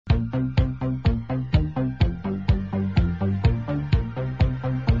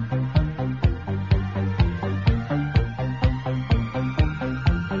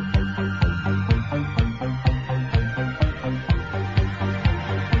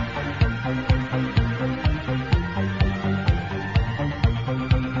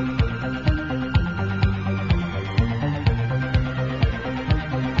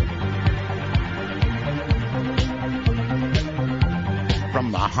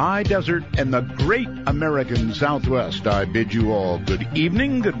high desert and the great American Southwest. I bid you all good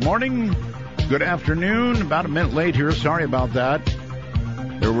evening, good morning, good afternoon. About a minute late here. Sorry about that.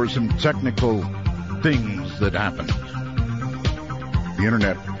 There were some technical things that happened. The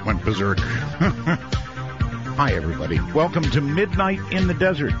internet went berserk. Hi, everybody. Welcome to Midnight in the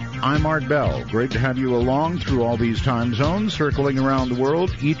Desert. I'm Art Bell. Great to have you along through all these time zones, circling around the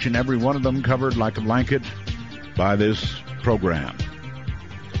world, each and every one of them covered like a blanket by this program.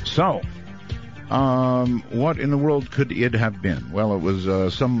 So, what in the world could it have been? Well, it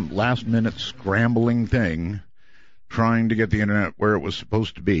was some last-minute scrambling thing trying to get the internet where it was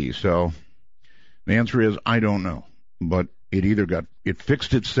supposed to be. So, the answer is, I don't know. But it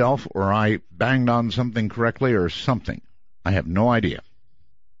fixed itself, or I banged on something correctly, or something. I have no idea.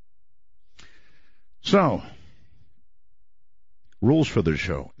 So, rules for the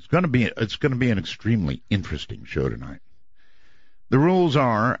show. It's going to be an extremely interesting show tonight. The rules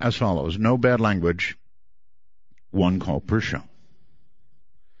are as follows: no bad language, one call per show.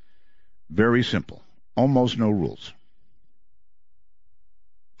 Very simple. Almost no rules.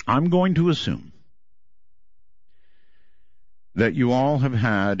 I'm going to assume that you all have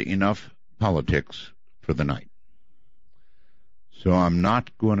had enough politics for the night. So I'm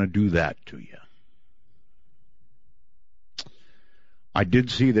not going to do that to you. I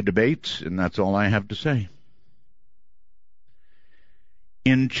did see the debates, and that's all I have to say.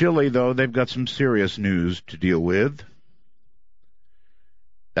 In Chile, though, they've got some serious news to deal with.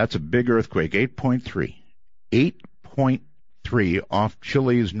 That's a big earthquake, 8.3. 8.3 off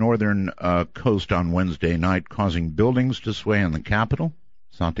Chile's northern coast on Wednesday night, causing buildings to sway in the capital,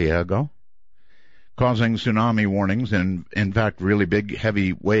 Santiago, causing tsunami warnings and, in fact, really big,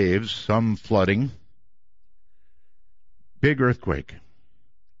 heavy waves, some flooding. Big earthquake,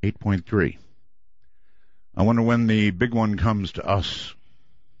 8.3. I wonder when the big one comes to us.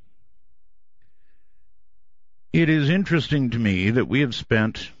 It is interesting to me that we have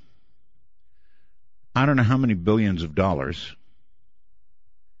spent I don't know how many billions of dollars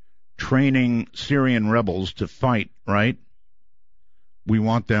training Syrian rebels to fight, right? We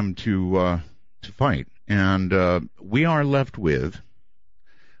want them to fight. And we are left with,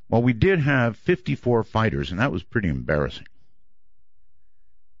 well, we did have 54 fighters, and that was pretty embarrassing.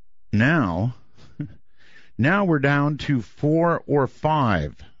 Now we're down to 4 or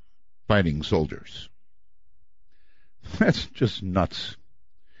 5 fighting soldiers. That's just nuts.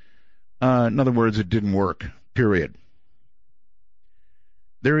 In other words, it didn't work, period.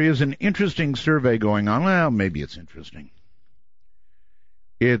 There is an interesting survey going on. Well, maybe it's interesting.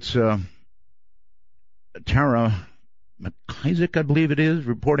 It's Tara McIsaac, I believe it is,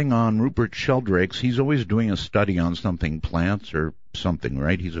 reporting on Rupert Sheldrake's. He's always doing a study on something, plants or something,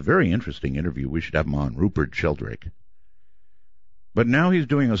 right? He's a very interesting interview. We should have him on, Rupert Sheldrake. But now he's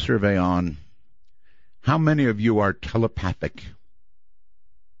doing a survey on how many of you are telepathic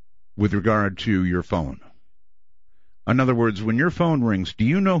with regard to your phone. In other words, when your phone rings, do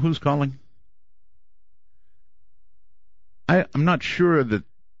you know who's calling? I'm not sure that,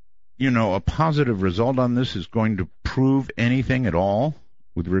 a positive result on this is going to prove anything at all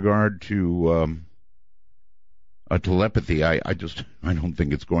with regard to a telepathy. I don't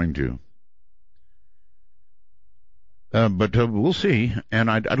think it's going to. But we'll see.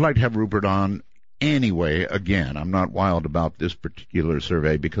 And I'd like to have Rupert on anyway, again. I'm not wild about this particular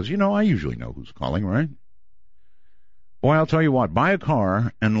survey because, I usually know who's calling, right? Boy, I'll tell you what, buy a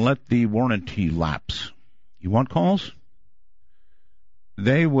car and let the warranty lapse. You want calls?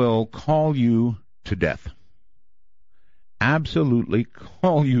 They will call you to death. Absolutely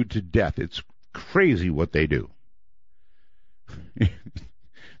call you to death. It's crazy what they do.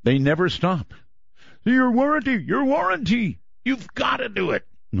 They never stop. Your warranty. You've got to do it.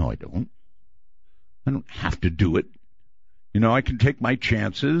 No, I don't. I don't have to do it. I can take my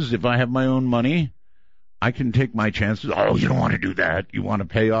chances. If I have my own money, I can take my chances. Oh, you don't want to do that. You want to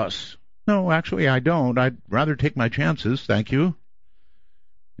pay us. No, actually, I don't. I'd rather take my chances. Thank you.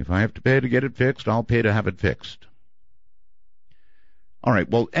 If I have to pay to get it fixed, I'll pay to have it fixed. All right.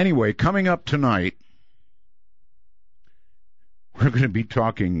 Well, anyway, coming up tonight, we're going to be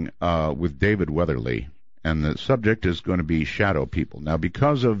talking with David Weatherly, and the subject is going to be shadow people. Now,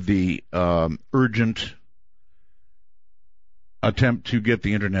 because of the urgent attempt to get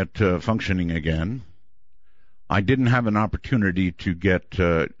the internet functioning again, I didn't have an opportunity to get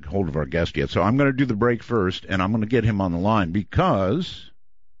hold of our guest yet. So I'm going to do the break first, and I'm going to get him on the line because,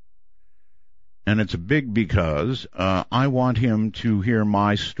 and it's a big because, I want him to hear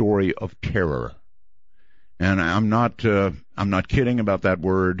my story of terror. And I'm not kidding about that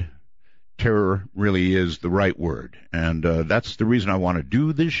word. terror really is the right word. And that's the reason I want to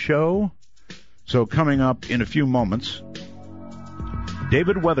do this show. So coming up in a few moments,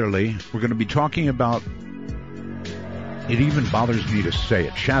 David Weatherly, we're going to be talking about, it even bothers me to say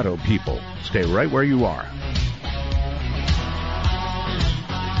it, shadow people. Stay right where you are.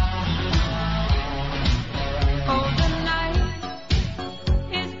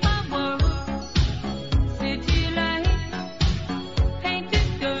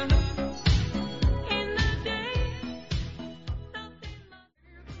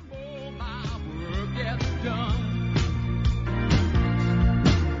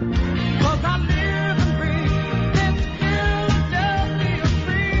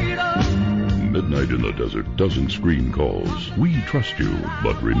 In the desert doesn't screen calls. We trust you,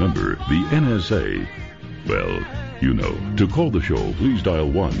 but remember, the NSA, well, you know. To call the show, please dial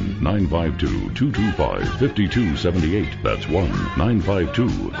 1-952-225-5278. That's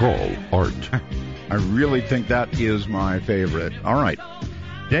 1-952-CALL-ART. I really think that is my favorite. All right.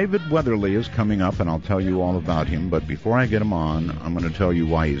 David Weatherly is coming up, and I'll tell you all about him. But before I get him on, I'm going to tell you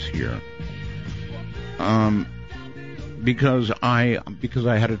why he's here. Because I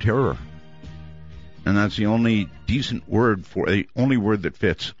had a terror. And that's the only decent word the only word that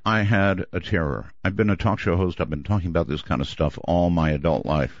fits. I had a terror. I've been a talk show host. I've been talking about this kind of stuff all my adult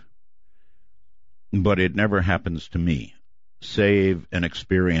life. But it never happens to me, save an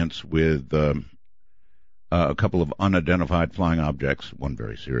experience with a couple of unidentified flying objects, one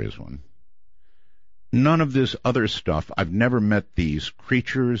very serious one. None of this other stuff. I've never met these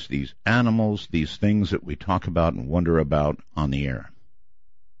creatures, these animals, these things that we talk about and wonder about on the air.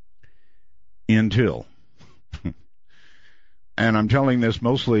 Until, and I'm telling this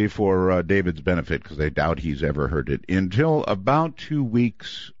mostly for David's benefit because I doubt he's ever heard it, until about 2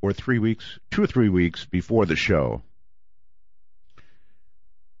 or 3 weeks before the show,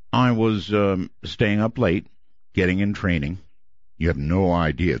 I was staying up late, getting in training. You have no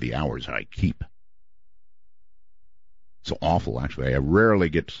idea the hours I keep. It's awful, actually. I rarely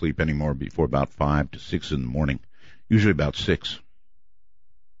get to sleep anymore before about 5 to 6 in the morning, usually about 6.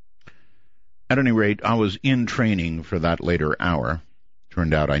 At any rate, I was in training for that later hour.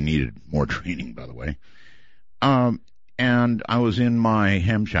 Turned out I needed more training, by the way. And I was in my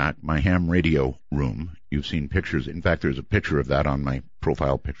ham shack, my ham radio room. You've seen pictures. In fact, there's a picture of that on my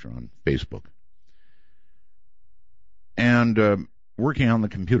profile picture on Facebook. And working on the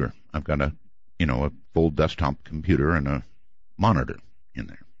computer. I've got a full desktop computer and a monitor in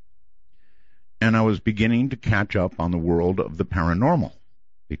there. And I was beginning to catch up on the world of the paranormal,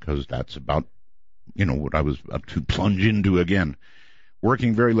 because that's about what I was up to plunge into again.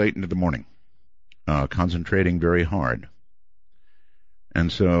 Working very late into the morning, concentrating very hard. And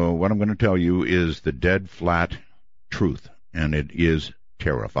so what I'm going to tell you is the dead flat truth, and it is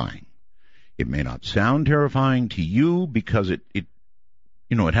terrifying. It may not sound terrifying to you because it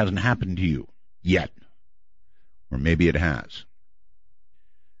hasn't happened to you yet, or maybe it has.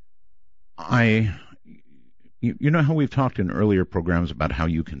 You know how we've talked in earlier programs about how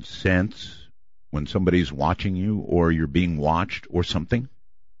you can sense when somebody's watching you or you're being watched or something?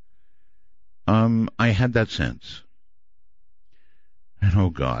 I had that sense. And oh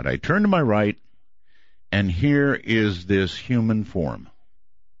God, I turned to my right, and here is this human form.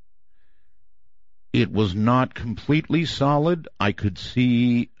 It was not completely solid. I could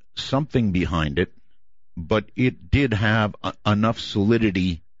see something behind it, but it did have enough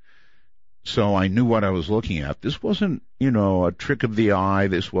solidity so I knew what I was looking at. This wasn't, a trick of the eye.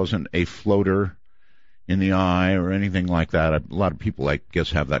 This wasn't a floater in the eye or anything like that. A lot of people, I guess,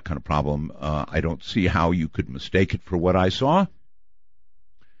 have that kind of problem. I don't see how you could mistake it for what I saw,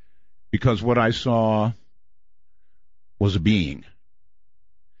 because what I saw was a being.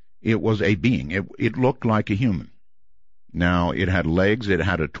 It was a being. It looked like a human. Now, it had legs, it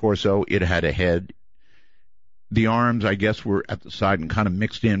had a torso, it had a head. The arms, I guess, were at the side and kind of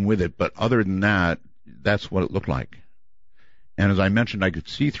mixed in with it, but other than that, that's what it looked like. And as I mentioned, I could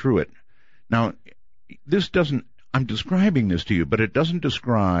see through it. Now, I'm describing this to you, but it doesn't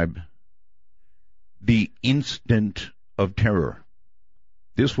describe the instant of terror.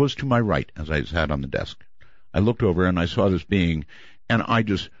 This was to my right as I sat on the desk. I looked over and I saw this being, and I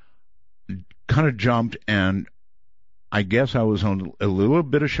just kind of jumped, and I guess I was on a little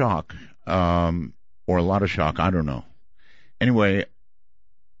bit of shock, or a lot of shock, I don't know. Anyway,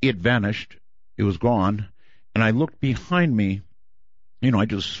 it vanished. It was gone. And I looked behind me.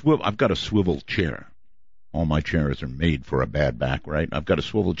 I've got a swivel chair. All my chairs are made for a bad back, right? I've got a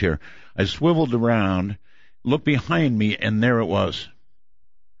swivel chair. I swiveled around, looked behind me, and there it was.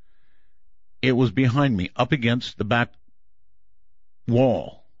 It was behind me, up against the back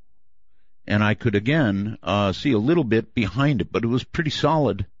wall. and I could again see a little bit behind it, but it was pretty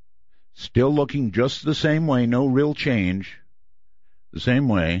solid, still looking just the same way, no real change, the same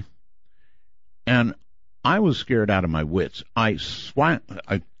way. And I was scared out of my wits. I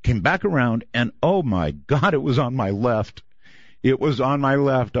came back around, and oh my God, it was on my left. It was on my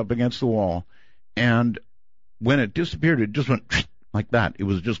left up against the wall. And when it disappeared, it just went like that. It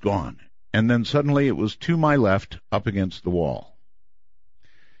was just gone. And then suddenly it was to my left up against the wall.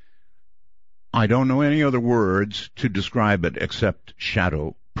 I don't know any other words to describe it except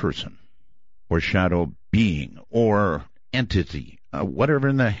shadow person or shadow being or entity, whatever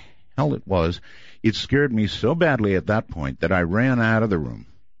in the hell it was. It scared me so badly at that point that I ran out of the room.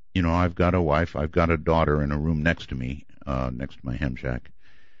 You know, I've got a wife, I've got a daughter in a room next to me, next to my ham shack.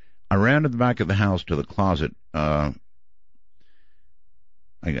 I ran to the back of the house to the closet. I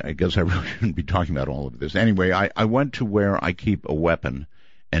guess I really shouldn't be talking about all of this. Anyway, I went to where I keep a weapon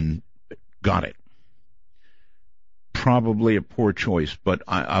and got it. Probably a poor choice, but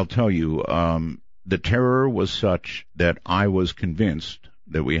I'll tell you, the terror was such that I was convinced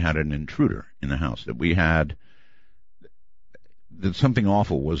that we had an intruder in the house, that something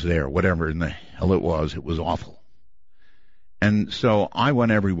awful was there, whatever in the hell it was awful. And so I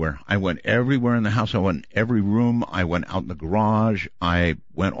went everywhere. I went everywhere in the house. I went in every room. I went out in the garage. I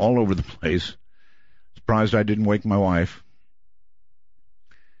went all over the place. Surprised I didn't wake my wife.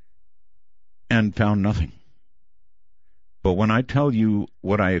 And found nothing. But when I tell you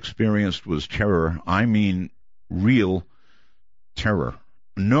what I experienced was terror, I mean real terror.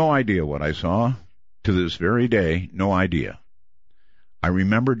 No idea what I saw. To this very day, no idea. I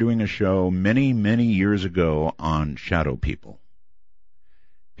remember doing a show many, many years ago on shadow people.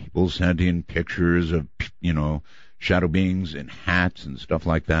 People sent in pictures of, shadow beings in hats and stuff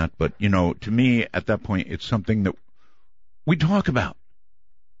like that. But, to me, at that point, it's something that we talk about.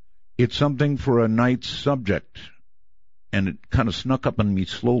 It's something for a night's subject. And it kind of snuck up on me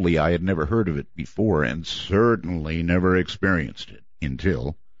slowly. I had never heard of it before and certainly never experienced it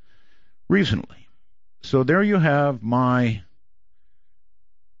until recently. So there you have my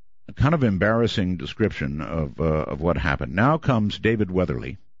kind of embarrassing description of what happened. Now comes David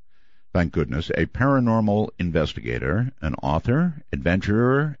Weatherly, thank goodness, a paranormal investigator, an author,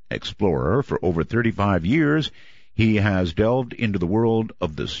 adventurer, explorer. For over 35 years, he has delved into the world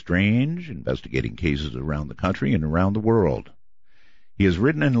of the strange, investigating cases around the country and around the world. He has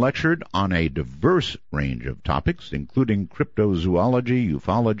written and lectured on a diverse range of topics, including cryptozoology,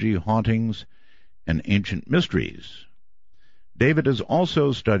 ufology, hauntings, and ancient mysteries. David has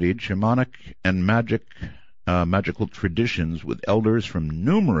also studied shamanic and magical traditions with elders from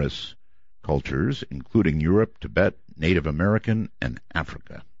numerous cultures, including Europe, Tibet, Native American, and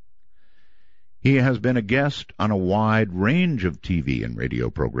Africa. He has been a guest on a wide range of TV and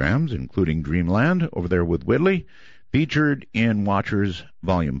radio programs, including Dreamland, over there with Whitley, featured in Watchers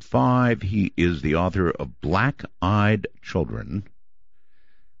Volume 5. He is the author of Black-Eyed Children.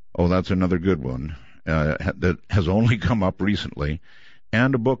 Oh, that's another good one that has only come up recently,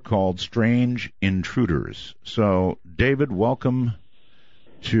 and a book called Strange Intruders. So, David, welcome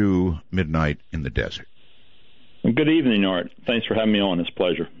to Midnight in the Desert. Good evening, Art. Thanks for having me on. It's a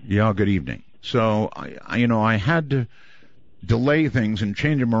pleasure. Yeah, good evening. So, I had to delay things and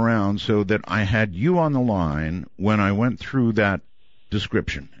change them around so that I had you on the line when I went through that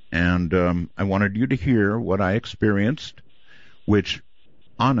description. And I wanted you to hear what I experienced, which,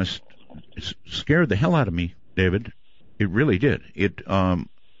 honest, scared the hell out of me, David. It really did.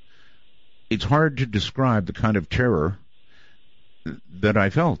 It's hard to describe the kind of terror that I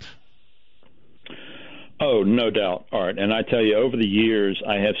felt. Oh, no doubt, Art. And I tell you, over the years,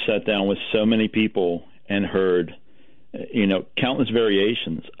 I have sat down with so many people and heard, countless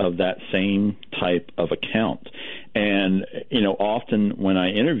variations of that same type of account. And, often when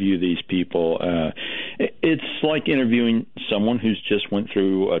I interview these people, it's like interviewing someone who's just went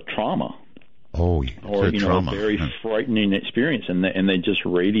through a trauma. Oh, or, trauma. A very frightening experience, and they just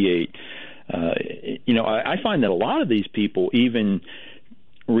radiate. I find that a lot of these people, even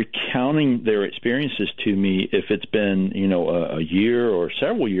recounting their experiences to me, if it's been, a year or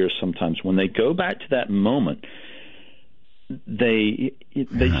several years sometimes, when they go back to that moment, they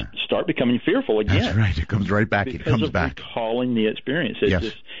start becoming fearful again. That's right. It comes right back. It comes back. Recalling the experience.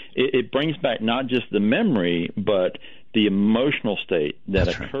 Yes. It brings back not just the memory, but the emotional state that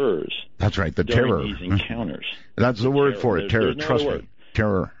occurs. That's right. The during terror. These encounters. That's the word for it. Terror. Trust me.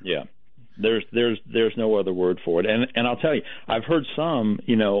 Terror. Yeah. There's no other word for it. And I'll tell you, I've heard some,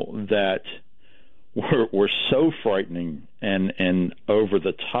 that were so frightening and over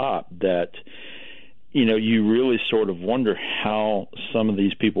the top that you really sort of wonder how some of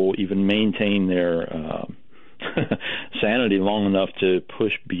these people even maintain their sanity long enough to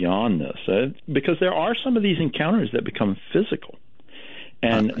push beyond this, because there are some of these encounters that become physical,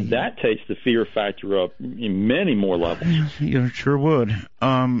 and that takes the fear factor up in many more levels. You sure would.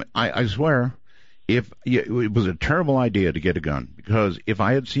 I swear, it was a terrible idea to get a gun, because if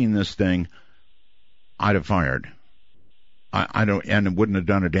I had seen this thing, I'd have fired. I don't, and it wouldn't have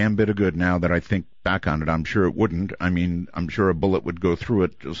done a damn bit of good. Now that I think back on it, I'm sure it wouldn't. I mean, I'm sure a bullet would go through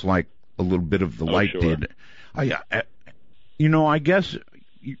it just like a little bit of the light did. I guess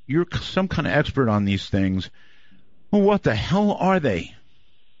you're some kind of expert on these things. Well, what the hell are they?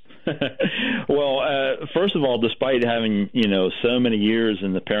 Well, first of all, despite having, so many years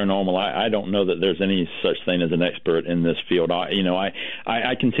in the paranormal, I don't know that there's any such thing as an expert in this field.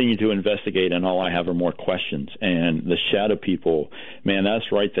 I continue to investigate, and all I have are more questions. And the shadow people, man,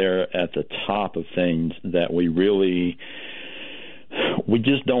 that's right there at the top of things that we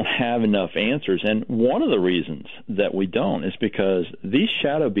just don't have enough answers. And one of the reasons that we don't is because these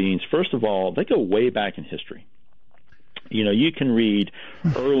shadow beings, first of all, they go way back in history. You can read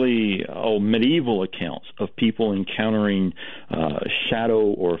early medieval accounts of people encountering shadow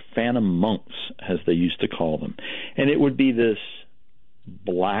or phantom monks, as they used to call them. And it would be this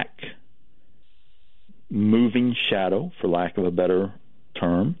black moving shadow, for lack of a better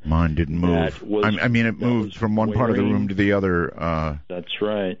term. Mine didn't move. It moved from one part of the room to the other. That's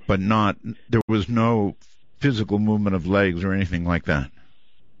right. But there was no physical movement of legs or anything like that.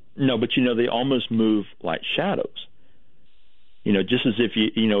 No, but they almost move like shadows. Just as if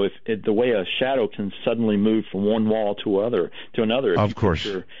if the way a shadow can suddenly move from one wall to another. Of course.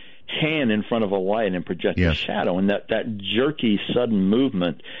 Put your hand in front of a light and project a shadow, and that jerky, sudden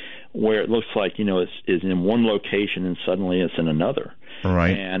movement where it looks like is in one location and suddenly it's in another.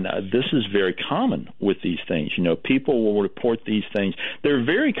 Right. And this is very common with these things. People will report these things. They're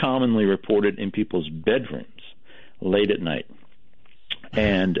very commonly reported in people's bedrooms late at night,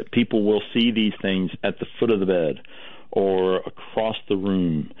 and people will see these things at the foot of the bed or across the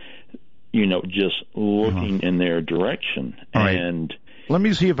room, just looking in their direction. All and right. Let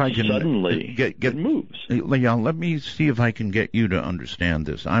me see if I can suddenly it moves. Leon, let me see if I can get you to understand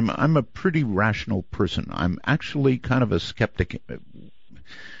this. I'm a pretty rational person. I'm actually kind of a skeptic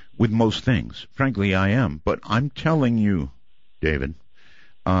with most things. Frankly, I am. But I'm telling you, David,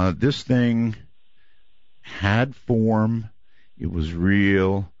 this thing had form. It was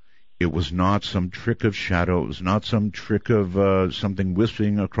real. It was not some trick of shadow. It was not some trick of something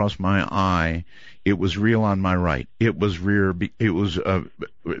wisping across my eye. It was real on my right. It was real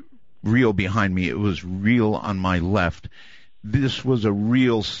behind me. It was real on my left. This was a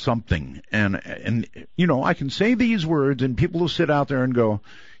real something. And I can say these words, and people will sit out there and go,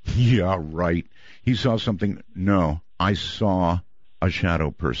 yeah, right. He saw something. No, I saw a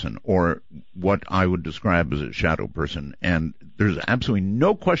shadow person, or what I would describe as a shadow person. And there's absolutely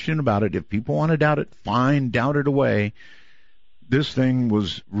no question about it. If people want to doubt it, fine, doubt it away. This thing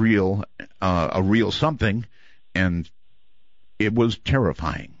was real, a real something, and it was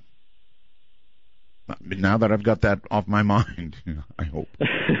terrifying. Now that I've got that off my mind, I hope.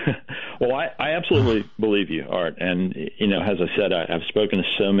 Well, I absolutely believe you, Art. And, as I said, I've spoken to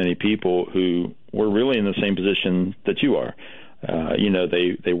so many people who were really in the same position that you are.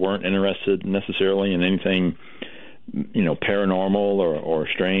 They weren't interested necessarily in anything, paranormal or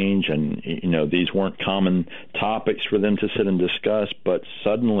strange, and these weren't common topics for them to sit and discuss. But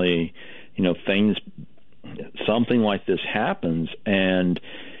suddenly, something like this happens, and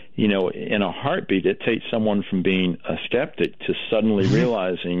in a heartbeat, it takes someone from being a skeptic to suddenly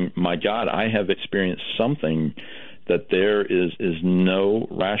realizing, my God, I have experienced something that there is no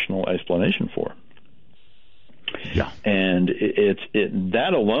rational explanation for. Yeah. And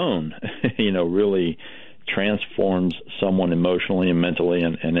that alone, really transforms someone emotionally and mentally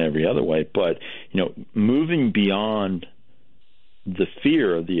and every other way. But, moving beyond the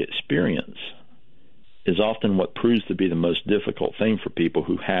fear of the experience is often what proves to be the most difficult thing for people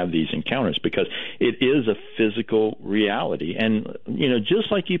who have these encounters, because it is a physical reality. And,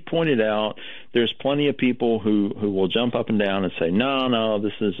 just like you pointed out, there's plenty of people who will jump up and down and say, no,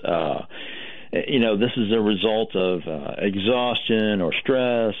 this is this is a result of exhaustion or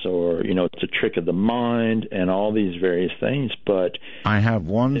stress, or, it's a trick of the mind and all these various things. But I have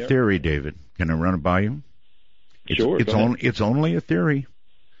one theory, David. Can I run it by you? Sure. It's only a theory.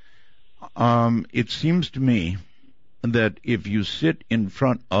 It seems to me that if you sit in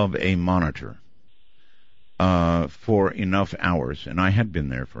front of a monitor for enough hours, and I had been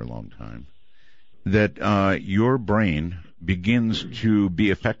there for a long time, that your brain begins to be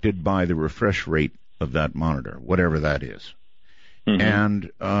affected by the refresh rate of that monitor, whatever that is.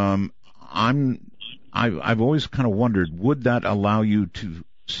 Mm-hmm. And I've always kind of wondered, would that allow you to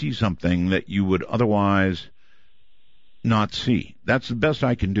see something that you would otherwise not see? That's the best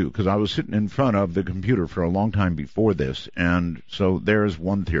I can do, because I was sitting in front of the computer for a long time before this, and so there's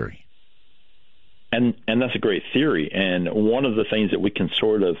one theory. And that's a great theory. And one of the things that we can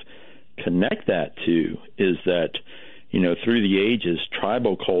sort of connect that to is that, through the ages,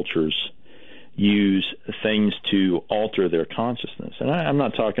 tribal cultures use things to alter their consciousness. And I'm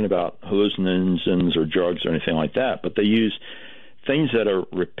not talking about hallucinogens or drugs or anything like that, but they use things that are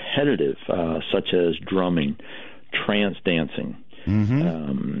repetitive, such as drumming, trance dancing,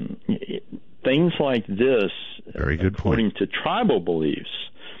 things like this. Very good according point. to tribal beliefs,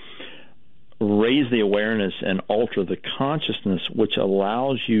 raise the awareness and alter the consciousness, which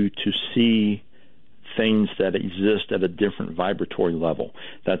allows you to see things that exist at a different vibratory level.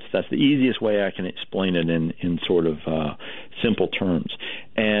 That's the easiest way I can explain it in sort of simple terms.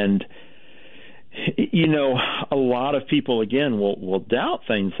 And a lot of people, again, will doubt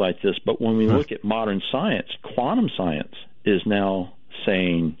things like this, but when we look at modern science, quantum science is now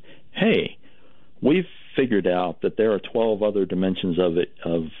saying, hey, we've figured out that there are 12 other dimensions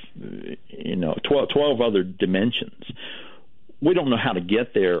 12 other dimensions. We don't know how to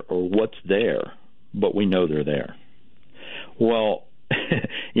get there or what's there, but we know they're there. Well,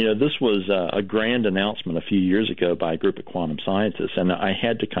 this was a grand announcement a few years ago by a group of quantum scientists, and I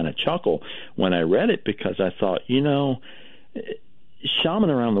had to kind of chuckle when I read it, because I thought, shaman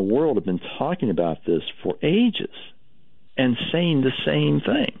around the world have been talking about this for ages and saying the same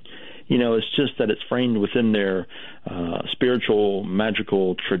thing. It's just that it's framed within their spiritual,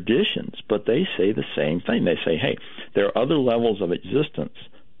 magical traditions, but they say the same thing. They say, hey, there are other levels of existence,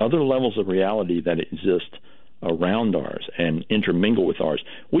 other levels of reality that exist around ours and intermingle with ours.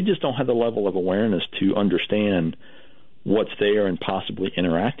 We just don't have the level of awareness to understand what's there and possibly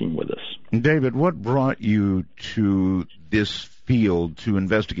interacting with us. David, what brought you to this field to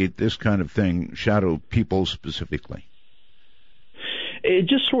investigate this kind of thing, shadow people specifically? It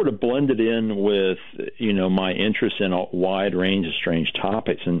just sort of blended in with, my interest in a wide range of strange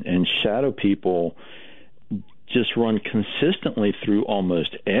topics, and shadow people just run consistently through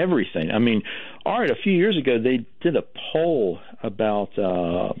almost everything. I mean, all right, a few years ago they did a poll about,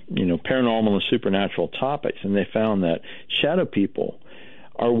 paranormal and supernatural topics, and they found that shadow people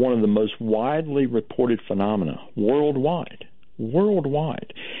are one of the most widely reported phenomena worldwide.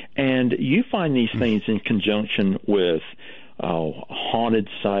 And you find these things in conjunction with haunted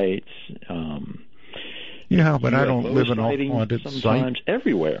sites. But I don't live in a haunted sometimes site.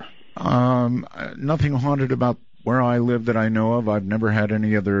 Everywhere. Nothing haunted about where I live that I know of. I've never had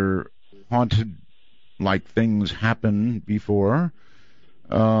any other haunted-like things happen before.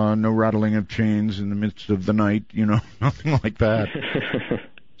 No rattling of chains in the midst of the night, nothing like that.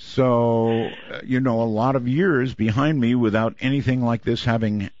 So, a lot of years behind me without anything like this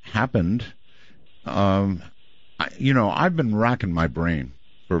having happened. I've been racking my brain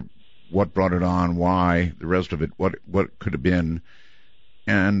for what brought it on, why, the rest of it, what could have been.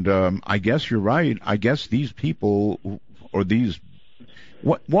 And I guess you're right. I guess these people, or these,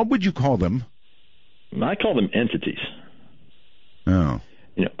 what would you call them? I call them entities. Oh.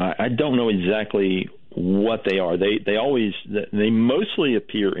 I don't know exactly what they are. They mostly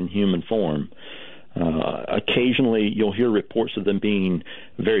appear in human form. Occasionally you'll hear reports of them being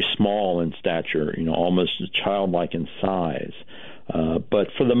very small in stature, almost childlike in size. But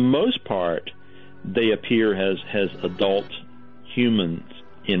for the most part, they appear as adult humans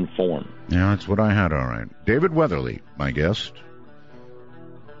in form. Yeah, that's what I had, all right. David Weatherly, my guest.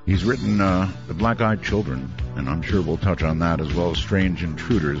 He's written The Black-Eyed Children, and I'm sure we'll touch on that as well as Strange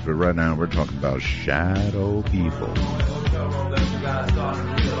Intruders, but right now we're talking about shadow people.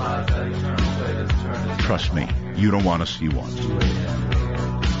 Trust me, you don't want to see one.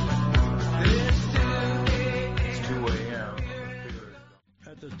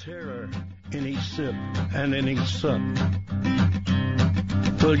 At the terror in each sip and in each sup,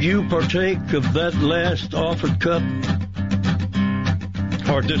 will you partake of that last offered cup,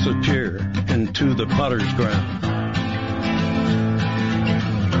 or disappear into the potter's ground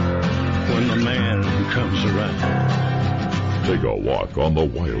when the man comes around? Take a walk on the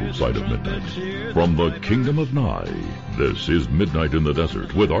wild side of midnight. From the kingdom of Nye, this is Midnight in the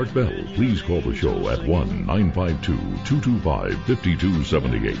Desert with Art Bell. Please call the show at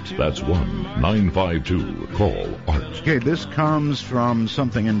 1-952-225-5278. That's 1-952. Call Art. Okay, this comes from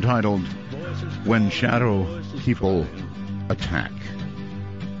something entitled When Shadow People Attack.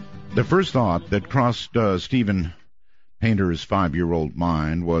 The first thought that crossed Stephen Painter's 5-year-old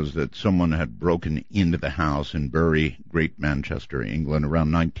mind was that someone had broken into the house in Bury, Great Manchester, England,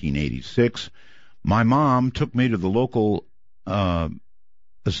 around 1986. My mom took me to the local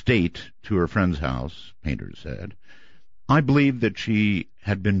estate to her friend's house, Painter said. I believed that she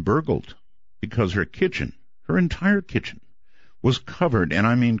had been burgled because her kitchen, her entire kitchen, was covered, and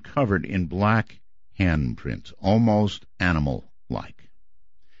I mean covered, in black handprints, almost animal-like.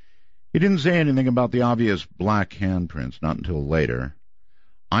 He didn't say anything about the obvious black handprints, not until later.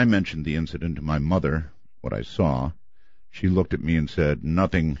 I mentioned the incident to my mother, what I saw. She looked at me and said,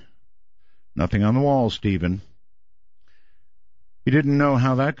 Nothing on the wall, Stephen. He didn't know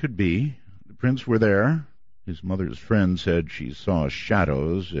how that could be. The prints were there. His mother's friend said she saw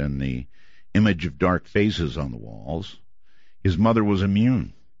shadows and the image of dark faces on the walls. His mother was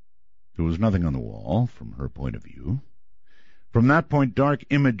immune. There was nothing on the wall, from her point of view. From that point, dark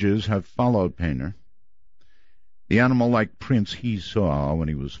images have followed Painter. The animal-like prints he saw when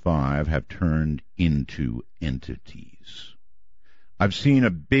he was 5 have turned into entities. I've seen a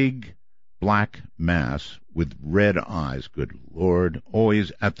big black mass with red eyes, good Lord,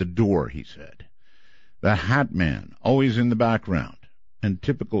 always at the door, he said. The Hat Man, always in the background, and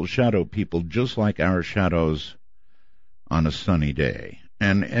typical shadow people just like our shadows on a sunny day.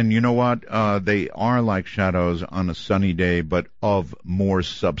 And you know what? They are like shadows on a sunny day, but of more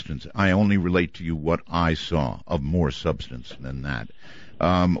substance. I only relate to you what I saw, of more substance than that.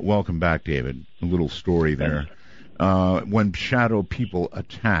 Welcome back, David. A little story there. When shadow people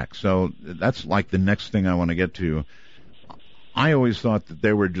attack. So that's like the next thing I want to get to. I always thought that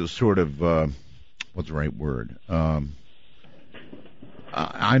they were just sort of, what's the right word?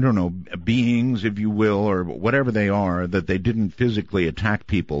 I don't know, beings, if you will, or whatever they are, that they didn't physically attack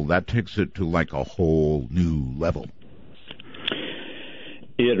people. That takes it to like a whole new level.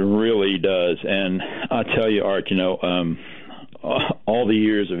 It really does. And I tell you, Art, all the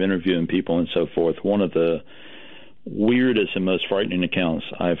years of interviewing people and so forth, one of the weirdest and most frightening accounts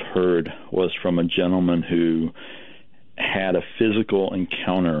I've heard was from a gentleman who had a physical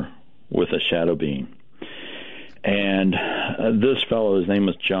encounter with a shadow being. And this fellow, his name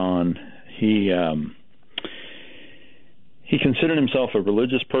was John, he considered himself a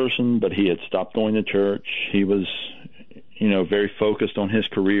religious person, but he had stopped going to church. He was, very focused on his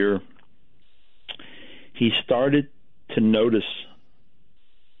career. He started to notice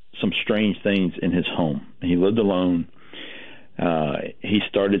some strange things in his home. He lived alone. He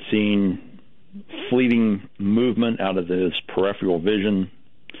started seeing fleeting movement out of his peripheral vision.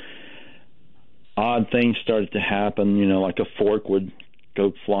 Odd things started to happen, like a fork would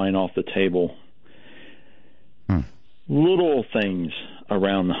go flying off the table. Little things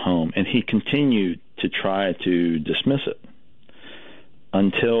around the home. And he continued to try to dismiss it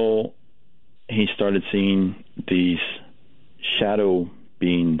until he started seeing these shadow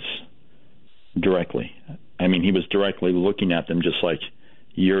beings directly. I mean, he was directly looking at them just like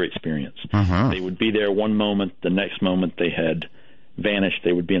your experience. They would be there one moment, the next moment they had vanished.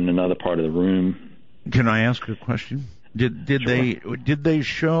 They would be in another part of the room. Can I ask a question? Did they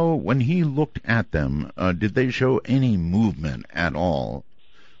show, when he looked at them, did they show any movement at all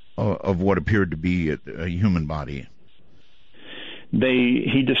of what appeared to be a human body?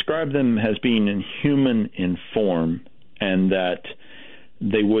 He described them as being inhuman in form, and that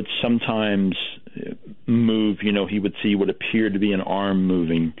they would sometimes move. He would see what appeared to be an arm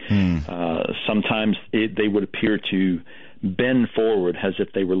moving. Sometimes they would appear to bend forward as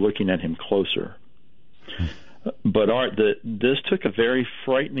if they were looking at him closer. But Art, this took a very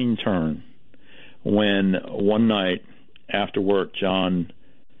frightening turn when one night after work, John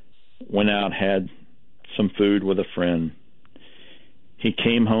went out, had some food with a friend. He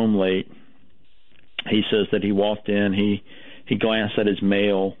came home late. He says that he walked in, he glanced at his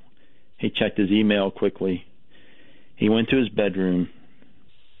mail, he checked his email quickly. He went to his bedroom,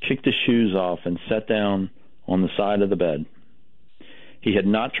 kicked his shoes off, and sat down on the side of the bed. He had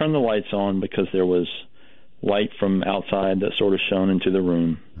not turned the lights on because there was light from outside that sort of shone into the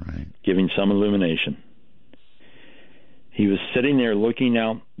room, giving some illumination. He was sitting there looking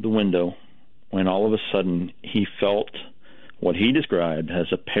out the window when all of a sudden he felt what he described as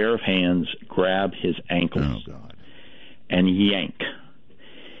a pair of hands grab his ankles and yank.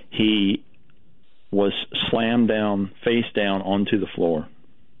 He was slammed down, face down, onto the floor,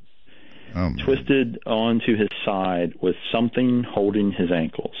 twisted onto his side with something holding his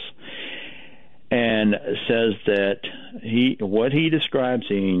ankles, and says that what he described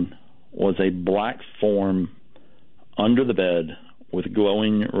seeing was a black form under the bed with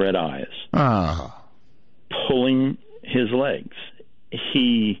glowing red eyes, pulling his legs.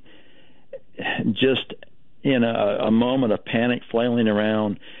 He just in a moment of panic, flailing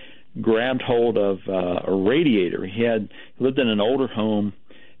around, grabbed hold of a radiator. He lived in an older home,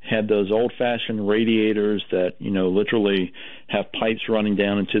 had those old-fashioned radiators that, literally have pipes running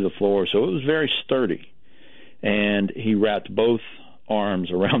down into the floor. So it was very sturdy. And he wrapped both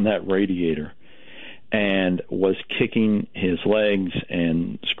arms around that radiator and was kicking his legs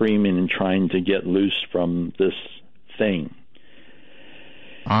and screaming and trying to get loose from this thing.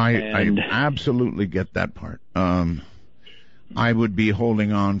 I absolutely get that part. I would be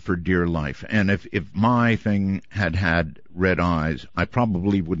holding on for dear life. And if my thing had red eyes, I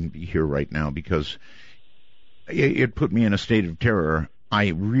probably wouldn't be here right now, because it put me in a state of terror. I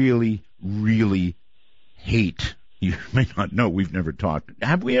really, really hate, you may not know, we've never talked.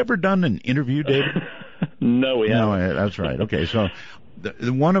 Have we ever done an interview, David? No, we haven't. No, that's right. Okay, so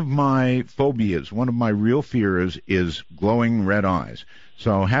one of my phobias, one of my real fears is glowing red eyes.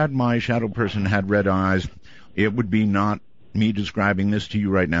 So had my shadow person had red eyes, it would be not me describing this to you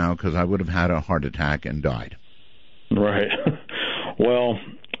right now, because I would have had a heart attack and died. Right. Well,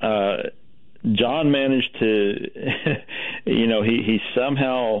 John managed to, he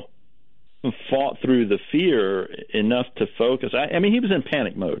somehow fought through the fear enough to focus. I mean, he was in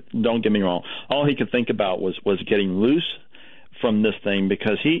panic mode. Don't get me wrong. All he could think about was getting loose from this thing,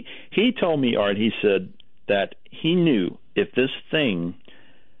 because he told me, Art, he said that he knew if this thing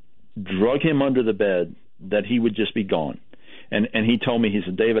drug him under the bed, that he would just be gone. And he told me, he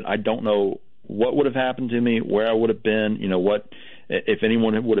said, David, I don't know what would have happened to me, where I would have been, what, if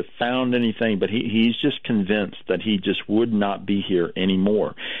anyone would have found anything, but he's just convinced that he just would not be here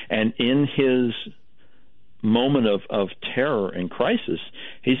anymore. And in his moment of terror and crisis,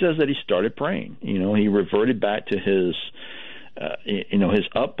 he says that he started praying. He reverted back to his his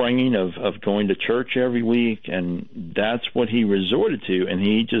upbringing of going to church every week, and that's what he resorted to, and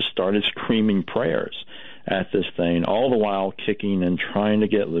he just started screaming prayers at this thing, all the while kicking and trying to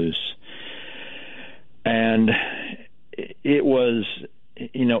get loose. And it was,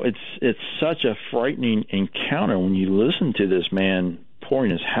 it's such a frightening encounter when you listen to this man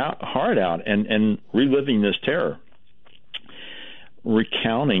pouring his heart out and reliving this terror,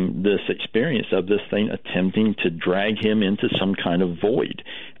 recounting this experience of this thing attempting to drag him into some kind of void.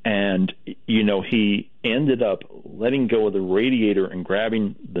 And, he ended up letting go of the radiator and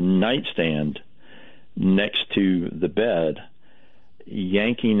grabbing the nightstand next to the bed,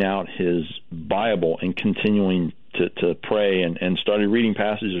 yanking out his Bible and continuing to pray, and started reading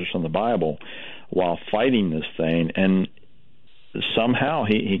passages from the Bible while fighting this thing. And somehow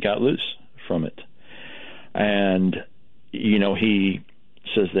he got loose from it. And, he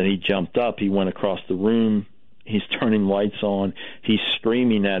says that he jumped up, he went across the room, he's turning lights on, he's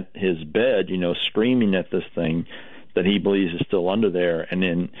screaming at his bed, screaming at this thing that he believes is still under there. And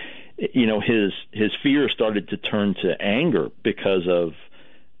then, his fear started to turn to anger because of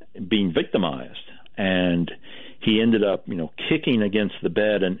being victimized. And he ended up, kicking against the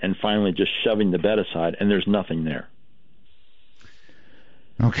bed and finally just shoving the bed aside, and there's nothing there.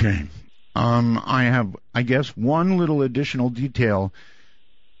 Okay. I have, I guess, one little additional detail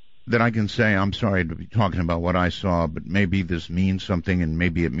that I can say. I'm sorry to be talking about what I saw, but maybe this means something and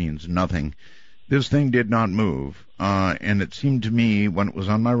maybe it means nothing. This thing did not move, and it seemed to me when it was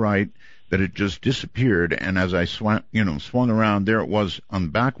on my right that it just disappeared, and as I swung around, there it was on the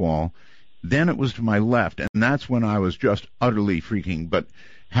back wall. Then it was to my left, and that's when I was just utterly freaking. But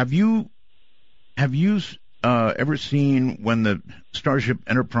have you ever seen when the Starship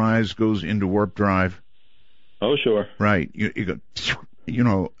Enterprise goes into warp drive? Oh, sure. Right. You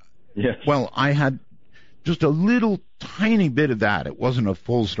go, Yes. Well, I had just a little tiny bit of that. It wasn't a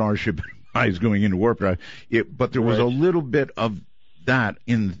full Starship Enterprise going into warp drive, but there was a little bit of that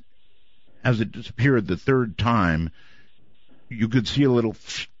as it disappeared the third time. You could see a little,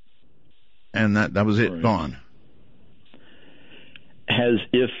 and that was it, gone. As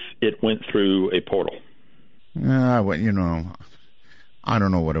if it went through a portal. I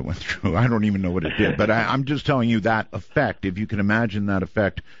don't know what it went through. I don't even know what it did. But I'm just telling you that effect, if you can imagine that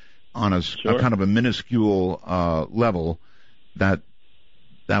effect on a kind of a minuscule level, that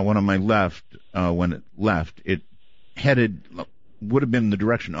one on my left, when it left, it would have been the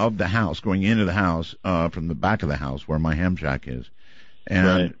direction of the house, going into the house from the back of the house where my ham shack is.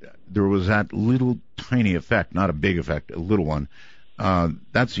 And there was that little tiny effect, not a big effect, a little one.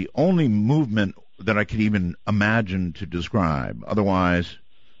 That's the only movement that I could even imagine to describe. Otherwise,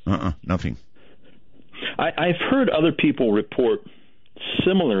 nothing. I've heard other people report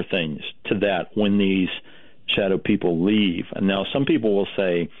similar things to that when these shadow people leave. And now some people will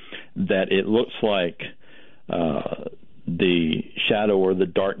say that it looks like the shadow or the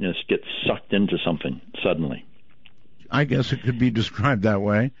darkness gets sucked into something suddenly. I guess it could be described that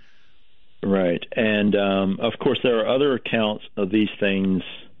way. Right. And, of course, there are other accounts of these things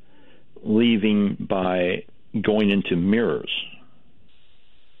leaving by going into mirrors.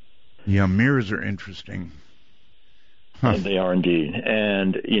 Yeah, mirrors are interesting. Huh. They are indeed.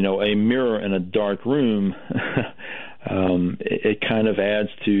 And, a mirror in a dark room, it kind of adds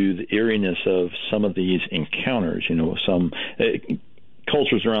to the eeriness of some of these encounters. Some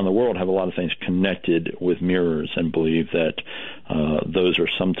cultures around the world have a lot of things connected with mirrors and believe that those are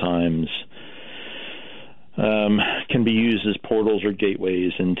sometimes can be used as portals or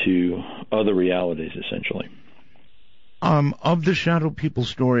gateways into other realities, essentially. Of the shadow people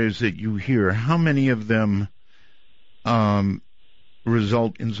stories that you hear, how many of them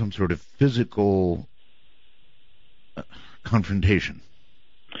result in some sort of physical confrontation?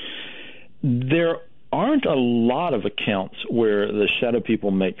 There aren't a lot of accounts where the shadow people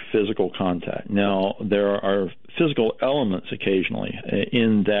make physical contact. Now, there are physical elements occasionally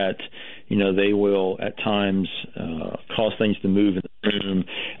in that, they will at times cause things to move in the room.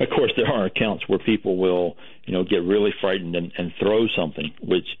 Of course, there are accounts where people will, get really frightened and throw something,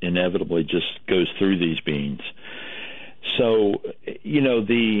 which inevitably just goes through these beings. So,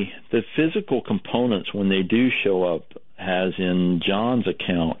 the physical components, when they do show up, as in John's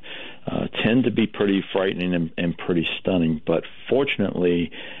account, tend to be pretty frightening and pretty stunning. But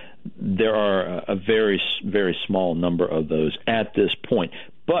fortunately, there are a very, very small number of those at this point.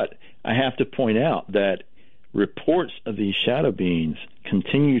 But I have to point out that reports of these shadow beings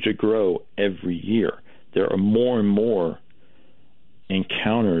continue to grow every year. There are more and more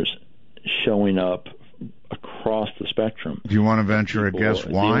encounters showing up across the spectrum. Do you want to venture a guess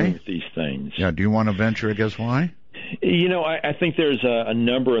why? With these things. Yeah, do you want to venture a guess why? I think there's a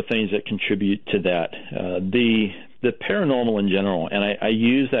number of things that contribute to that. The paranormal in general, and I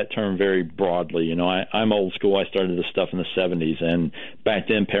use that term very broadly. I'm old school. I started this stuff in the 70s, and back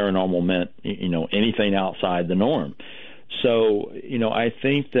then paranormal meant, anything outside the norm. So, I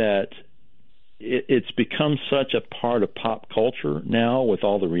think that it's become such a part of pop culture now with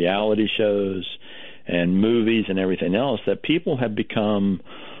all the reality shows and movies and everything else that people have become,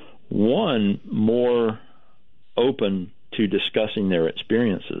 one, more open to discussing their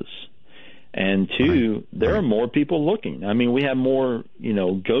experiences, and two, there are more people looking. I mean, we have more,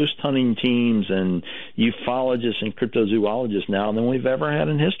 ghost hunting teams and ufologists and cryptozoologists now than we've ever had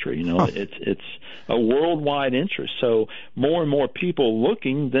in history. It's a worldwide interest. So more and more people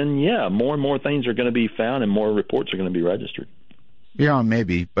looking, then more and more things are going to be found and more reports are going to be registered. Yeah,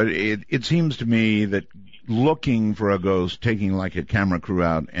 maybe, but it seems to me that looking for a ghost, taking like a camera crew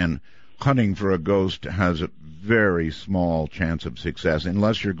out and hunting for a ghost has a very small chance of success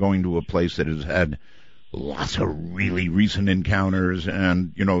unless you're going to a place that has had lots of really recent encounters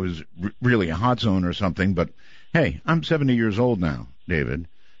and, is really a hot zone or something. But, hey, I'm 70 years old now, David.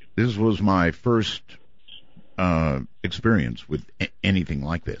 This was my first experience with anything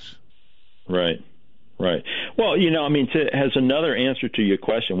like this. Right. Well, as another answer to your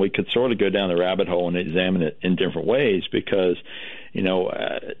question, we could sort of go down the rabbit hole and examine it in different ways because,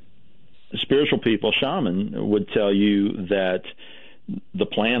 spiritual people, shaman, would tell you that the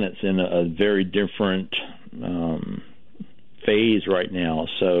planet's in a very different phase right now.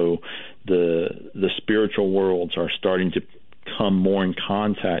 So the spiritual worlds are starting to come more in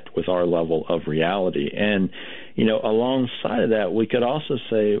contact with our level of reality. And, alongside of that, we could also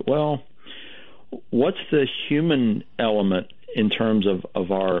say, well, what's the human element in terms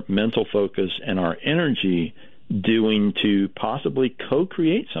of our mental focus and our energy doing to possibly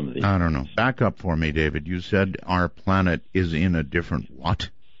co-create some of these? I don't know. Back up for me, David. You said our planet is in a different what?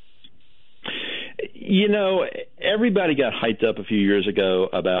 Everybody got hyped up a few years ago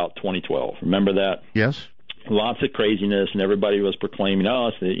about 2012. Remember that? Yes. Lots of craziness, and everybody was proclaiming,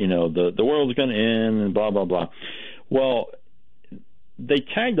 the world's going to end and blah, blah, blah. Well, they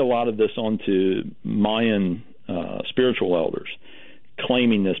tagged a lot of this onto Mayan spiritual elders,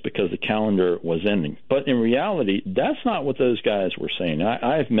 claiming this because the calendar was ending. But in reality, that's not what those guys were saying.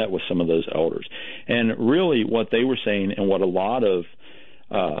 I've met with some of those elders, and really what they were saying and what a lot of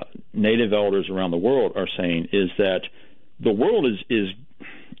native elders around the world are saying is that the world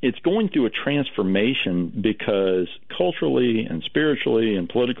it's going through a transformation because culturally and spiritually and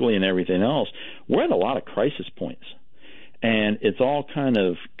politically and everything else, we're at a lot of crisis points. And it's all kind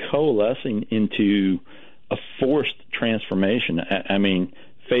of coalescing into a forced transformation. I mean,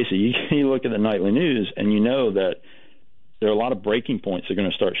 face it, you look at the nightly news and you know that there are a lot of breaking points that are going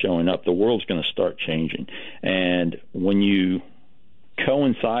to start showing up. The world's going to start changing. And when you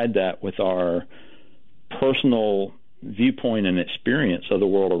coincide that with our personal viewpoint and experience of the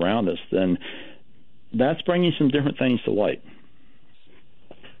world around us, then that's bringing some different things to light.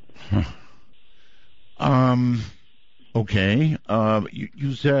 Okay.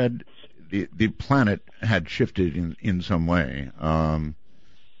 You said the planet had shifted in some way.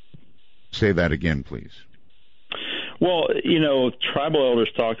 Say that again, please. Well, tribal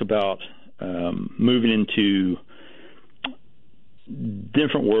elders talk about moving into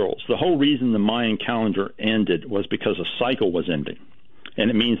different worlds. The whole reason the Mayan calendar ended was because a cycle was ending, and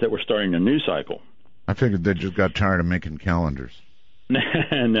it means that we're starting a new cycle. I figured they just got tired of making calendars.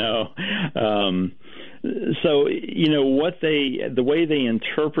 No. So, the way they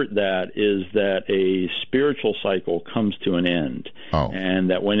interpret that is that a spiritual cycle comes to an end. Oh.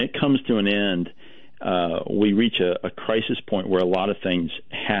 And that when it comes to an end, we reach a crisis point where a lot of things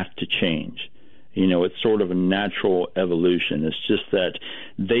have to change. It's sort of a natural evolution. It's just that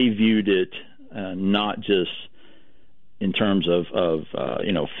they viewed it not just in terms of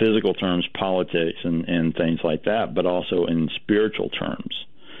physical terms, politics and things like that, but also in spiritual terms.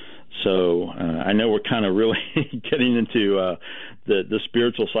 So I know we're kind of really getting into the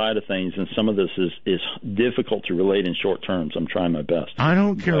spiritual side of things, and some of this is difficult to relate in short terms. I'm trying my best. I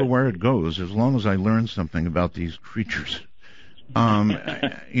don't care where it goes as long as I learn something about these creatures.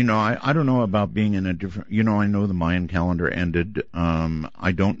 I don't know about being in a different, I know the Mayan calendar ended.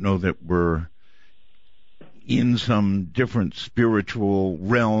 I don't know that we're in some different spiritual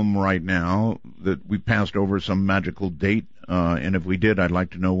realm right now, that we passed over some magical date. And if we did, I'd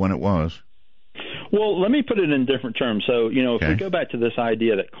like to know when it was. Well, let me put it in different terms. So, if we go back to this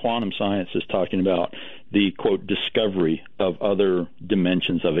idea that quantum science is talking about the, quote, discovery of other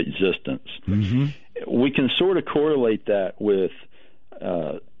dimensions of existence, we can sort of correlate that with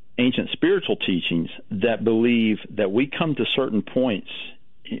ancient spiritual teachings that believe that we come to certain points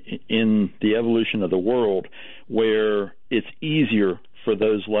in the evolution of the world where it's easier for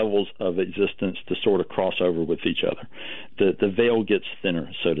those levels of existence to sort of cross over with each other. The veil gets thinner,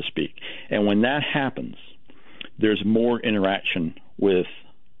 so to speak. And when that happens, there's more interaction with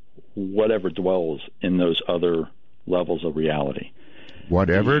whatever dwells in those other levels of reality.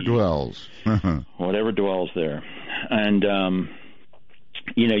 Whatever dwells. Whatever dwells there. And,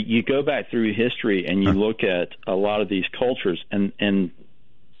 you go back through history and you look at a lot of these cultures, and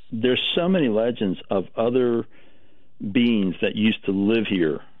there's so many legends of other beings that used to live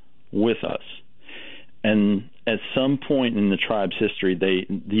here with us. And at some point in the tribe's history,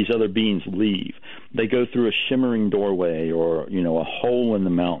 these other beings leave. They go through a shimmering doorway or, a hole in the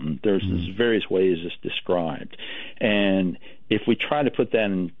mountain. There's various ways it's described. And if we try to put that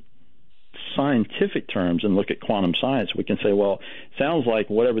in scientific terms and look at quantum science, we can say, well, it sounds like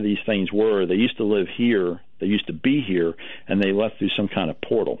whatever these things were, they used to live here, they used to be here, and they left through some kind of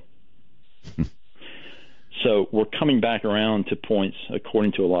portal. So we're coming back around to points,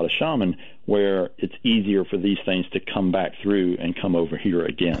 according to a lot of shaman, where it's easier for these things to come back through and come over here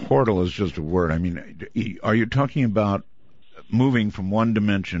again. Portal is just a word. I mean, are you talking about moving from one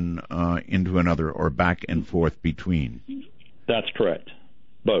dimension into another, or back and forth between? That's correct.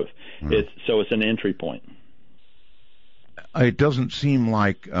 Both. It's an entry point. It doesn't seem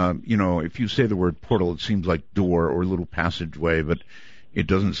like, if you say the word portal, it seems like door or little passageway, but it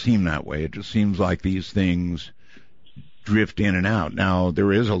doesn't seem that way. It just seems like these things drift in and out. Now,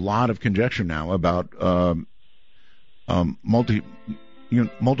 there is a lot of conjecture now about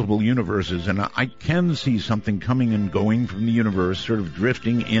multiple universes, and I can see something coming and going from the universe, sort of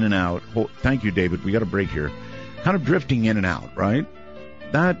drifting in and out. Thank you, David. We got a break here. Kind of drifting in and out, right?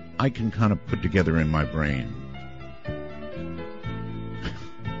 That I can kind of put together in my brain.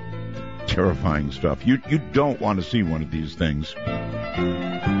 Terrifying stuff. You don't want to see one of these things.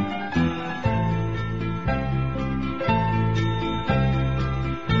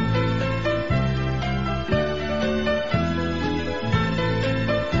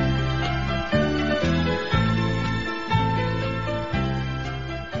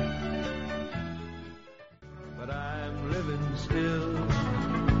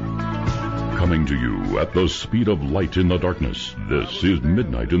 Coming to you at the speed of light in the darkness, this is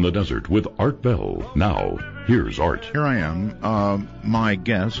Midnight in the Desert with Art Bell. Now, here's Art. Here I am. My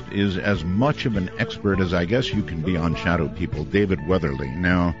guest is as much of an expert as I guess you can be on shadow people, David Weatherly.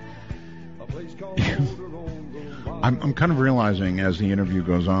 Now, I'm kind of realizing as the interview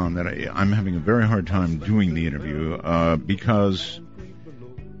goes on that I'm having a very hard time doing the interview because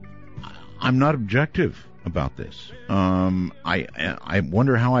I'm not objective about this. I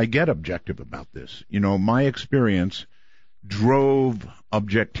wonder how I get objective about this. My experience drove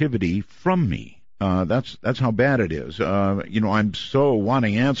objectivity from me. That's how bad it is. I'm so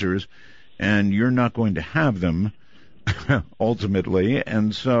wanting answers, and you're not going to have them ultimately,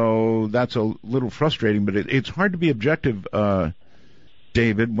 and so that's a little frustrating. But it's hard to be objective,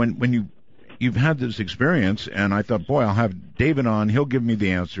 David, when you've had this experience. And I thought, boy, I'll have David on; he'll give me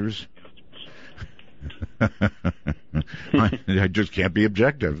the answers. I just can't be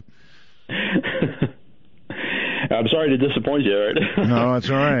objective. I'm sorry to disappoint you, Art. No, it's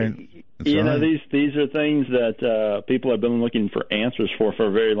all right. You know, these are things that people have been looking for answers for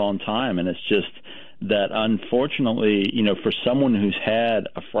a very long time, and it's just that, unfortunately, you know, for someone who's had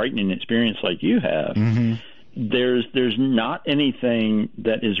a frightening experience like you have, there's not anything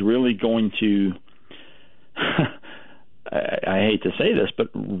that is really going to I hate to say this, but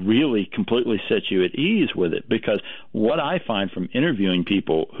really completely set you at ease with it. Because what I find from interviewing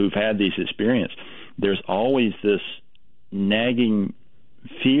people who've had these experiences, there's always this nagging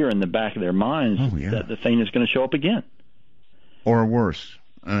fear in the back of their minds that the thing is going to show up again. Or worse,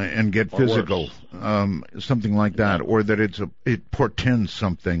 and get physical, something like that, or that it portends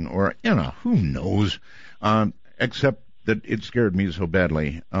something, or, you know, who knows, except that it scared me so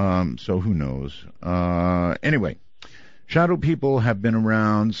badly, so who knows. Anyway, shadow people have been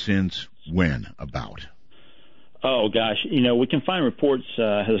around since when, about? Oh, gosh. You know, we can find reports,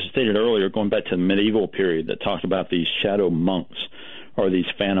 as I stated earlier, going back to the medieval period that talk about these shadow monks or these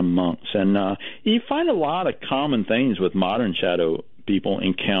phantom monks. And you find a lot of common things with modern shadow people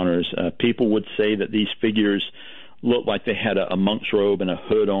encounters. People would say that these figures looked like they had a monk's robe and a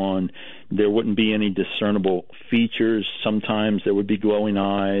hood on. There wouldn't be any discernible features. Sometimes there would be glowing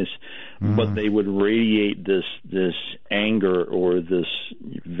eyes, but they would radiate this anger or this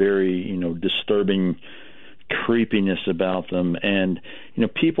very, you know, disturbing creepiness about them. And, you know,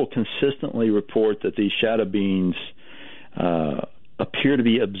 people consistently report that these shadow beings appear to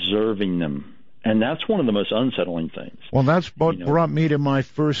be observing them. And that's one of the most unsettling things. Well, that's what brought me to my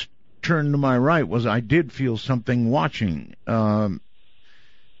first turn to my right, was I did feel something watching. That's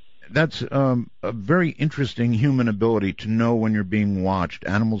a very interesting human ability to know when you're being watched.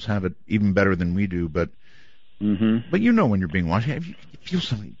 Animals have it even better than we do, but you know when you're being watched. If you feel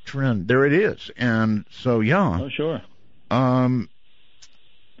something, turn, there it is. And so, yeah. Oh, sure.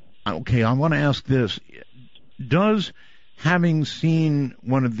 Okay, I want to ask this. Does having seen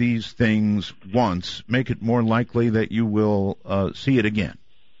one of these things once make it more likely that you will see it again?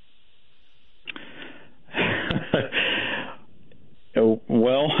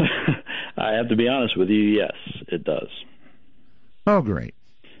 Well, I have to be honest with you. Yes, it does. Oh, great.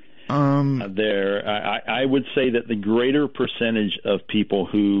 I would say that the greater percentage of people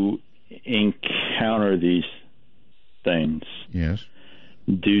who encounter these things,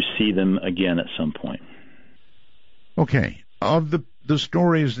 do see them again at some point. Okay. Of the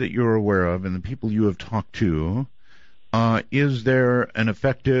stories that you're aware of and the people you have talked to, is there an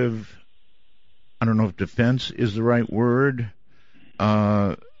effective, I don't know if defense is the right word,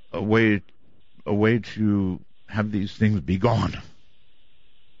 a way to have these things be gone?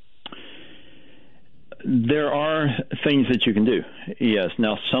 There are things that you can do, yes.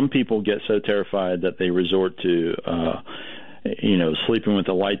 Now, some people get so terrified that they resort to, sleeping with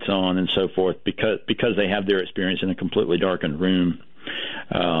the lights on and so forth because they have their experience in a completely darkened room.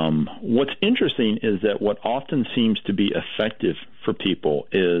 What's interesting is that what often seems to be effective for people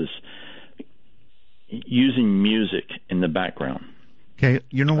is using music in the background. Okay,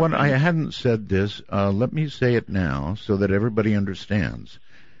 you know what? I hadn't said this. Let me say it now so that everybody understands.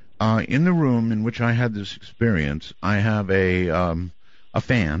 In the room in which I had this experience, I have a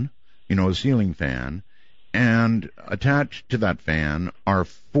fan, a ceiling fan, and attached to that fan are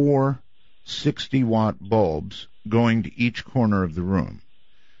 4 60-watt bulbs going to each corner of the room.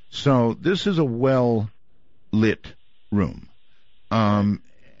 So this is a well-lit room. Maybe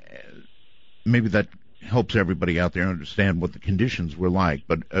that helps everybody out there understand what the conditions were like.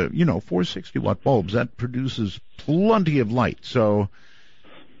 But, 4 60-watt bulbs, that produces plenty of light. So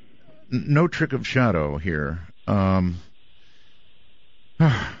no trick of shadow here.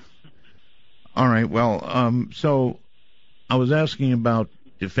 All right, well, so I was asking about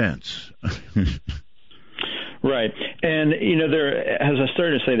defense. Right. And, as I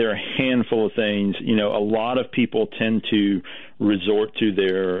started to say, there are a handful of things. A lot of people tend to resort to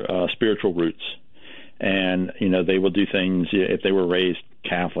their spiritual roots. And, they will do things, if they were raised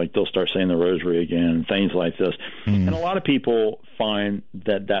Catholic, they'll start saying the rosary again, things like this. And a lot of people find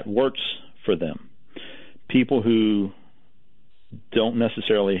that works for them. People who don't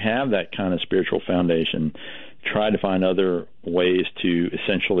necessarily have that kind of spiritual foundation try to find other ways to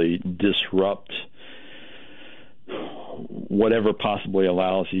essentially disrupt whatever possibly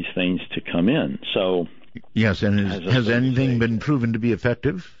allows these things to come in. So, yes, and has anything been proven to be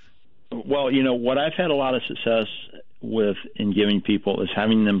effective? Well, what I've had a lot of success with in giving people is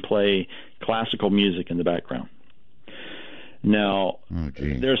having them play classical music in the background. Now,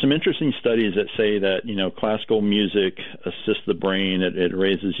 there are some interesting studies that say that, classical music assists the brain. It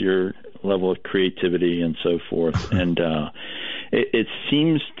raises your level of creativity and so forth. And it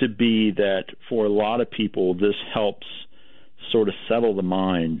seems to be that for a lot of people, this helps sort of settle the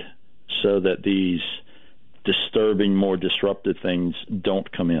mind so that these disturbing, more disruptive things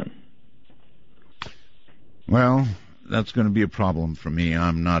don't come in. Well, that's going to be a problem for me.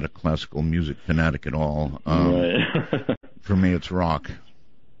 I'm not a classical music fanatic at all. Right. For me, it's rock.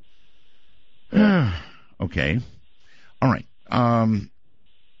 Okay. All right.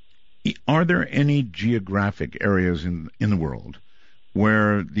 Are there any geographic areas in the world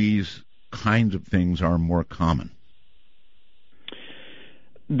where these kinds of things are more common?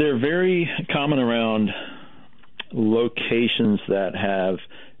 They're very common around locations that have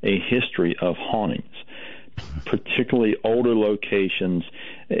a history of hauntings, particularly older locations.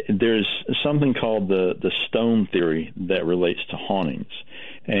 There's something called the stone theory that relates to hauntings,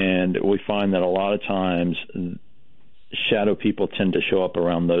 and we find that a lot of times shadow people tend to show up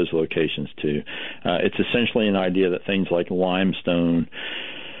around those locations too. It's essentially an idea that things like limestone,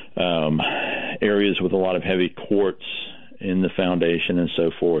 areas with a lot of heavy quartz in the foundation and so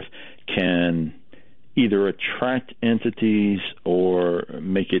forth, can either attract entities or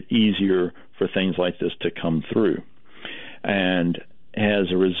make it easier for things like this to come through. And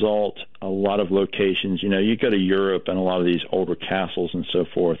as a result, a lot of locations, you go to Europe and a lot of these older castles and so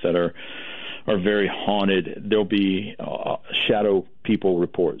forth that are very haunted, there'll be shadow people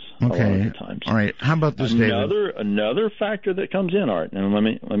reports a lot of the times. All right. How about this, David? Another factor that comes in, Art, and let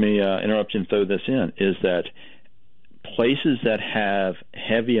me interrupt you and throw this in, is that places that have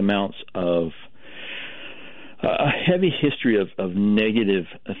heavy amounts of a heavy history of negative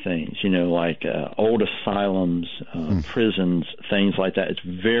things, like old asylums, prisons, things like that. It's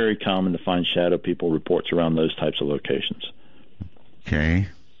very common to find shadow people reports around those types of locations. Okay.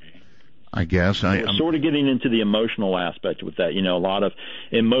 I guess. We're sort of getting into the emotional aspect with that. A lot of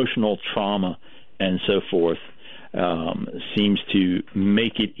emotional trauma and so forth seems to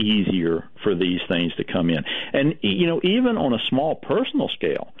make it easier for these things to come in. And, even on a small personal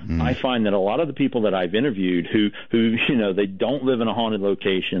scale, I find that a lot of the people that I've interviewed who they don't live in a haunted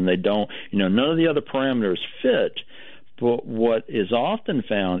location, they don't, none of the other parameters fit, but what is often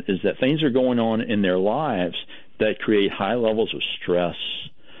found is that things are going on in their lives that create high levels of stress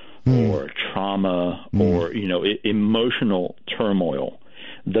or trauma or, emotional turmoil.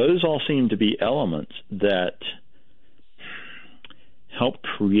 Those all seem to be elements that help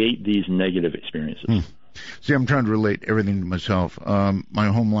create these negative experiences. See, I'm trying to relate everything to myself. My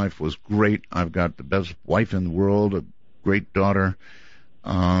home life was great. I've got the best wife in the world, a great daughter.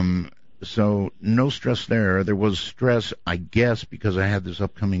 So no stress there. There was stress, I guess, because I had this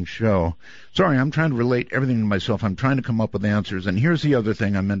upcoming show. Sorry, I'm trying to relate everything to myself. I'm trying to come up with answers. And here's the other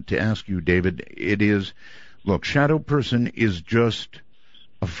thing I meant to ask you, David. It is, look, shadow person is just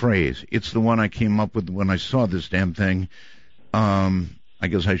a phrase. It's the one I came up with when I saw this damn thing. I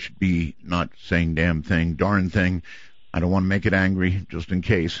guess I should be not saying damn thing, darn thing. I don't want to make it angry, just in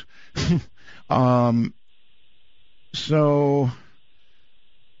case. So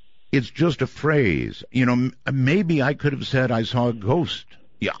it's just a phrase. Maybe I could have said I saw a ghost.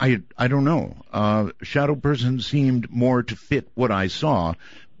 Yeah, I don't know. Shadow person seemed more to fit what I saw,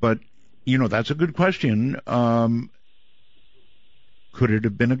 but that's a good question. Could it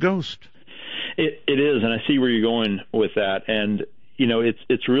have been a ghost? It is, and I see where you're going with that. And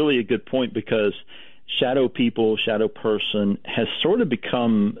it's really a good point, because shadow people, shadow person has sort of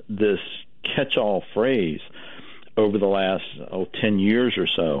become this catch-all phrase over the last 10 years or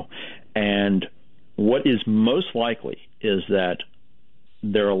so. And what is most likely is that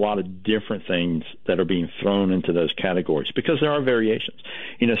there are a lot of different things that are being thrown into those categories, because there are variations.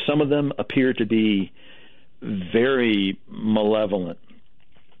 Some of them appear to be very malevolent,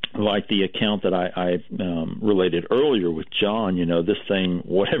 like the account that I related earlier with John. This thing,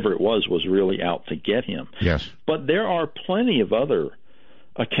 whatever it was really out to get him. Yes. But there are plenty of other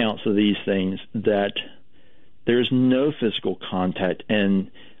accounts of these things that there's no physical contact,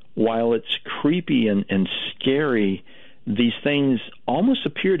 and while it's creepy and scary, these things almost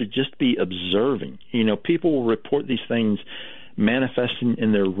appear to just be observing. People will report these things manifesting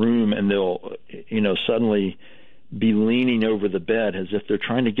in their room, and they'll, suddenly be leaning over the bed as if they're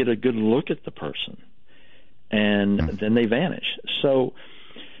trying to get a good look at the person, and then they vanish. So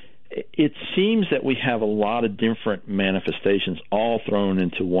it seems that we have a lot of different manifestations all thrown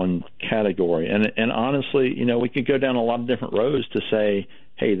into one category. And honestly, we could go down a lot of different roads to say,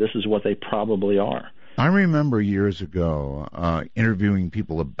 hey, this is what they probably are. I remember years ago interviewing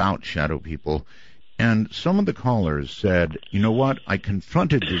people about shadow people, and some of the callers said, you know what, I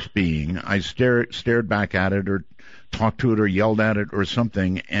confronted this being, I stared back at it or talked to it or yelled at it or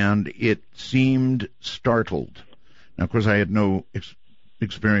something, and it seemed startled. Now, of course, I had no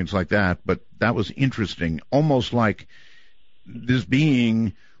experience like that, but that was interesting, almost like this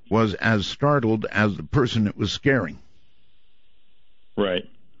being was as startled as the person it was scaring. Right.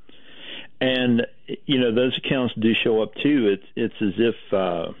 And, those accounts do show up, too. It's as if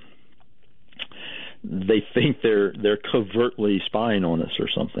they think they're covertly spying on us or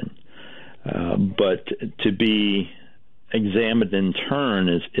something. But to be examined in turn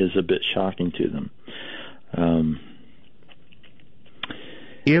is a bit shocking to them.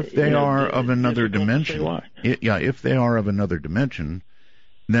 If they are of another dimension, if they are of another dimension,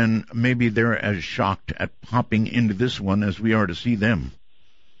 then maybe they're as shocked at popping into this one as we are to see them.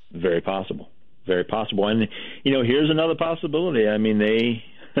 Very possible. Very possible. And, here's another possibility. I mean, they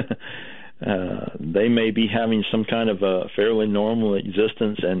may be having some kind of a fairly normal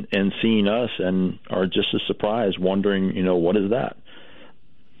existence and seeing us and are just as surprised, wondering, what is that?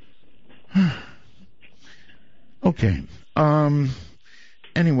 Okay.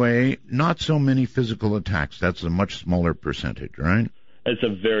 Anyway, not so many physical attacks. That's a much smaller percentage, right? It's a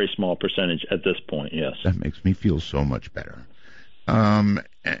very small percentage at this point, yes. That makes me feel so much better.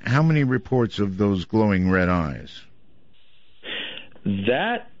 How many reports of those glowing red eyes?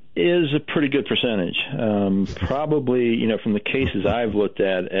 That is a pretty good percentage. Probably, from the cases I've looked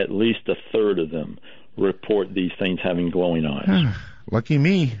at least a third of them report these things having glowing eyes. Lucky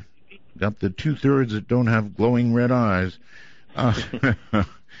me. Got the 2/3 that don't have glowing red eyes.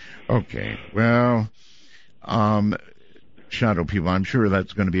 Okay, well, shadow people, I'm sure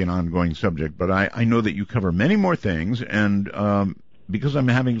that's going to be an ongoing subject, but I know that you cover many more things, and because I'm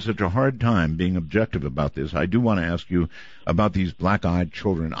having such a hard time being objective about this, I do want to ask you about these black-eyed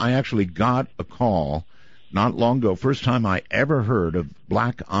children. I actually got a call not long ago, first time I ever heard of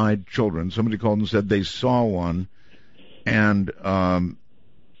black-eyed children. Somebody called and said they saw one, and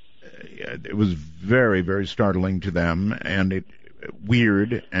it was very, very startling to them, and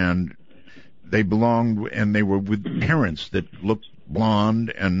weird, and they belonged, and they were with parents that looked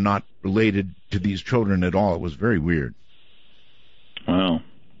blonde and not related to these children at all. It was very weird. Wow.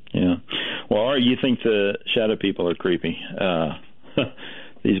 Yeah. Well, Art, you think the shadow people are creepy.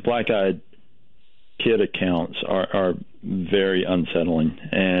 These black-eyed kid accounts are very unsettling.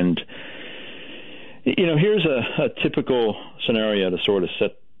 And, here's a typical scenario to sort of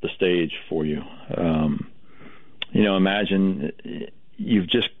set the stage for you. Imagine you've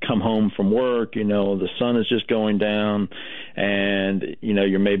just come home from work, the sun is just going down, and,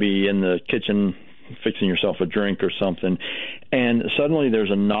 you're maybe in the kitchen fixing yourself a drink or something, and suddenly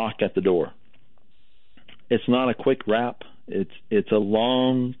there's a knock at the door. It's not a quick rap. It's a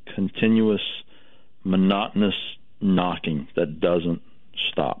long, continuous, monotonous knocking that doesn't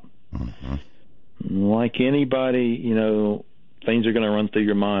stop. Mm-hmm. Like anybody, things are going to run through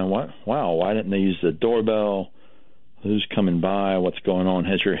your mind. Wow, why didn't they use the doorbell? Who's coming by? What's going on?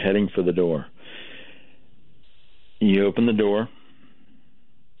 As you're heading for the door, you open the door.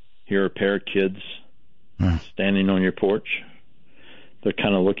 Here are a pair of kids standing on your porch. They're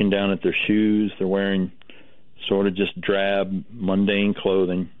kind of looking down at their shoes. They're wearing sort of just drab, mundane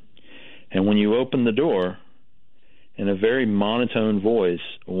clothing. And when you open the door, in a very monotone voice,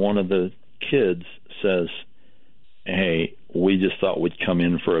 one of the kids says, "Hey, we just thought we'd come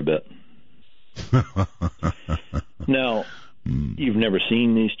in for a bit." Now, you've never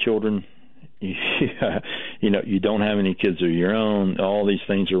seen these children. You don't have any kids of your own. All these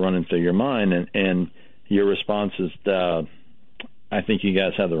things are running through your mind, and your response is, I think you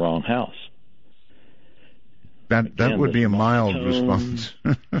guys have the wrong house. That would be a mild response.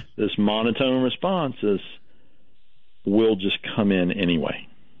 This monotone response is, we'll just come in anyway.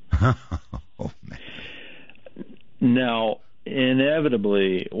 Oh, man. Now,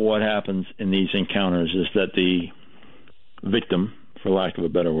 inevitably, what happens in these encounters is that the victim, for lack of a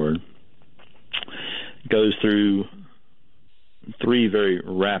better word, goes through three very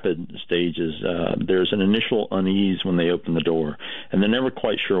rapid stages. There's an initial unease when they open the door, and they're never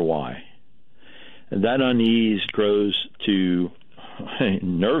quite sure why. And that unease grows to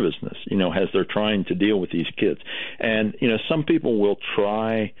nervousness, as they're trying to deal with these kids. And, some people will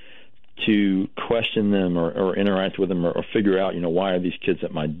try to question them or interact with them or figure out, why are these kids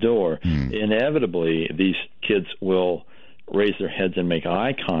at my door? Inevitably, these kids will raise their heads and make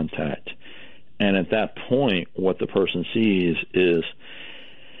eye contact. And at that point, what the person sees is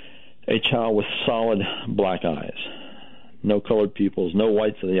a child with solid black eyes. no colored pupils, no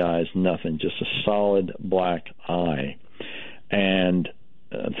whites of the eyes, nothing, just a solid black eye. And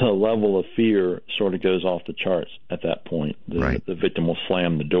the level of fear sort of goes off the charts at that point. The victim will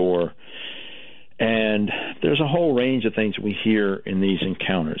slam the door. And there's a whole range of things we hear in these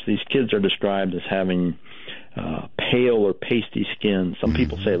encounters. These kids are described as having pale or pasty skin. Some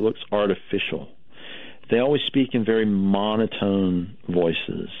people say it looks artificial. They always speak in very monotone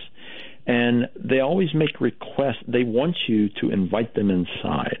voices. And they always make requests. They want you to invite them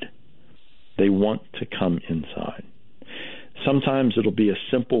inside. They want to come inside. Sometimes it'll be a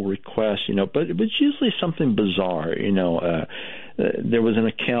simple request, but it's usually something bizarre. There was an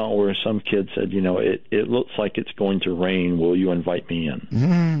account where some kid said, it looks like it's going to rain. Will you invite me in?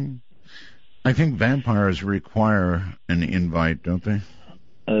 Mm-hmm. I think vampires require an invite, don't they?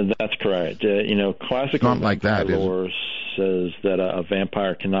 That's correct. Classical vampire lore says that a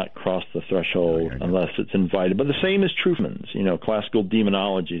vampire cannot cross the threshold unless it's invited. But the same is true for demons. Classical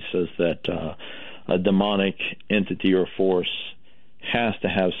demonology says that a demonic entity or force has to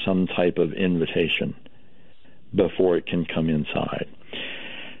have some type of invitation before it can come inside.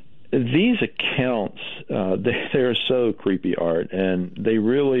 These accounts, they're so creepy, Art, and they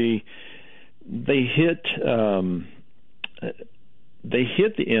hit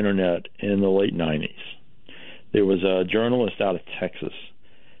the internet in the late 90s. There was a journalist out of Texas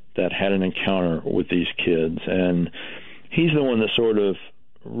that had an encounter with these kids, and he's the one that sort of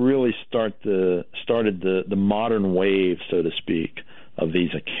really started the modern wave, so to speak, of these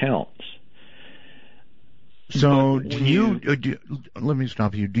accounts. So let me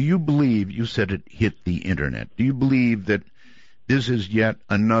stop you. Do you believe, you said it hit the internet, do you believe that this is yet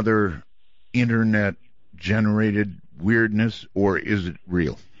another internet-generated weirdness, or is it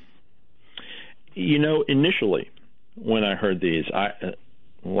real? Initially, when I heard these,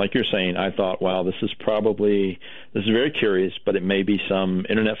 like you're saying, I thought, wow, this is very curious, but it may be some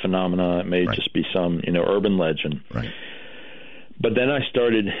internet phenomena. It may just be some, urban legend. Right. But then I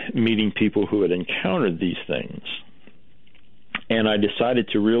started meeting people who had encountered these things, and I decided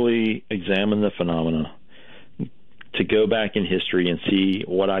to really examine the phenomena, to go back in history and see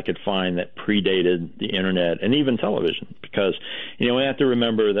what I could find that predated the internet and even television. Because, we have to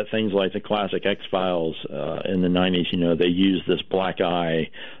remember that things like the classic X-Files in the 90s, they used this black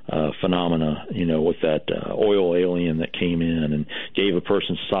eye phenomena, with that oil alien that came in and gave a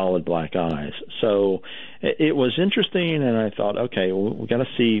person solid black eyes. So it was interesting, and I thought, okay, well, we've got to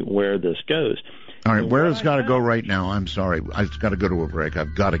see where this goes. All right, where it's got to go right now, I'm sorry, I've got to go to a break.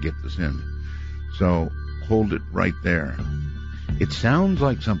 I've got to get this in. So hold it right there. It sounds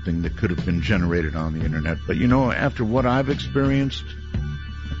like something that could have been generated on the internet, but after what I've experienced,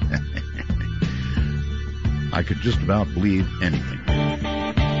 I could just about believe anything.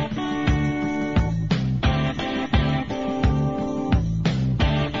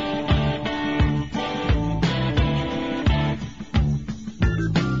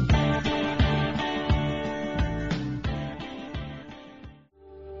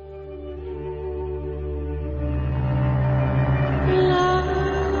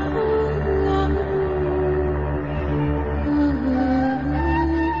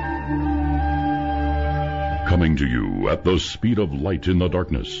 Coming to you at the speed of light in the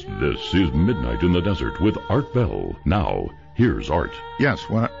darkness, this is Midnight in the Desert with Art Bell. Now, here's Art. Yes,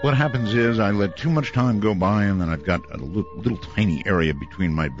 what happens is I let too much time go by, and then I've got a little tiny area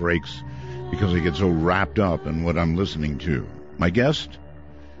between my breaks because I get so wrapped up in what I'm listening to. My guest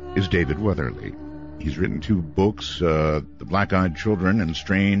is David Weatherly. He's written 2 books, The Black-Eyed Children and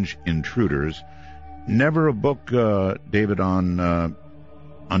Strange Intruders. Never a book, David, on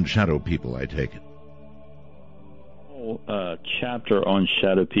shadow people, I take it. Chapter on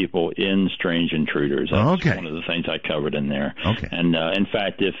shadow people in Strange Intruders. That's one of the things I covered in there. Okay. And in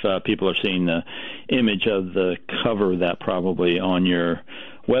fact, if people are seeing the image of the cover of that probably on your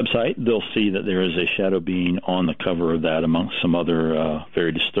website, they'll see that there is a shadow being on the cover of that amongst some other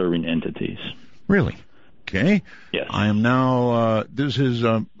very disturbing entities. Really? Okay. Yes. I am now, this is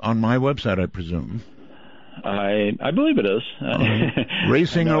on my website, I presume. I believe it is.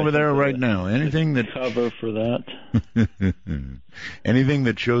 Racing over there right now. Anything that cover for that. Anything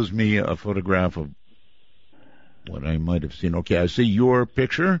that shows me a photograph of what I might have seen. Okay, I see your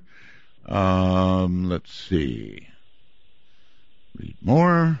picture. Let's see. Read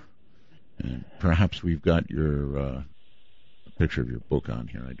more. And perhaps we've got your a picture of your book on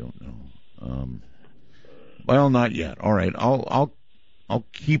here. I don't know. Well, not yet. All right. I'll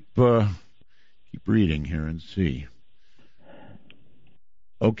keep reading here and see.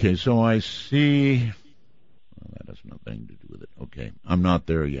 Okay, so I see. Well, that has nothing to do with it. Okay, I'm not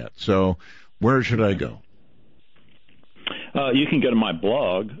there yet. So, where should I go? You can go to my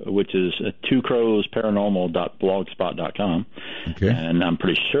blog, which is twocrowsparanormal.blogspot.com. Okay. And I'm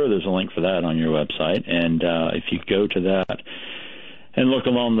pretty sure there's a link for that on your website. And if you go to that and look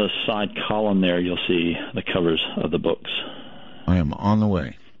along the side column there, you'll see the covers of the books. I am on the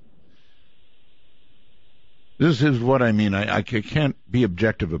way. This is what I mean. I can't be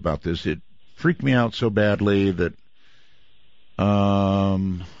objective about this. It freaked me out so badly that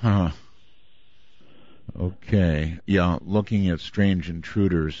okay. Yeah, looking at Strange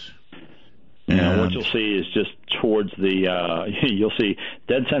Intruders. Yeah, what you'll see is just towards the, you'll see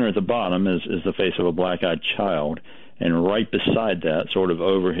dead center at the bottom is the face of a black-eyed child, and right beside that, sort of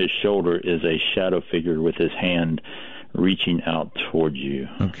over his shoulder, is a shadow figure with his hand reaching out towards you.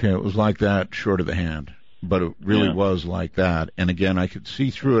 Okay, it was like that, short of the hand, but it really was like that. And again, I could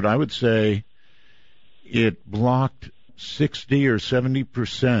see through it. I would say it blocked 60 or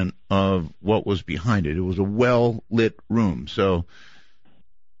 70% of what was behind it. It was a well-lit room. So,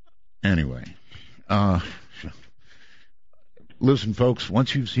 anyway, listen, folks,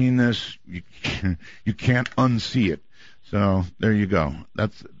 once you've seen this, you can't unsee it. So, there you go.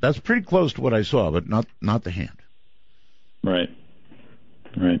 That's pretty close to what I saw, but not the hand. Right.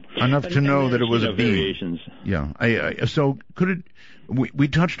 Enough to know that it was a being. Variations. Yeah. So, could it... We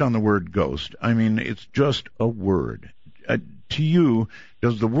touched on the word ghost. I mean, it's just a word. To you,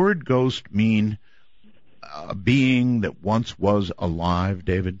 does the word ghost mean a being that once was alive,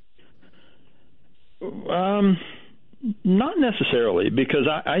 David? Not necessarily, because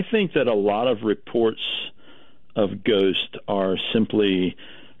I think that a lot of reports of ghosts are simply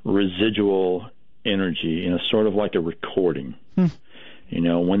residual energy, sort of like a recording.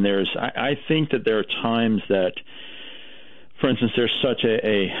 When I think that there are times that, for instance, there's such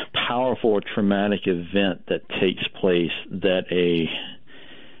a powerful or traumatic event that takes place that a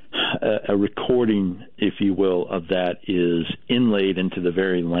recording, if you will, of that is inlaid into the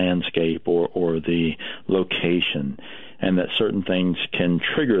very landscape or the location, and that certain things can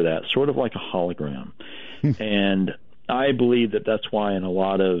trigger that, sort of like a hologram. And I believe that that's why in a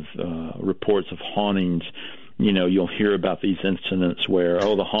lot of reports of hauntings, you'll hear about these incidents where,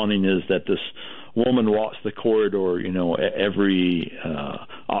 the haunting is that this woman walks the corridor, every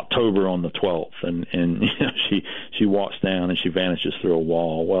October on the 12th, and she walks down and she vanishes through a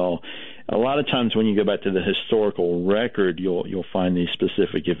wall. Well, a lot of times when you go back to the historical record, you'll find these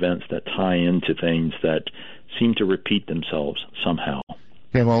specific events that tie into things that seem to repeat themselves somehow.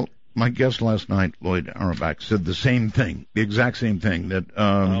 Okay, well, my guest last night, Lloyd Auerbach, said the same thing, the exact same thing, that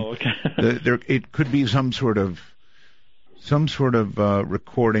it could be some sort of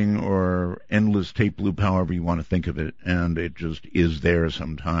recording or endless tape loop, however you want to think of it, and it just is there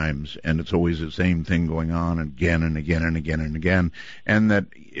sometimes, and it's always the same thing going on again and again and again and again, and that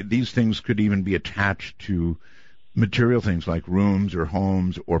these things could even be attached to material things like rooms or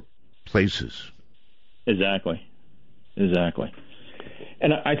homes or places. Exactly.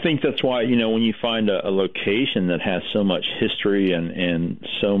 And I think that's why, when you find a location that has so much history and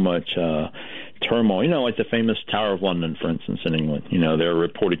so much turmoil, like the famous Tower of London, for instance, in England, there are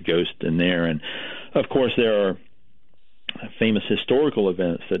reported ghosts in there. And, of course, there are famous historical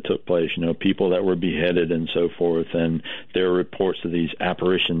events that took place, people that were beheaded and so forth. And there are reports of these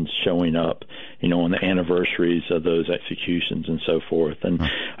apparitions showing up, on the anniversaries of those executions and so forth. And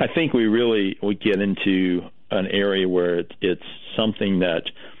I think we get into an area where it's something that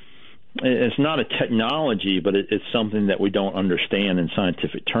it's not a technology, but it's something that we don't understand in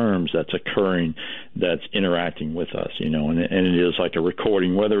scientific terms that's occurring, that's interacting with us, and it is like a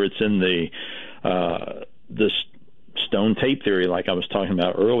recording, whether it's in the stone tape theory, like I was talking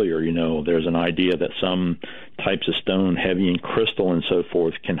about earlier. There's an idea that some types of stone, heavy in crystal and so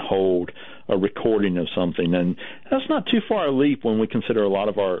forth, can hold a recording of something, and that's not too far a leap when we consider a lot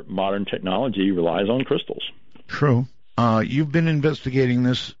of our modern technology relies on crystals. True. You've been investigating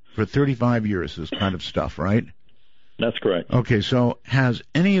this for 35 years, this kind of stuff, right? That's correct. Okay, so has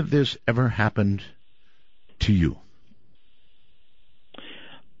any of this ever happened to you?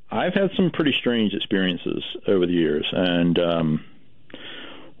 I've had some pretty strange experiences over the years, and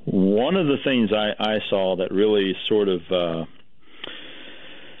one of the things I saw that really sort of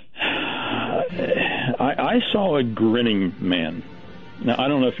I saw a grinning man. Now, I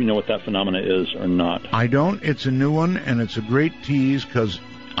don't know if you know what that phenomena is or not. I don't. It's a new one, and it's a great tease because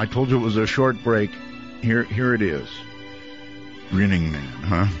I told you it was a short break. Here it is. Grinning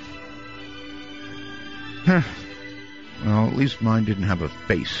man, huh? Well, at least mine didn't have a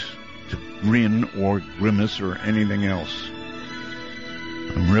face to grin or grimace or anything else.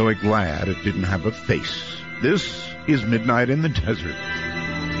 I'm really glad it didn't have a face. This is Midnight in the Desert.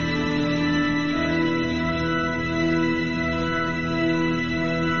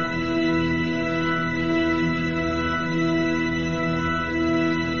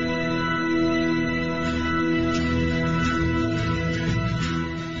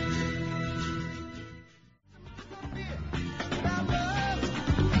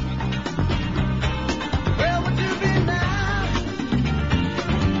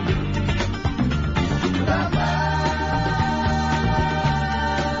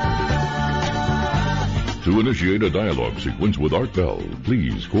 initiate a dialogue sequence with Art Bell,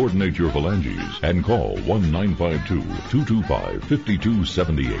 please coordinate your phalanges and call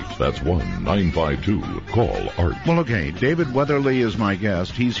 1-952-225-5278. That's 1-952-CALL-ART. Well, okay, David Weatherly is my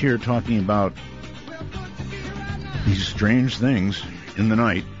guest. He's here talking about these strange things in the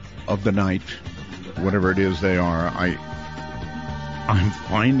night, of the night, whatever it is they are. I'm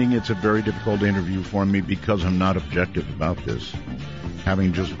finding it's a very difficult interview for me because I'm not objective about this,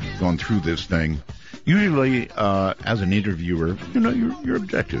 having just gone through this thing. Usually, as an interviewer, you're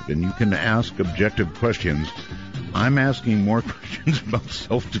objective and you can ask objective questions. I'm asking more questions about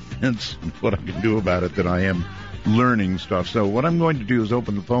self-defense and what I can do about it than I am learning stuff. So what I'm going to do is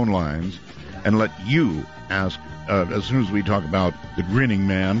open the phone lines and let you ask, as soon as we talk about the grinning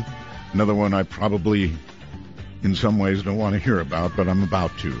man, another one I probably in some ways don't want to hear about, but I'm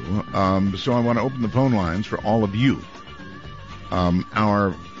about to. So I want to open the phone lines for all of you.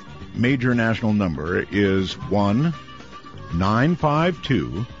 Our major national number is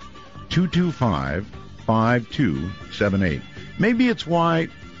 1-952-225-5278. Maybe that's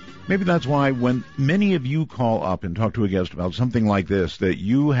why when many of you call up and talk to a guest about something like this that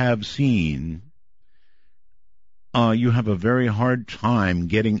you have seen, you have a very hard time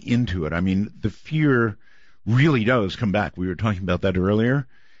getting into it. I mean, the fear really does come back. We were talking about that earlier.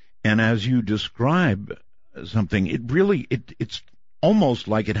 And as you describe something, it's almost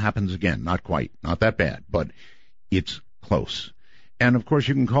like it happens again. Not quite, not that bad, but it's close. And of course,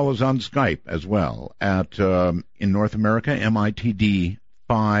 you can call us on Skype as well at, in North America, MITD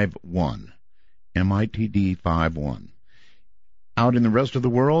 51. MITD 51. Out in the rest of the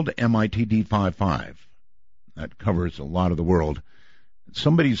world, MITD 55. That covers a lot of the world.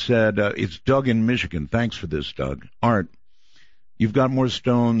 Somebody said, it's Doug in Michigan. Thanks for this, Doug. Art, you've got more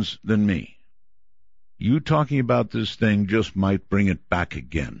stones than me. You talking about this thing just might bring it back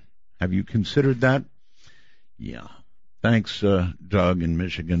again. Have you considered that? Yeah. Thanks, Doug in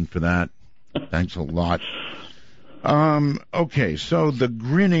Michigan, for that. Thanks a lot. Okay, so the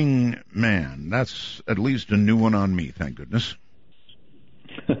grinning man. That's at least a new one on me, thank goodness.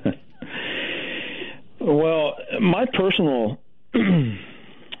 Well, my personal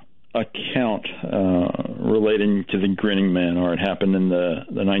account relating to the grinning man, or it happened in the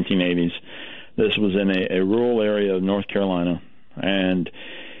 1980s. This was in a rural area of North Carolina. And,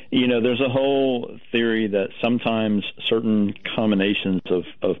 there's a whole theory that sometimes certain combinations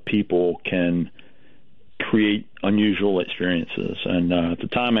of people can create unusual experiences. And at the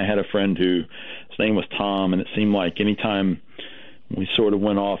time I had a friend his name was Tom, and it seemed like anytime we sort of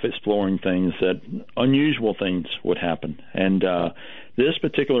went off exploring things that unusual things would happen. And this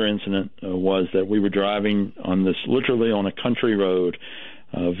particular incident was that we were driving literally on a country road,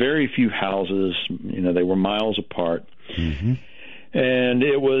 very few houses, they were miles apart. Mm-hmm. And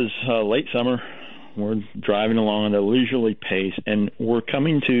it was late summer. We're driving along at a leisurely pace, and we're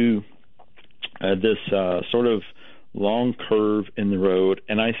coming to this sort of long curve in the road,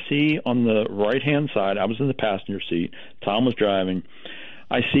 and I see on the right-hand side, I was in the passenger seat, Tom was driving,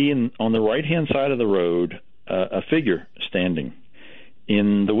 I see on the right-hand side of the road a figure standing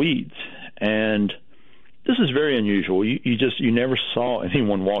in the weeds. And this is very unusual. You never saw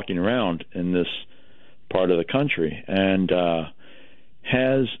anyone walking around in this part of the country. And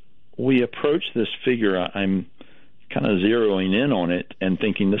as we approach this figure, I'm kind of zeroing in on it and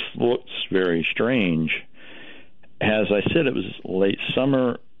thinking this looks very strange. As I said, it was late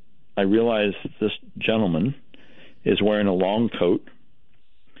summer. I realized this gentleman is wearing a long coat.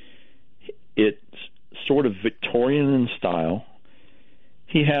 It's sort of Victorian in style.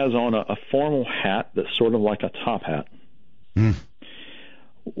 He has on a formal hat that's sort of like a top hat. Mm.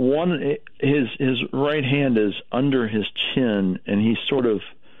 His right hand is under his chin, and he's sort of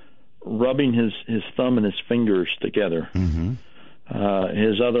rubbing his thumb and his fingers together. Mm-hmm.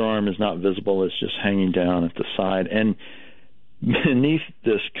 His other arm is not visible. It's just hanging down at the side. And beneath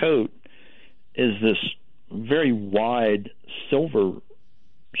this coat is this very wide silver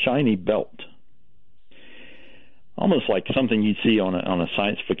shiny belt. Almost like something you'd see on a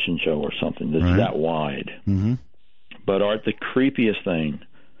science fiction show or something that's that wide. Mm-hmm. But Art, the creepiest thing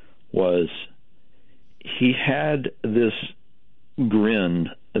was he had this grin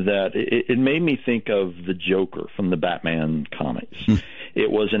that it made me think of the Joker from the Batman comics.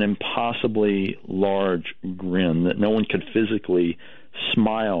 It was an impossibly large grin that no one could physically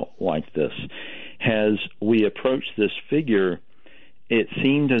smile like this. As we approached this figure, it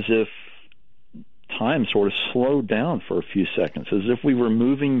seemed as if time sort of slowed down for a few seconds, as if we were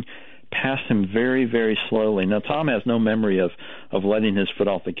moving past him very, very slowly. Now, Tom has no memory of letting his foot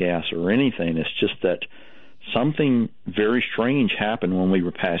off the gas or anything. It's just that something very strange happened when we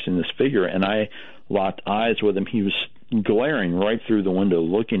were passing this figure, and I locked eyes with him. He was glaring right through the window,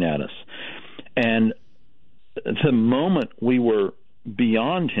 looking at us. And the moment we were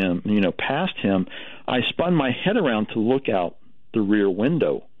beyond him, past him, I spun my head around to look out the rear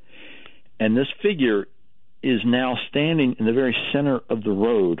window. And this figure is now standing in the very center of the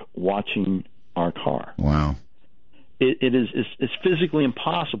road watching our car. Wow. It's physically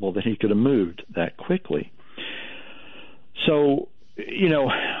impossible that he could have moved that quickly. So,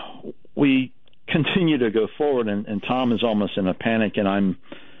 we continue to go forward, and Tom is almost in a panic, and I'm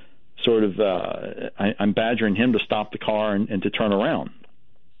sort of I'm badgering him to stop the car and to turn around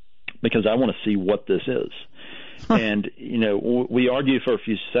because I want to see what this is. And we argue for a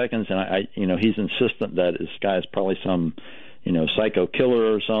few seconds, and I he's insistent that this guy is probably some psycho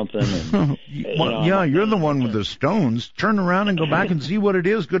killer or something. And, you're the one with the stones. Turn around and go back and see what it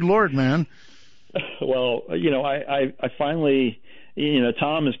is. Good Lord, man. Well, I finally.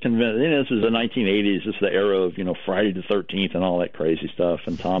 Tom is convinced. This is the 1980s. This is the era of Friday the 13th and all that crazy stuff.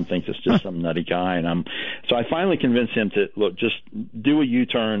 And Tom thinks it's just some nutty guy. And so I finally convinced him to look. Just do a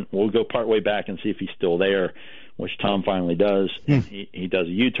U-turn. We'll go part way back and see if he's still there, which Tom finally does. And he does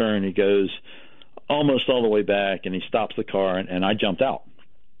a U-turn. He goes almost all the way back, and he stops the car. And I jumped out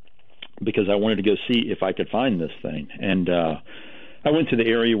because I wanted to go see if I could find this thing. And I went to the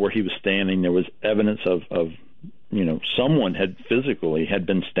area where he was standing. There was evidence of someone had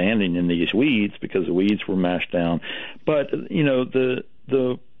been standing in these weeds because the weeds were mashed down. But,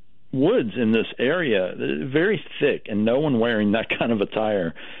 the woods in this area, very thick, and no one wearing that kind of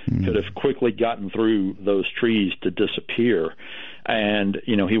attire could have quickly gotten through those trees to disappear. And,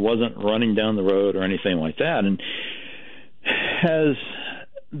 he wasn't running down the road or anything like that. And as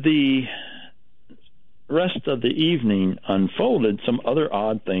the rest of the evening unfolded, some other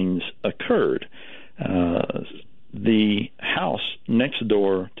odd things occurred. The house next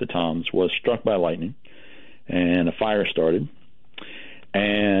door to Tom's was struck by lightning, and a fire started.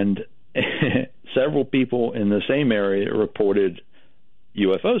 And several people in the same area reported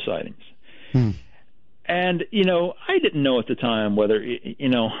UFO sightings. And, I didn't know at the time whether, do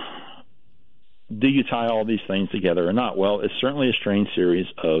you tie all these things together or not? Well, it's certainly a strange series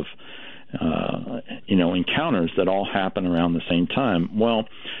of encounters that all happen around the same time. Well,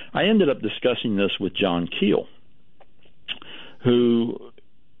 I ended up discussing this with John Keel, who,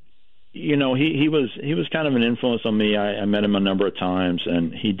 he was kind of an influence on me. I met him a number of times,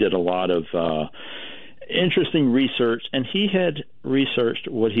 and he did a lot of interesting research, and he had researched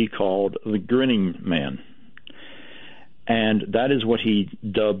what he called the grinning man. And that is what he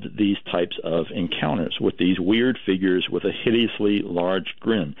dubbed these types of encounters, with these weird figures with a hideously large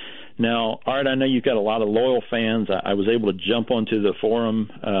grin. Now, Art, I know you've got a lot of loyal fans. I was able to jump onto the forum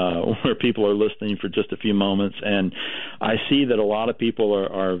where people are listening for just a few moments, and I see that a lot of people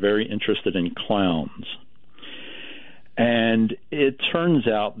are very interested in clowns. And it turns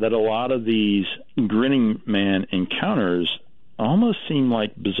out that a lot of these grinning man encounters almost seem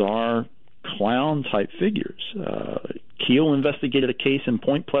like bizarre clown-type figures. Keel investigated a case in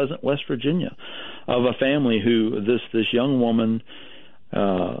Point Pleasant, West Virginia, of a family who this young woman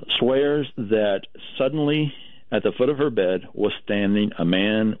swears that suddenly at the foot of her bed was standing a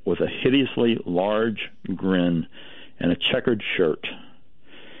man with a hideously large grin and a checkered shirt.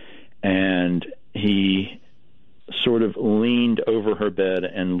 And he sort of leaned over her bed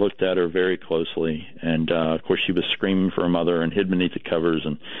and looked at her very closely. And, of course, she was screaming for her mother and hid beneath the covers,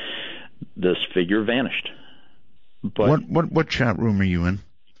 and this figure vanished. But what chat room are you in?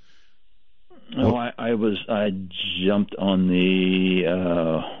 Oh, I jumped on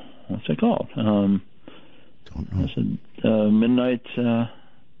the what's it called? Don't know. I said Midnight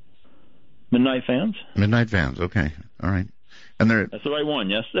Fans. Midnight Fans. Okay, all right. And that's the right one,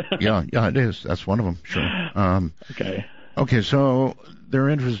 yes. yeah, it is. That's one of them. Sure. Okay. Okay, so they're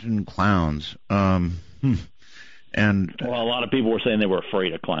interested in clowns. And well, a lot of people were saying they were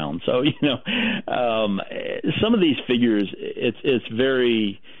afraid of clowns. So some of these figures, it's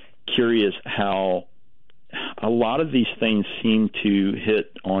very curious how a lot of these things seem to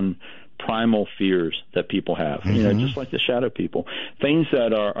hit on primal fears that people have. Just like the shadow people, things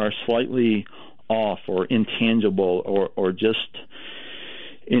that are slightly off or intangible or just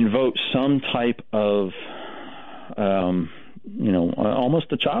invoke some type of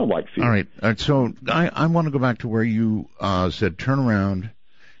almost a childlike fear. All right. So I want to go back to where you said turn around.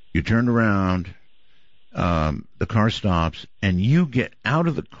 You turned around. The car stops, and you get out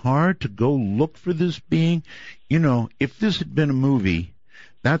of the car to go look for this being. If this had been a movie,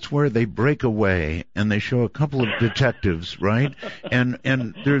 That's where they break away and they show a couple of detectives, right?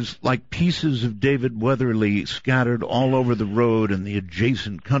 And there's like pieces of David Weatherly scattered all over the road and the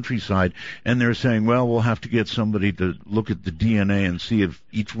adjacent countryside, and they're saying, well, we'll have to get somebody to look at the DNA and see if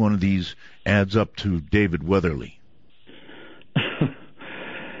each one of these adds up to David Weatherly.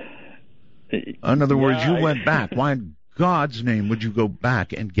 In other words, you went back. Why in God's name would you go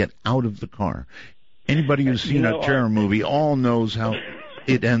back and get out of the car? Anybody who's seen a terror movie all knows how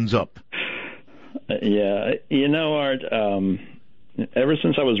it ends up. Yeah, Art, ever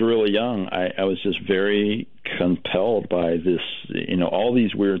since I was really young, I was just very compelled by this, all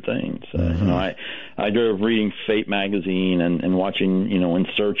these weird things. Mm-hmm. I drove reading Fate magazine and watching, In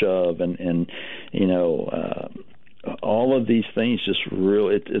Search of, and all of these things just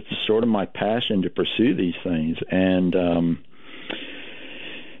really, it's sort of my passion to pursue these things. And,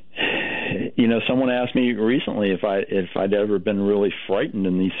 someone asked me recently if I'd ever been really frightened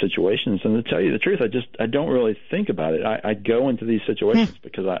in these situations, and to tell you the truth, I don't really think about it. I go into these situations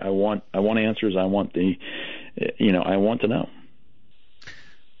because I want answers. I want I want to know.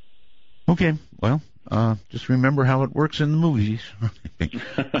 Okay, well, just remember how it works in the movies.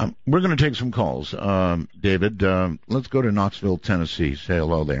 We're going to take some calls, David. Let's go to Knoxville, Tennessee. Say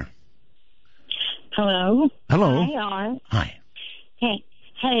hello there. Hello. Hello. Hi, Art. Hi.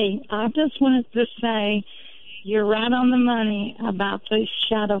 Hey, I just wanted to say you're right on the money about these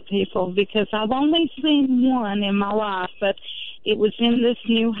shadow people, because I've only seen one in my life, but it was in this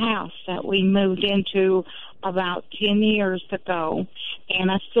new house that we moved into about 10 years ago, and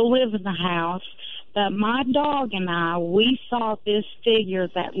I still live in the house. But my dog and I, we saw this figure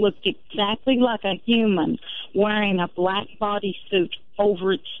that looked exactly like a human wearing a black bodysuit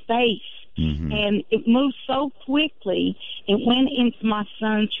over its face. Mm-hmm. And it moved so quickly, it went into my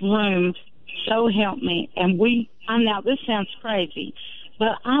son's room, so help me. And I know this sounds crazy,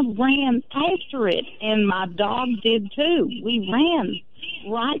 but I ran after it, and my dog did too. We ran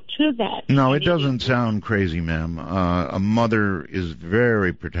right to that. No, it doesn't sound crazy, ma'am. A mother is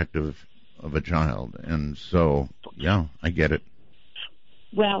very protective of a child, and so, yeah, I get it.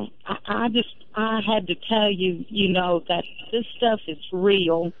 Well, I had to tell you, that this stuff is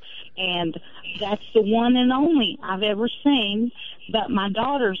real, and that's the one and only I've ever seen. But my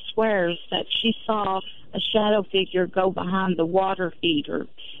daughter swears that she saw a shadow figure go behind the water heater,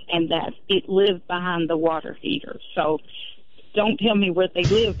 and that it lived behind the water heater. So don't tell me where they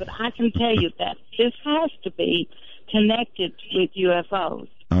live, but I can tell you that this has to be connected with UFOs.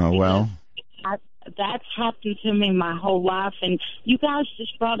 Well... That's happened to me my whole life, and you guys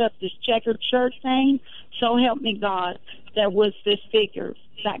just brought up this checkered shirt thing. So help me God, there was this figure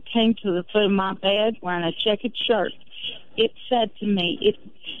that came to the foot of my bed wearing a checkered shirt. It said to me, it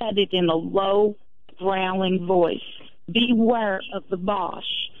said it in a low, growling voice, "Beware of the Bosch."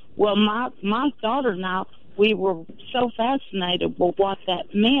 Well, my daughter and I, we were so fascinated with what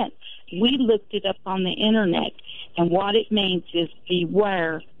that meant. We looked it up on the internet, and what it means is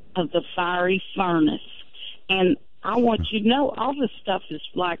beware of the fiery furnace. And I want you to know all this stuff is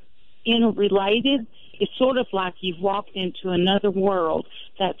like interrelated. It's sort of like you've walked into another world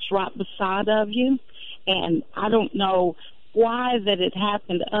that's right beside of you. And I don't know why that it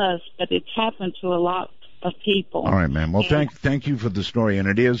happened to us, but it's happened to a lot of people. All right, ma'am. Well, thank you for the story. And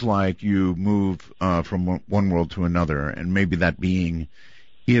it is like you move from one world to another, and maybe that being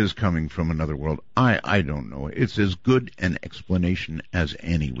is coming from another world. I don't know. It's as good an explanation as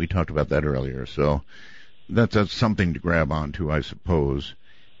any. We talked about that earlier, so that's something to grab onto, I suppose,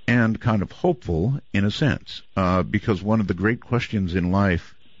 and kind of hopeful in a sense, because one of the great questions in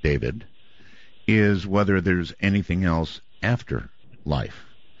life, David, is whether there's anything else after life.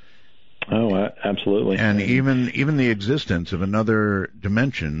 Oh, absolutely. And even the existence of another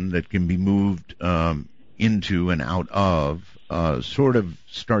dimension that can be moved into and out of sort of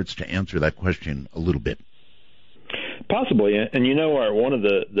starts to answer that question a little bit. Possibly. And one of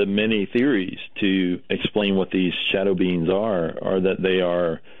the many theories to explain what these shadow beings are that they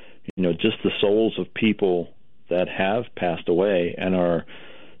are, just the souls of people that have passed away and are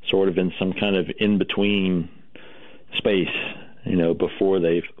sort of in some kind of in-between space, before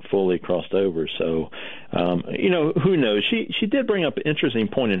they've fully crossed over. So, who knows? She did bring up an interesting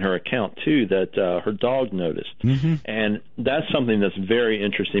point in her account, too, that her dog noticed. Mm-hmm. And that's something that's very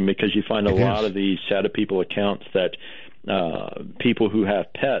interesting, because you find a lot of these shadow people accounts that people who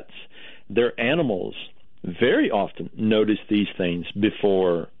have pets, their animals very often notice these things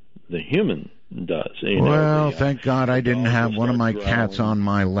before the human does. Well, thank God I didn't have one of my cats on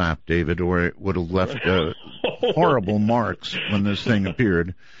my lap, David, or it would have left horrible marks when this thing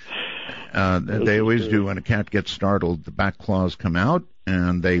appeared. They always do. When a cat gets startled, the back claws come out,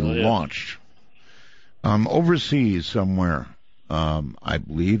 and they launched overseas somewhere. I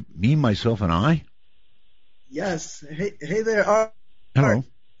believe Me, Myself, and I. Yes. Hey there, Art. Hello.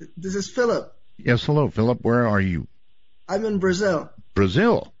 This is Philip. Yes, hello, Philip. Where are you? I'm in Brazil.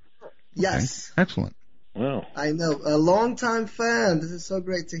 Brazil. Yes. Okay. Excellent. Wow. I know. A long-time fan. This is so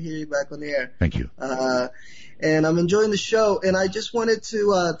great to hear you back on the air. Thank you. And I'm enjoying the show. And I just wanted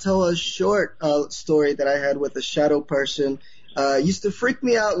to tell a short story that I had with a shadow person. Used to freak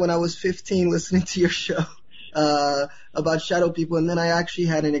me out when I was 15 listening to your show about shadow people. And then I actually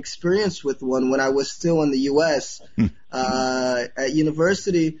had an experience with one when I was still in the U.S. At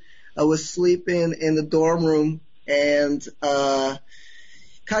university. I was sleeping in the dorm room and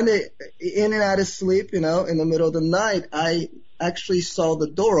kind of in and out of sleep, in the middle of the night, I actually saw the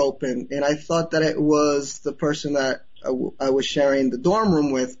door open, and I thought that it was the person that I was sharing the dorm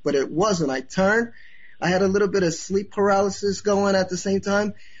room with, but it wasn't. I turned. I had a little bit of sleep paralysis going at the same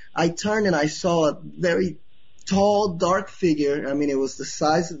time. I turned, and I saw a very tall, dark figure. I mean, it was the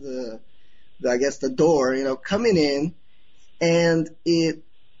size of the door, coming in, and it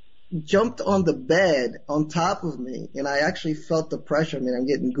jumped on the bed on top of me, and I actually felt the pressure. I mean, I'm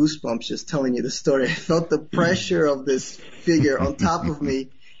getting goosebumps just telling you the story. I felt the pressure of this figure on top of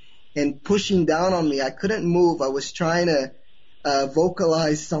me and pushing down on me. I couldn't move. I was trying to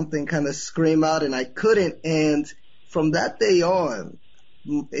vocalize something, kind of scream out, and I couldn't. And from that day on,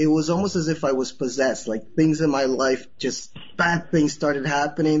 it was almost as if I was possessed. Like, things in my life, just bad things started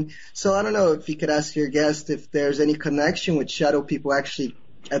happening. So I don't know if you could ask your guest if there's any connection with shadow people actually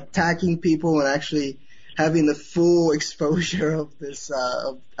attacking people and actually having the full exposure of this.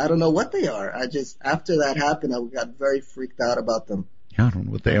 I don't know what they are. After that happened, I got very freaked out about them. Yeah, I don't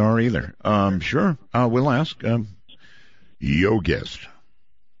know what they are either. Sure. We'll ask your guest.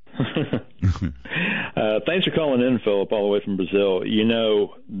 Thanks for calling in, Philip, all the way from Brazil.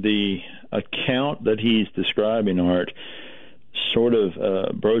 The account that he's describing, Art, sort of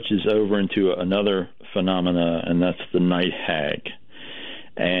broaches over into another phenomena, and that's the night hag.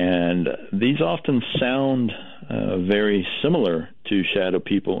 And these often sound very similar to shadow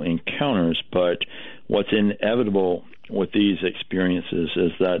people encounters, but what's inevitable with these experiences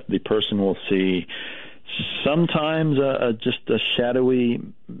is that the person will see sometimes just a shadowy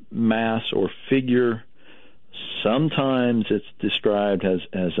mass or figure. Sometimes it's described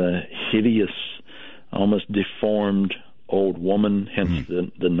as a hideous, almost deformed old woman, hence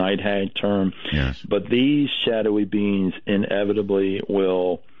the night hag term. Yes. But these shadowy beings inevitably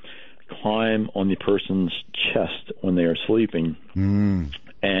will climb on the person's chest when they are sleeping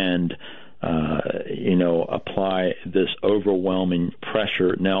and apply this overwhelming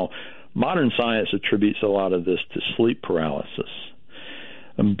pressure. Now, modern science attributes a lot of this to sleep paralysis.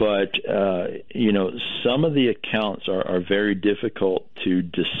 But, some of the accounts are very difficult to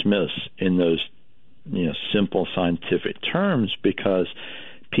dismiss in those simple scientific terms, because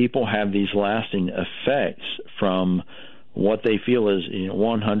people have these lasting effects from what they feel is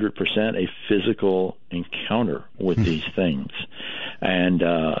 100% a physical encounter with these things. And,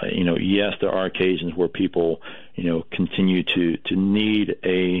 yes, there are occasions where people, continue to need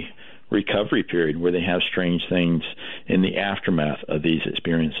a recovery period where they have strange things in the aftermath of these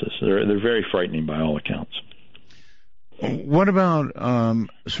experiences. They're very frightening by all accounts. What about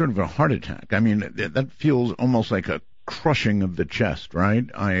sort of a heart attack? I mean, that feels almost like a crushing of the chest, right?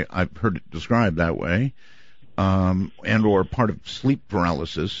 I've heard it described that way, and or part of sleep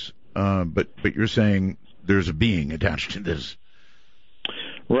paralysis. But you're saying there's a being attached to this.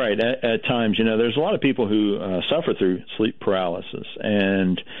 Right. At times, there's a lot of people who suffer through sleep paralysis,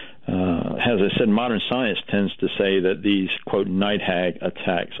 and as I said, modern science tends to say that these, quote, night hag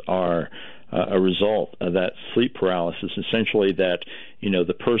attacks are a result of that sleep paralysis, essentially that,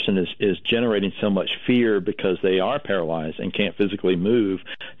 the person is generating so much fear because they are paralyzed and can't physically move,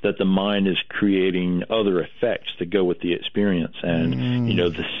 that the mind is creating other effects to go with the experience. And,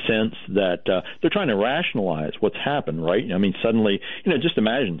 the sense that they're trying to rationalize what's happened, right? I mean, suddenly, just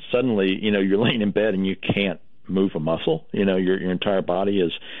imagine, suddenly, you're laying in bed and you can't move a muscle. Your entire body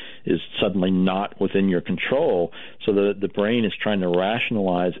is suddenly not within your control. So the brain is trying to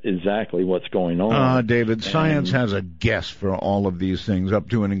rationalize exactly what's going on. David, science has a guess for all of these things, up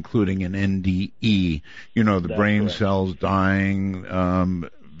to and including an NDE. The brain correct. cells dying,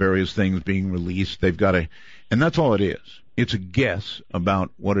 various things being released. They've got and that's all it is. It's a guess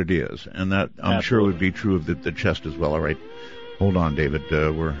about what it is, and that I'm Absolutely. sure would be true of the chest as well. All right, hold on, David.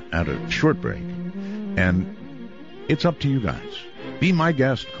 We're at a short break, and it's up to you guys. Be my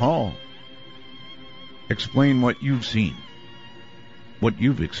guest. Call. Explain what you've seen, what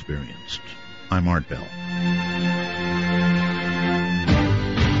you've experienced. I'm Art Bell.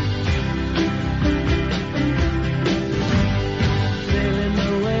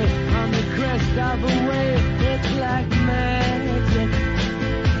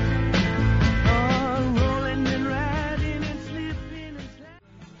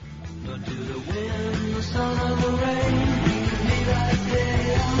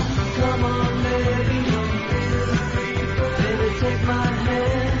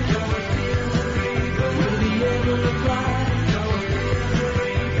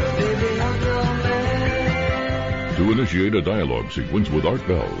 Initiate a dialogue sequence with Art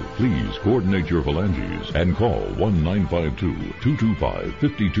Bell. Please coordinate your phalanges and call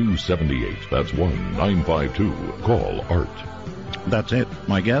 1-952-225-5278. That's 1-952-CALL-ART. That's it.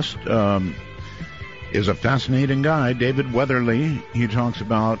 My guest is a fascinating guy, David Weatherly. He talks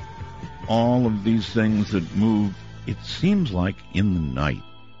about all of these things that move, it seems like, in the night.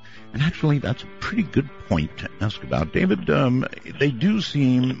 And actually, that's a pretty good point to ask about. David, they do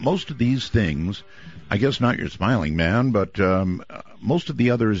seem, most of these things, I guess not your smiling man, but most of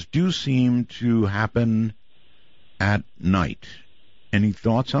the others do seem to happen at night. Any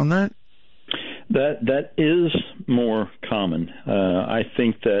thoughts on that? That is more common. I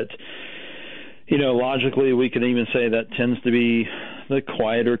think that, logically we could even say that tends to be the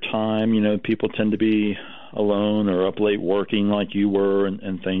quieter time. People tend to be alone or up late working like you were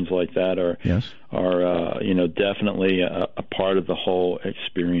and things like that are definitely a part of the whole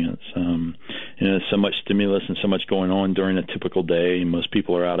experience. There's so much stimulus and so much going on during a typical day, and most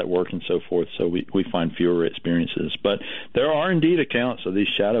people are out at work and so forth, so we find fewer experiences. But there are indeed accounts of these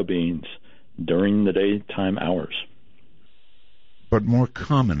shadow beings during the daytime hours. But more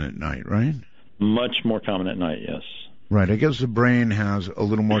common at night, right? Much more common at night, yes. Right. I guess the brain has a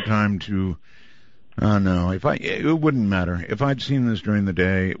little more time to... no, it wouldn't matter. If I'd seen this during the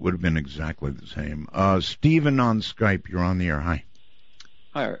day, it would have been exactly the same. Stephen on Skype, you're on the air. Hi.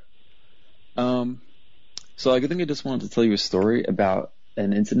 Hi, Art. So I think I just wanted to tell you a story about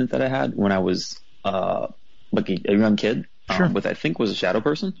an incident that I had when I was like a young kid. Sure. With I think was a shadow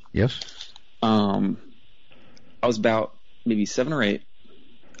person. Yes. I was about maybe 7 or 8.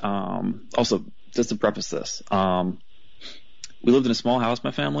 Also, just to preface this, we lived in a small house,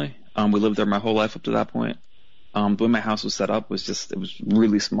 my family. We lived there my whole life up to that point. The way my house was set up was it was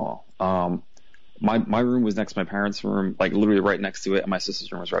really small. My room was next to my parents' room, like literally right next to it, and my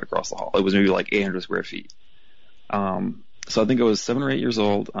sister's room was right across the hall. It was maybe like 800 square feet. So I think I was 7 or 8 years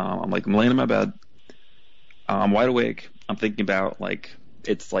old. I'm laying in my bed. I'm wide awake. I'm thinking about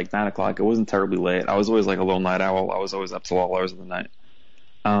it's like 9 o'clock. It wasn't terribly late. I was always like a little night owl. I was always up till all hours of the night.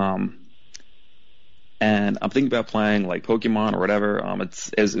 And I'm thinking about playing like Pokemon or whatever.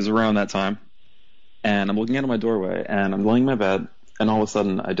 It's around that time. And I'm looking out of my doorway and I'm laying in my bed, and all of a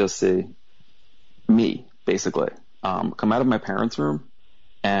sudden I just see me, basically, come out of my parents' room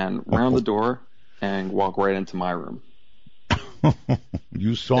and round the door and walk right into my room.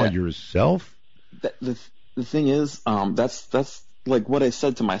 You saw yourself? The thing is, that's like what I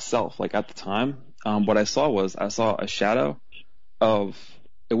said to myself, like at the time. What I saw a shadow of,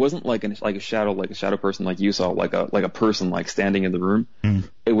 it wasn't like a shadow person like you saw, like a person like standing in the room.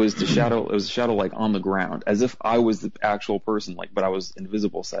 It was a shadow like on the ground, as if I was the actual person, but I was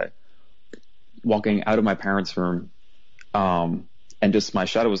invisible, say, walking out of my parents' room, and just my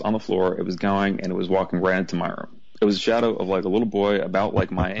shadow was on the floor. It was going and it was walking right into my room. It was a shadow of like a little boy about like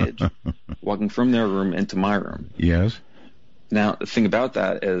my age, walking from their room into my room. Yes. Now the thing about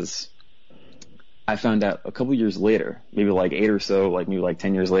that is, I found out a couple years later, maybe like 8 or so, maybe like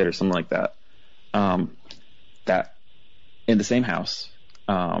 10 years later, something like that, that in the same house,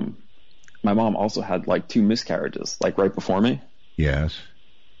 my mom also had like 2 miscarriages, like right before me. Yes.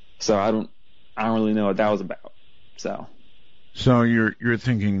 So I don't really know what that was about. So you're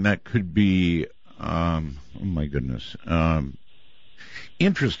thinking that could be, oh my goodness,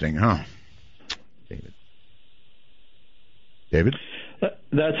 interesting, huh? David?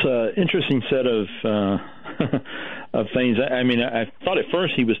 That's an interesting set of of things. I mean, I thought at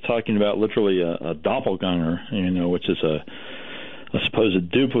first he was talking about literally a doppelganger, which is I suppose a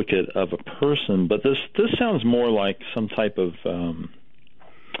duplicate of a person. But this sounds more like some type of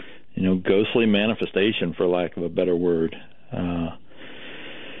ghostly manifestation, for lack of a better word.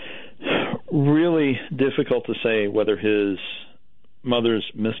 Really difficult to say whether his mother's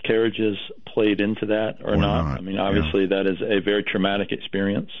miscarriages played into that or not. I mean, obviously that is a very traumatic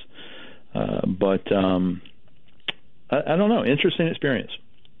experience, but I don't know. Interesting experience.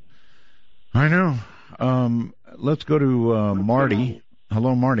 I know. Let's go to Marty.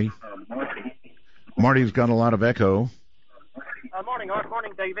 Hello, Marty. Marty's got a lot of echo. Morning, Art.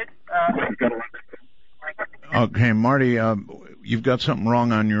 Morning, David. Okay, Marty, you've got something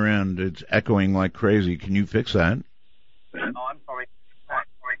wrong on your end. It's echoing like crazy. Can you fix that? Oh, I'm sorry.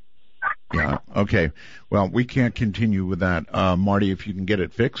 Yeah, okay. Well, we can't continue with that. Marty, if you can get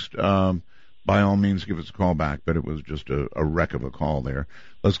it fixed, by all means give us a call back, but it was just a wreck of a call there.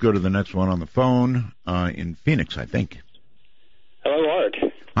 Let's go to the next one on the phone, in Phoenix, I think. Hello, Art.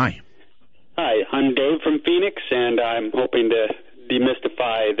 Hi. Hi, I'm Dave from Phoenix, and I'm hoping to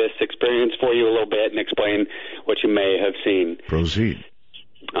demystify this experience for you a little bit and explain what you may have seen. Proceed.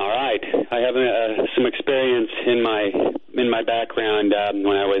 All right. I have some experience in my background.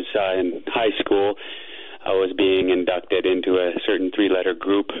 When I was in high school, I was being inducted into a certain three-letter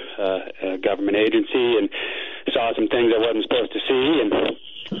group, a government agency, and saw some things I wasn't supposed to see. And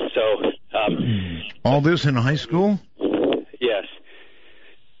so, all this in high school? Yes,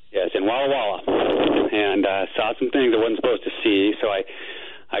 in Walla Walla, and saw some things I wasn't supposed to see. So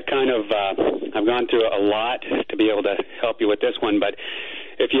I kind of I've gone through a lot to be able to help you with this one, but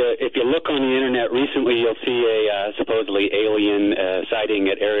if you look on the internet recently, you'll see a supposedly alien sighting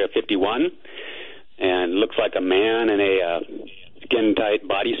at Area 51, and it looks like a man in a skin-tight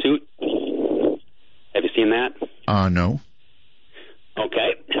bodysuit. Have you seen that? No.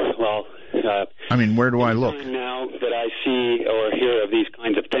 Okay. Well, where do I look? Now that I see or hear of these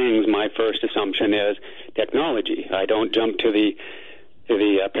kinds of things, my first assumption is technology. I don't jump to the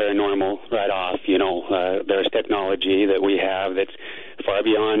paranormal right off. There's technology that we have that's far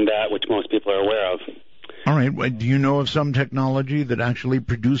beyond that which most people are aware of. All right. Do you know of some technology that actually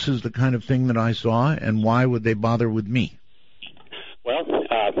produces the kind of thing that I saw, and why would they bother with me? Well,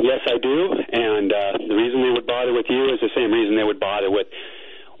 yes, I do, and the reason they would bother with you is the same reason they would bother with,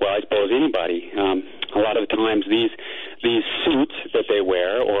 well, I suppose anybody. A lot of the times these suits that they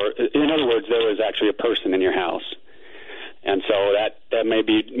wear, or in other words, there is actually a person in your house. And so that may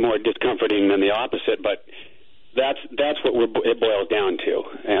be more discomforting than the opposite, but that's what it boils down to.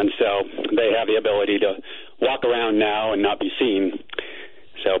 And so they have the ability to walk around now and not be seen.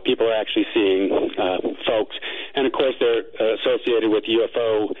 So people are actually seeing folks. And, of course, they're associated with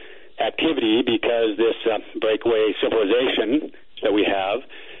UFO activity because this breakaway civilization that we have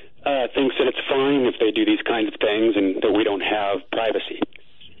thinks that it's fine if they do these kinds of things and that we don't have privacy.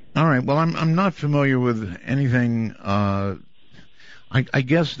 All right. Well, I'm not familiar with anything. I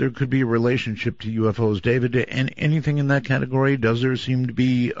guess there could be a relationship to UFOs, David. And anything in that category? Does there seem to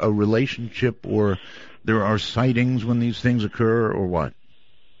be a relationship, or there are sightings when these things occur, or what?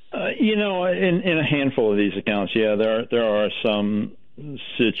 In a handful of these accounts, there are some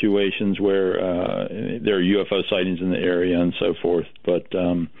situations where there are UFO sightings in the area and so forth. But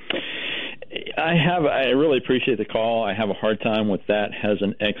I really appreciate the call. I have a hard time with that as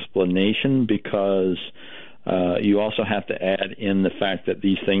an explanation because you also have to add in the fact that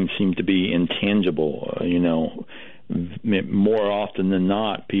these things seem to be intangible. More often than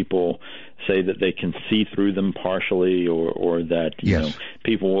not, people say that they can see through them partially, or that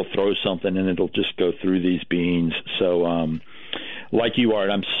people will throw something and it'll just go through these beings. So, like you, Art,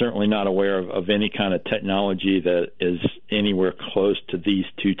 I'm certainly not aware of any kind of technology that is anywhere close to these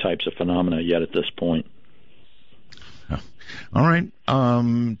two types of phenomena yet at this point. All right,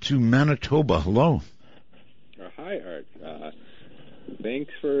 to Manitoba. Hello. Hi, Art.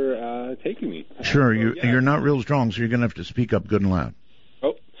 Thanks for taking me. Sure, you're not real strong, so you're going to have to speak up good and loud.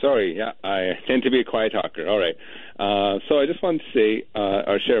 Oh, sorry. Yeah, I tend to be a quiet talker. All right. So I just wanted to say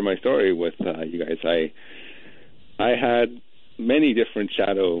or share my story with you guys. I had many different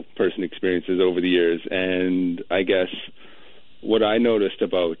shadow person experiences over the years, and I guess what I noticed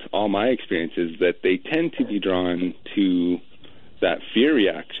about all my experiences that they tend to be drawn to that fear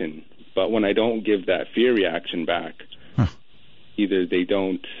reaction. But when I don't give that fear reaction back, either they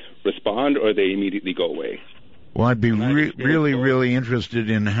don't respond or they immediately go away. Well, I'd be really interested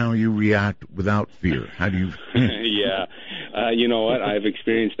in how you react without fear. How do you... Yeah. You know what? I've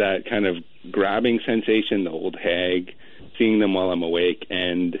experienced that kind of grabbing sensation, the old hag, seeing them while I'm awake,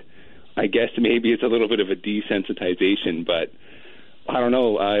 and I guess maybe it's a little bit of a desensitization, but I don't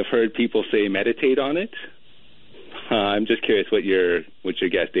know. I've heard people say meditate on it. I'm just curious what your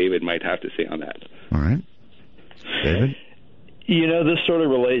guest David might have to say on that. All right. David? This sort of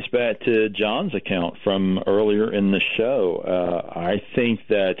relates back to John's account from earlier in the show. I think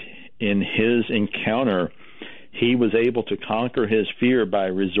that in his encounter, he was able to conquer his fear by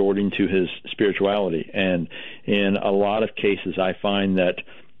resorting to his spirituality. And in a lot of cases, I find that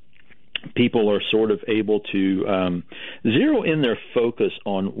people are sort of able to zero in their focus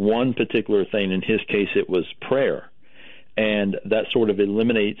on one particular thing. In his case, it was prayer. And that sort of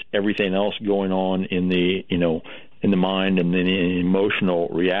eliminates everything else going on in the, in the mind and then in emotional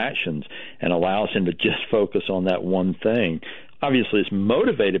reactions, and allows him to just focus on that one thing. Obviously, it's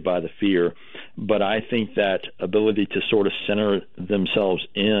motivated by the fear, but I think that ability to sort of center themselves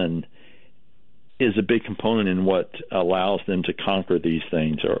in is a big component in what allows them to conquer these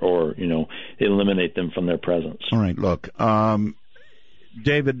things or eliminate them from their presence. All right, look,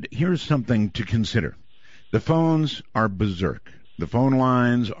 David, here's something to consider. The phones are berserk. The phone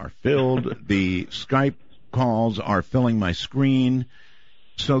lines are filled. The Skype calls are filling my screen.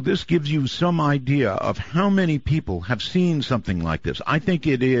 So this gives you some idea of how many people have seen something like this. I think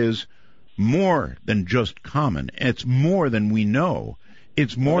it is more than just common. It's more than we know.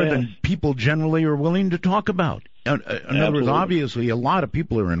 It's more than people generally are willing to talk about. In other words, obviously, a lot of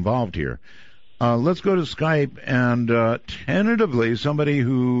people are involved here. Let's go to Skype, and tentatively, somebody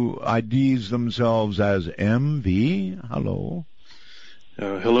who IDs themselves as MV. Hello.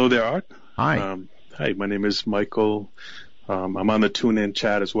 Hello there, Art. Hi. Hi, my name is Michael. I'm on the TuneIn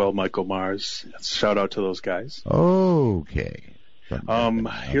chat as well, Michael Mars. Shout out to those guys. Okay.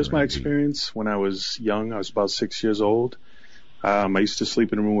 Here's my experience when I was young. I was about 6 years old. I used to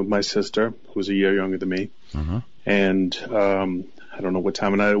sleep in a room with my sister, who was a year younger than me. And I don't know what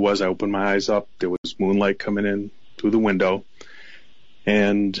time of night it was. I opened my eyes up. There was moonlight coming in through the window.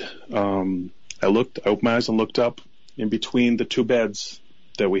 And I opened my eyes and looked up. In between the two beds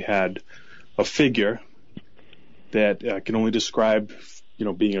that we had, a figure that I can only describe,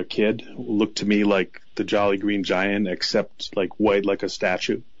 being a kid, looked to me like the Jolly Green Giant, except like white, like a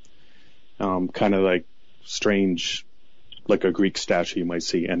statue. Kind of like strange, like a Greek statue you might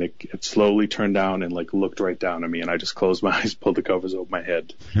see. And it slowly turned down and like looked right down at me. And I just closed my eyes, pulled the covers over my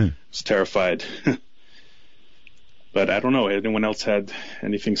head. I was terrified. But I don't know. Anyone else had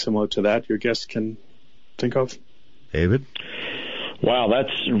anything similar to that your guest can think of? David? Wow,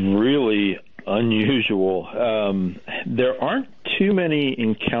 that's really unusual. There aren't too many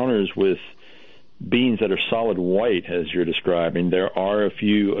encounters with beings that are solid white, as you're describing. There are a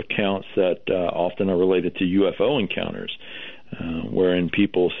few accounts that often are related to UFO encounters, wherein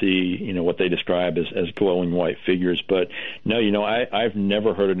people see, what they describe as glowing white figures. But no, I've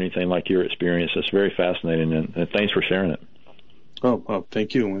never heard anything like your experience. It's very fascinating, and thanks for sharing it. Oh,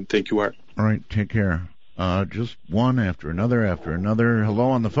 thank you, and thank you, Art. All right, take care. Just one after another after another.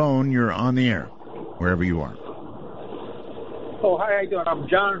 Hello on the phone. You're on the air, wherever you are. Oh, hi, how you doing? I'm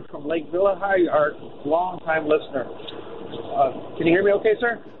John from Lake Villa. Hi, Art, long-time listener. Can you hear me okay,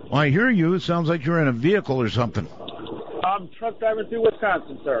 sir? Well, I hear you. It sounds like you're in a vehicle or something. I'm truck driving through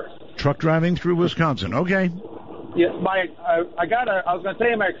Wisconsin, sir. Truck driving through Wisconsin. Okay. Yeah, I was going to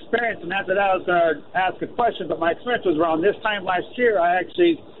tell you my experience, and after that I was going to ask a question, but my experience was around this time last year. I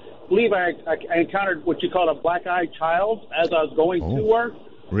actually believe I encountered what you call a black-eyed child as I was going to work.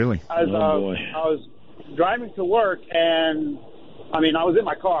 Really? I was driving to work, and I was in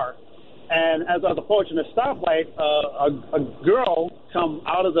my car, and as I was approaching the stoplight, a girl come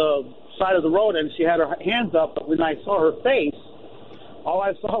out of the side of the road, and she had her hands up, but when I saw her face, all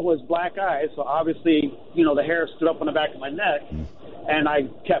I saw was black eyes, so obviously, the hair stood up on the back of my neck, and I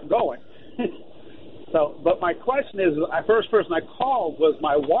kept going. But my question is, the first person I called was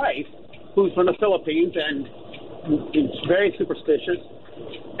my wife, who's from the Philippines, and is very superstitious.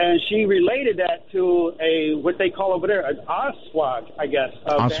 And she related that to what they call over there, an Aswang, I guess.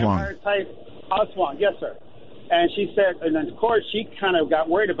 Vampire type. Aswang, yes, sir. And she said, and then of course she kind of got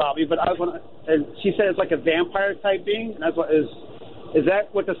worried about me, but and she said it's like a vampire type being. And that's what is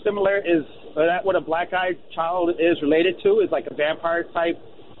that what the is that what a black-eyed child is related to? Is like a vampire type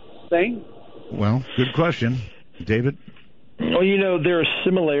thing? Well, good question. David? Well, there are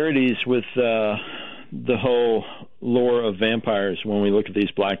similarities with the whole lore of vampires when we look at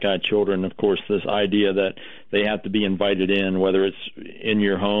these black-eyed children. Of course, this idea that they have to be invited in, whether it's in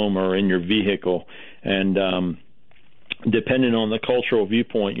your home or in your vehicle. And depending on the cultural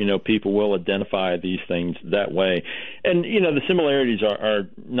viewpoint, people will identify these things that way. And, the similarities are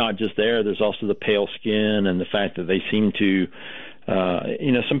not just there. There's also the pale skin and the fact that they seem to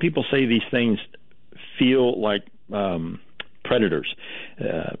some people say these things feel like predators.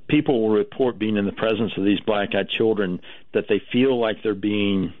 People will report being in the presence of these black-eyed children that they feel like they're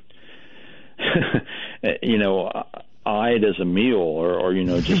being, eyed as a meal or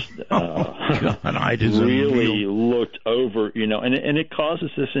just eyed as really a meal. Looked over, and it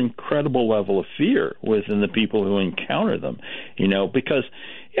causes this incredible level of fear within the people who encounter them, because,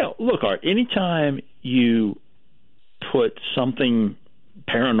 look, Art, anytime you put something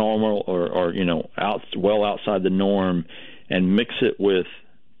paranormal or well outside the norm and mix it with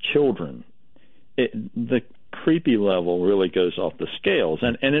children, the creepy level really goes off the scales,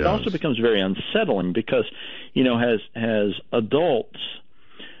 and it also becomes very unsettling because as adults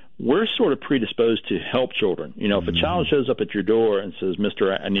we're sort of predisposed to help children. If a child shows up at your door and says,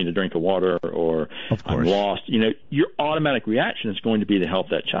 "Mister, I need a drink of water," or "I'm lost," your automatic reaction is going to be to help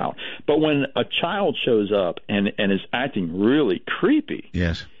that child. But when a child shows up and is acting really creepy,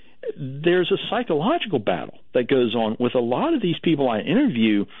 yes, there's a psychological battle that goes on with a lot of these people I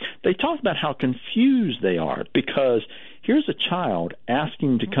interview. They talk about how confused they are because here's a child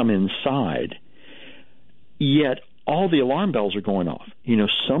asking to come inside, yet all the alarm bells are going off.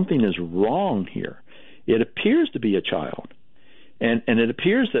 Something is wrong here. It appears to be a child, and it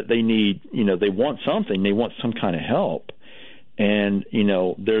appears that they need, they want something. They want some kind of help. And,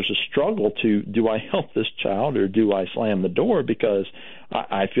 there's a struggle to, do I help this child or do I slam the door, because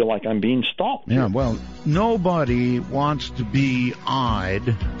I feel like I'm being stalked. Yeah, well, nobody wants to be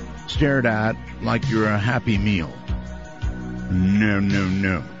stared at like you're a Happy Meal.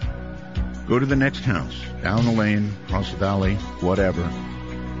 No. Go to the next house, down the lane, across the valley, whatever.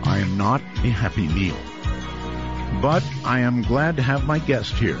 I am not a Happy Meal. But I am glad to have my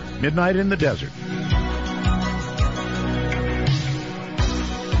guest here. Midnight in the Desert.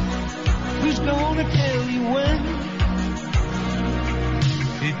 Who's gonna tell you when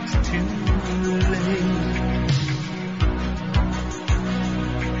it's too late?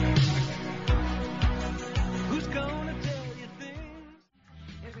 Who's gonna tell you things?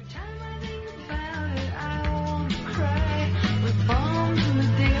 Every time I think about it, I wanna cry. With bombs and the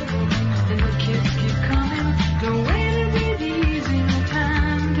devil, and the kids keep coming. No way to breathe easy, no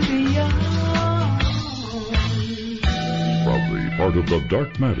time to be young. Proudly part of the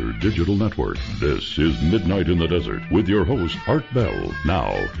Dark Matter Digital Network, this is Midnight in the Desert with your host, Art Bell.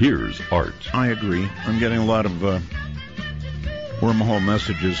 Now, here's Art. I agree. I'm getting a lot of wormhole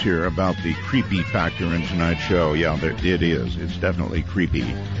messages here about the creepy factor in tonight's show. Yeah, it is. It's definitely creepy.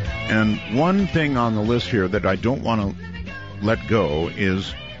 And one thing on the list here that I don't want to let go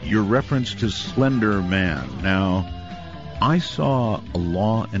is your reference to Slender Man. Now, I saw a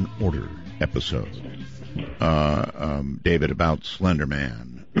Law and Order episode, David, about Slender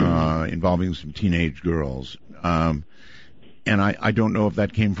Man, involving some teenage girls. And I don't know if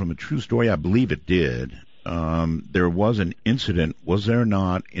that came from a true story. I believe it did. There was an incident, was there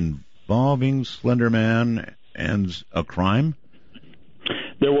not, involving Slender Man and a crime?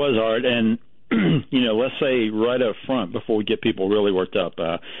 There was, Art, and let's say right up front, before we get people really worked up,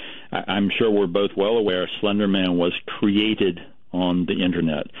 I'm sure we're both well aware Slender Man was created on the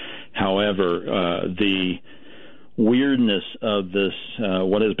internet. However, the weirdness of this,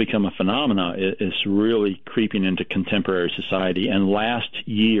 what has become a phenomenon, is really creeping into contemporary society. And last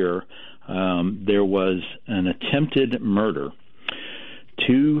year, there was an attempted murder.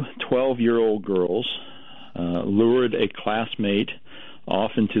 2 12-year-old girls lured a classmate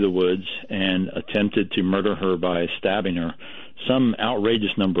off into the woods and attempted to murder her by stabbing her some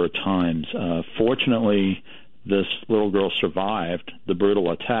outrageous number of times. Fortunately, this little girl survived the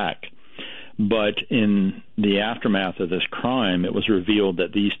brutal attack. But in the aftermath of this crime, it was revealed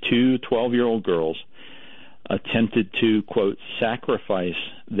that these 2 12-year-old girls attempted to, quote, sacrifice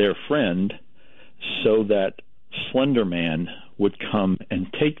their friend so that Slender Man would come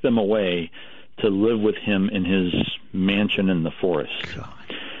and take them away to live with him in his mansion in the forest. God.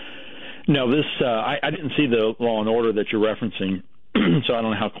 Now, this, I didn't see the Law and Order that you're referencing, so I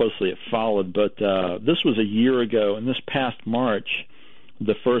don't know how closely it followed, but this was a year ago, and this past March,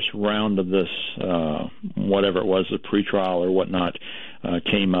 the first round of this, whatever it was, the pretrial or whatnot,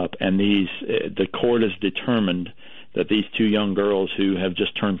 came up, and the court has determined that these 2 young girls who have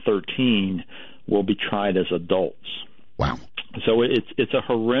just turned 13 will be tried as adults. Wow. So it's a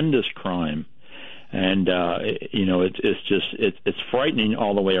horrendous crime. And, it's frightening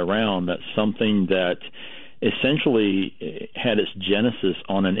all the way around that something that essentially had its genesis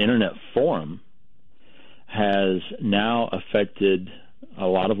on an internet forum has now affected a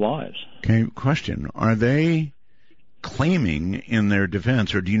lot of lives. Okay, question. Are they claiming in their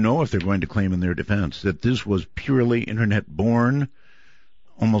defense, or do you know if they're going to claim in their defense, that this was purely internet-born,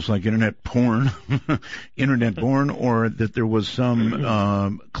 almost like internet porn, internet-born, or that there was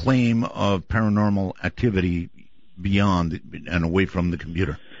some claim of paranormal activity beyond and away from the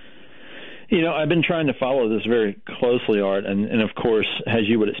computer? I've been trying to follow this very closely, Art, and of course, as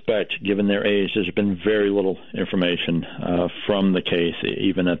you would expect, given their age, there's been very little information from the case,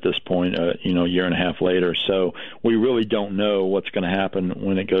 even at this point, a year and a half later. So we really don't know what's going to happen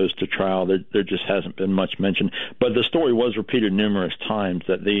when it goes to trial. There just hasn't been much mention. But the story was repeated numerous times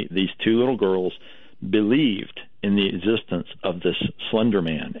that these 2 little girls believed in the existence of this Slender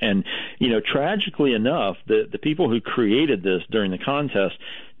Man. And, tragically enough, the people who created this during the contest,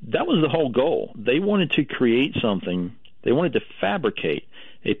 that was the whole goal. They wanted to create something. They wanted to fabricate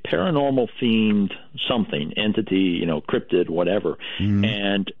a paranormal-themed something, entity, cryptid, whatever,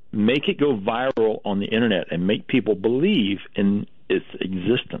 and make it go viral on the internet and make people believe in its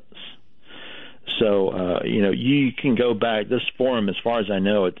existence. So, you can go back. This forum, as far as I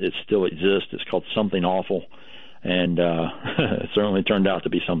know, it still exists. It's called Something Awful. And it certainly turned out to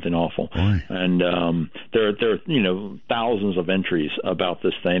be something awful. Boy. And there are thousands of entries about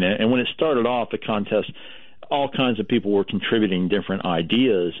this thing. And when it started off, the contest, all kinds of people were contributing different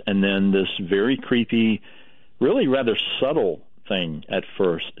ideas, and then this very creepy, really rather subtle thing at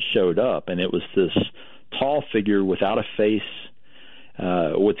first showed up, and it was this tall figure without a face,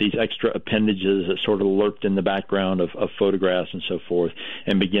 with these extra appendages that sort of lurked in the background of photographs and so forth,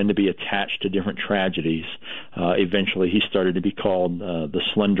 and began to be attached to different tragedies. Eventually, he started to be called the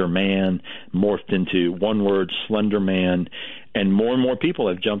Slender Man, morphed into one word, Slender Man, and more people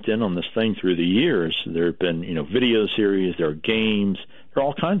have jumped in on this thing through the years. There have been, video series, there are games, there are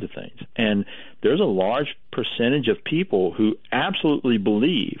all kinds of things. And there's a large percentage of people who absolutely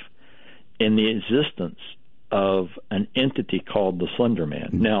believe in the existence of an entity called the Slender Man.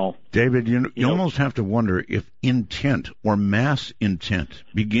 Now, David, you almost have to wonder if intent or mass intent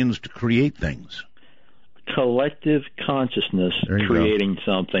begins to create things. Collective consciousness creating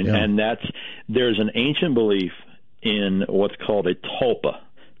something, and there's an ancient belief in what's called a tulpa.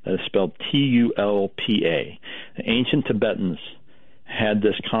 That is spelled Tulpa. The ancient Tibetans had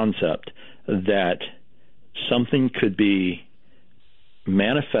this concept that something could be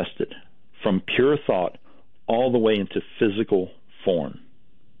manifested from pure thought all the way into physical form.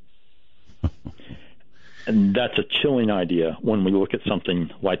 And that's a chilling idea when we look at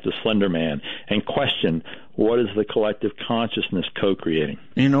something like the Slender Man and question, what is the collective consciousness co-creating?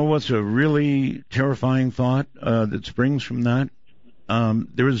 You know what's a really terrifying thought that springs from that?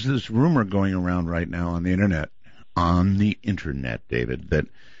 There is this rumor going around right now on the internet, David, that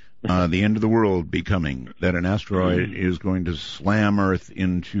the end of the world be coming, that an asteroid is going to slam Earth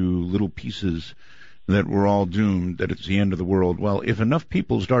into little pieces, that we're all doomed, that it's the end of the world. Well, if enough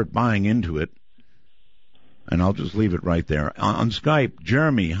people start buying into it, and I'll just leave it right there. On Skype,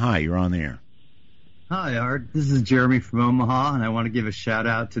 Jeremy, hi, you're on the air. Hi, Art. This is Jeremy from Omaha, and I want to give a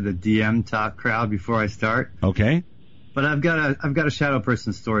shout-out to the DM Talk crowd before I start. Okay. But I've got a shadow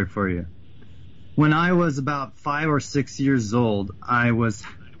person story for you. When I was about 5 or 6 years old, I was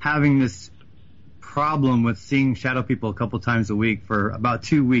having this problem with seeing shadow people a couple times a week for about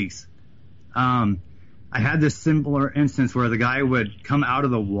 2 weeks. I had this similar instance where the guy would come out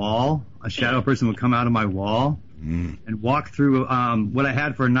of the wall, a shadow person would come out of my wall and walk through. What I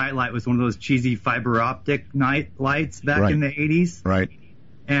had for a nightlight was one of those cheesy fiber optic night lights back in the 80s. Right.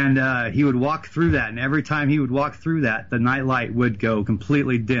 And he would walk through that, and every time he would walk through that, the night light would go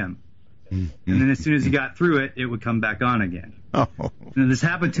completely dim. And then as soon as he got through it, it would come back on again. Oh. And this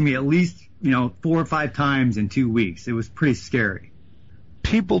happened to me at least, 4 or 5 times in 2 weeks. It was pretty scary.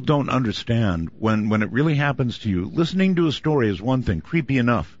 People don't understand when it really happens to you. Listening to a story is one thing, creepy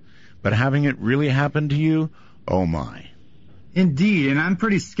enough, but having it really happen to you, oh my. Indeed, and I'm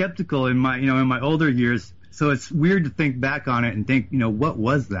pretty skeptical in my older years, so it's weird to think back on it and think, what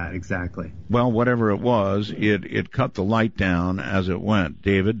was that exactly? Well, whatever it was, it cut the light down as it went.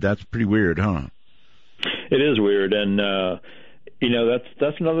 David, that's pretty weird, huh? It is weird, and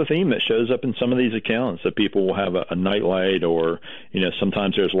that's another theme that shows up in some of these accounts, that people will have a night light, or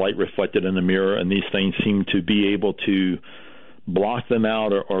sometimes there's light reflected in the mirror, and these things seem to be able to block them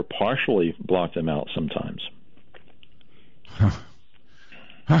out or partially block them out sometimes.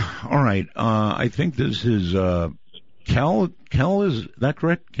 All right, I think this is Kel. Kel, is that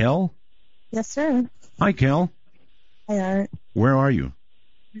correct? Kel? Yes, sir. Hi, Kel. Hi, Art. Where are you?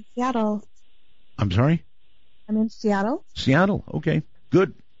 In Seattle. I'm sorry? I'm in Seattle. Seattle, okay.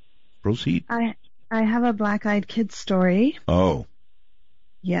 Good. Proceed. I have a black-eyed kid story. Oh.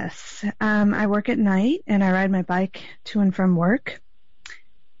 Yes. I work at night, and I ride my bike to and from work.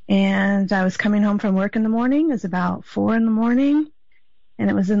 And I was coming home from work in the morning. It was about 4 in the morning, and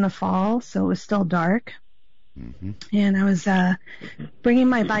it was in the fall, so it was still dark. Mm-hmm. And I was bringing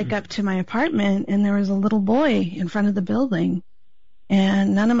my bike up to my apartment, and there was a little boy in front of the building.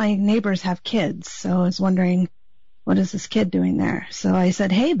 And none of my neighbors have kids, so I was wondering, what is this kid doing there? So I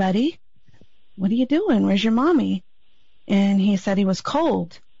said, hey, buddy, what are you doing? Where's your mommy? And he said he was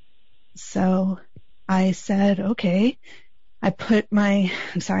cold. So I said, okay. I'm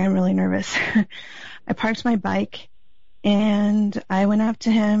sorry, I'm really nervous. I parked my bike, and I went up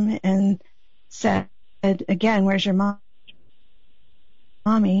to him and said, again, where's your mommy?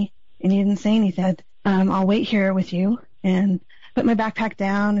 And he didn't say anything. I'll wait here with you. And put my backpack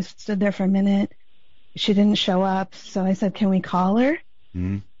down. I stood there for a minute. She didn't show up, so I said, can we call her?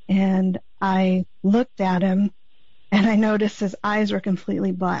 Mm-hmm. And I looked at him, and I noticed his eyes were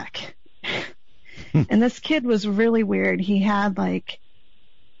completely black. And this kid was really weird. He had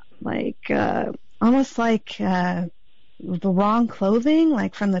almost like the wrong clothing,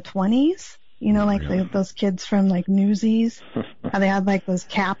 like from the 20s. Those kids from like Newsies, how they had like those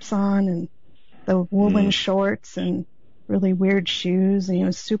caps on and the woolen shorts and really weird shoes, and he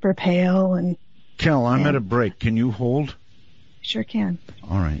was super pale, and Kel, I'm at a break. Can you hold? Sure can.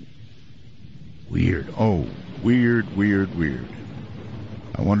 All right. Weird. Oh, weird.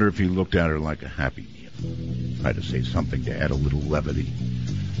 I wonder if he looked at her like a happy meal. Tried to say something to add a little levity.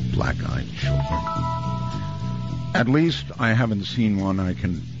 Black-eyed children. At least I haven't seen one. I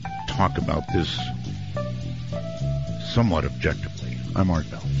can talk about this somewhat objectively. I'm Art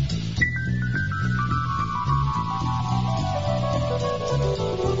Bell.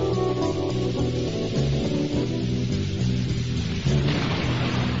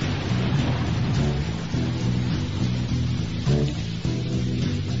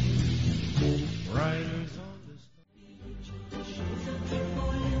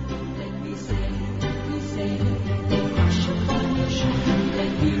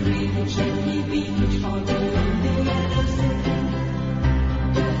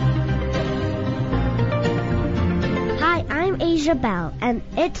 Bell, and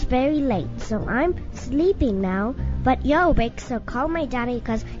it's very late, so I'm sleeping now. But you're awake, so call my daddy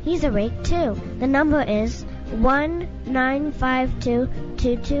because he's awake too. The number is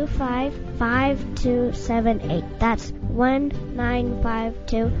 1-952-225-5278. That's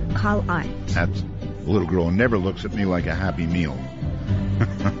 1952. Call Art. That's the little girl who never looks at me like a happy meal.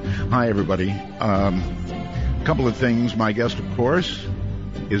 Hi, everybody. A couple of things. My guest, of course,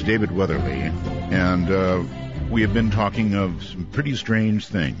 is David Weatherly, and we have been talking of some pretty strange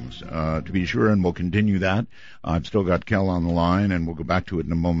things, to be sure, and we'll continue that. I've still got Kel on the line, and we'll go back to it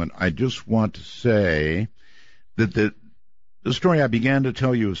in a moment. I just want to say that the story I began to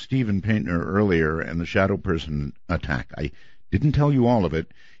tell you of Stephen Paintner earlier and the shadow person attack, I didn't tell you all of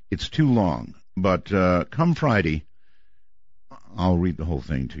it. It's too long. But come Friday, I'll read the whole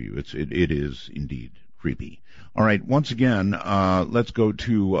thing to you. It is indeed creepy. All right, once again, let's go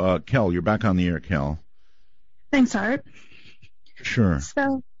to Kel. You're back on the air, Kel. Thanks, Art. Sure.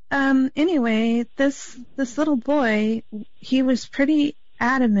 So, anyway, this little boy, he was pretty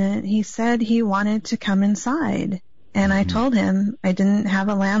adamant. He said he wanted to come inside. And I told him I didn't have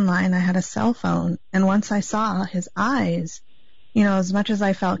a landline, I had a cell phone. And once I saw his eyes, you know, as much as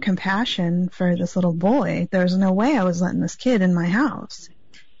I felt compassion for this little boy, there was no way I was letting this kid in my house.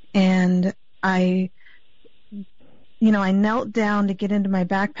 And I knelt down to get into my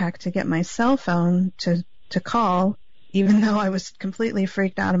backpack to get my cell phone to call, even though I was completely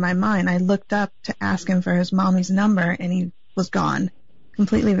freaked out of my mind. I looked up to ask him for his mommy's number, and he was gone,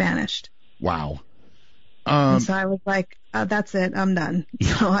 completely vanished. Wow. And so I was like, that's it, I'm done.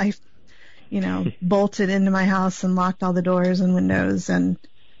 So I, bolted into my house and locked all the doors and windows, and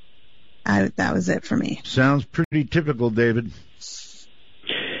that was it for me. Sounds pretty typical, David.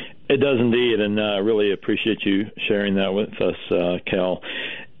 It does indeed, and I really appreciate you sharing that with us, Kel.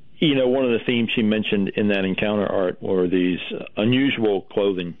 One of the themes she mentioned in that encounter, Art, were these unusual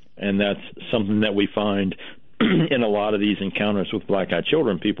clothing, and that's something that we find in a lot of these encounters with black-eyed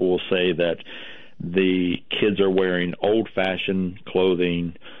children. People will say that the kids are wearing old-fashioned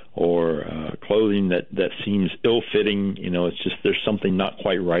clothing or clothing that seems ill-fitting. It's just there's something not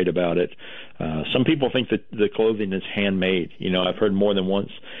quite right about it. Some people think that the clothing is handmade. I've heard more than once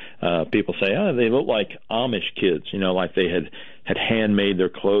people say, they look like Amish kids, like they had handmade their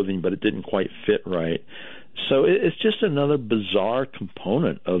clothing, but it didn't quite fit right. So it's just another bizarre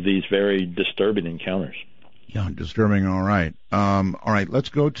component of these very disturbing encounters. Yeah, disturbing. All right. All right, let's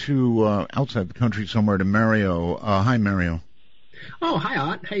go to outside the country somewhere to Mario. Hi, Mario. Oh, hi,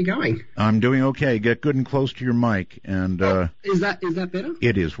 Art. How you going? I'm doing okay. Get good and close to your mic. And Is that better?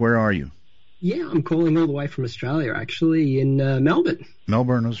 It is. Where are you? Yeah, I'm calling all the way from Australia, actually, in Melbourne.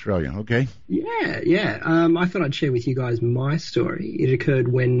 Melbourne, Australia. Okay. Yeah. I thought I'd share with you guys my story. It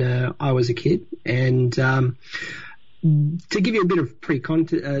occurred when I was a kid, and to give you a bit of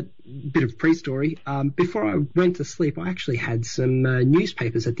pre-story, before I went to sleep, I actually had some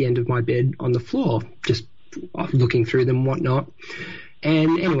newspapers at the end of my bed on the floor, just looking through them and whatnot.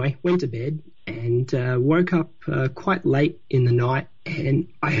 And anyway, went to bed and woke up quite late in the night, and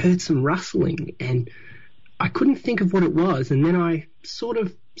I heard some rustling, and I couldn't think of what it was. And then I sort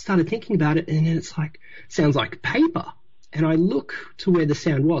of started thinking about it, and it's like, sounds like paper. And I look to where the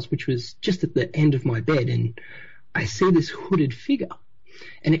sound was, which was just at the end of my bed, and I see this hooded figure.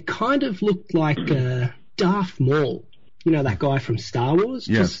 And it kind of looked like Darth Maul, that guy from Star Wars,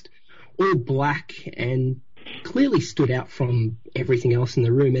 just all black and clearly stood out from everything else in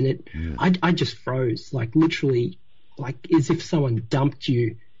the room. And I just froze, like literally, like as if someone dumped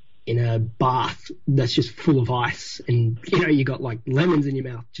you in a bath that's just full of ice, and you got like lemons in your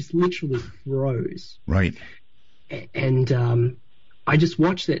mouth. Just literally froze. Right. And I just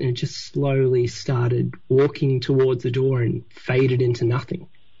watched it, and it just slowly started walking towards the door and faded into nothing.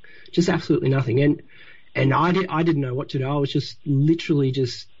 just absolutely nothing. And I didn't know what to do. I was just literally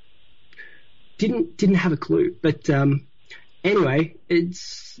just didn't have a clue. But anyway, it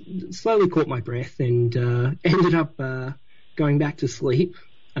slowly caught my breath and ended up going back to sleep.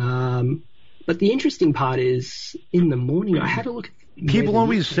 But the interesting part is, in the morning, I had a look at... People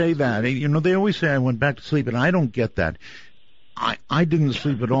always say that. You know, they always say I went back to sleep, and I don't get that. I didn't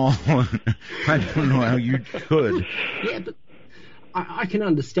sleep at all. I don't know how you could. Yeah, but I can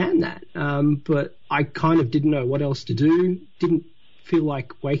understand that. But I kind of didn't know what else to do. Didn't feel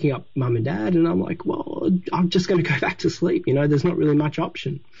like waking up mum and dad, and I'm like, well, I'm just going to go back to sleep. You know, there's not really much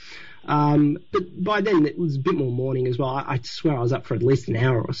option. But by then, it was a bit more morning as well. I swear I was up for at least an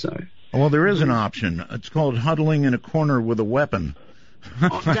hour or so. Well, there is an option. It's called huddling in a corner with a weapon.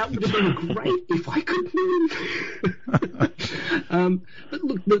 Oh, that would have been great if I could move. But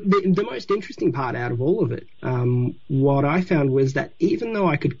look, the most interesting part out of all of it, what I found was that even though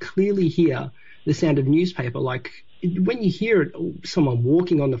I could clearly hear the sound of newspaper, like when you hear it, someone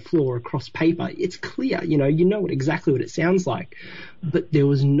walking on the floor across paper, it's clear, you know exactly what it sounds like. But there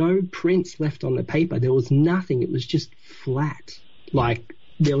was no prints left on the paper. There was nothing. It was just flat, like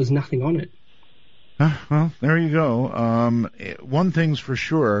there was nothing on it. Well, there you go. One thing's for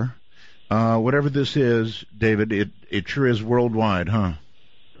sure, whatever this is, David, it sure is worldwide, huh?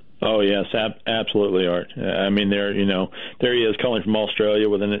 Oh yes, absolutely, Art. I mean, there he is calling from Australia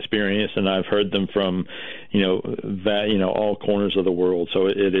with an experience, and I've heard them from, all corners of the world. So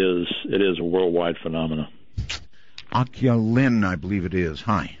it is a worldwide phenomenon. Akia Lin, I believe it is.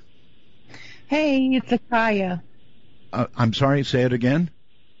 Hi. Hey, it's Akaya. I'm sorry, say it again.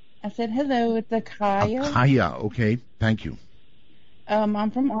 I said hello, it's Akaya. Akaya, okay, thank you. I'm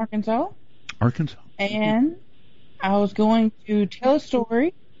from Arkansas. Arkansas. And I was going to tell a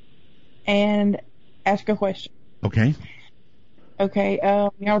story and ask a question. Okay. Okay,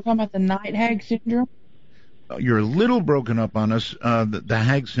 y'all were talking about the night hag syndrome? You're a little broken up on us, the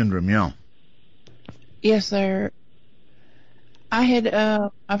hag syndrome, yeah. Yes, sir.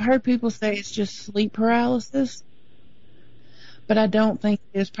 I've heard people say it's just sleep paralysis, but I don't think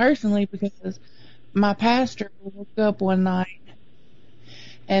it is personally, because my pastor woke up one night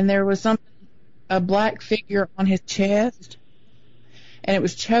and there was a black figure on his chest, and it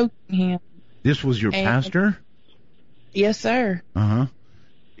was choking him. This was your pastor? Yes, sir. Uh-huh.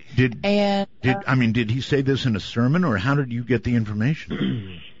 Did he say this in a sermon, or how did you get the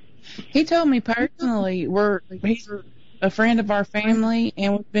information? He told me personally. He's a friend of our family,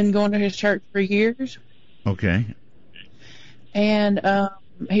 and we've been going to his church for years. Okay. And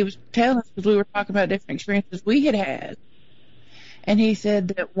he was telling us, because we were talking about different experiences we had had, and he said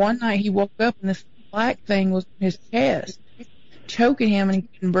that one night he woke up and this black thing was in his chest, choking him, and he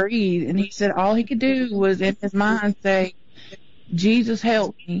couldn't breathe. And he said all he could do was in his mind say, "Jesus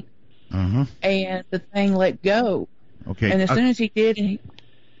help me," and the thing let go. Okay. And as soon as he did,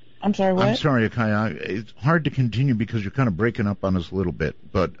 I'm sorry, what? I'm sorry, Akaya. It's hard to continue because you're kind of breaking up on us a little bit.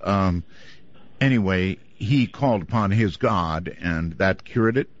 But anyway, he called upon his God, and that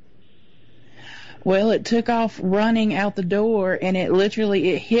cured it? Well, it took off running out the door, and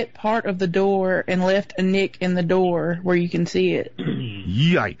it hit part of the door and left a nick in the door where you can see it.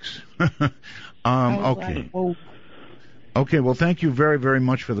 Yikes. Okay. Like, okay, well, thank you very, very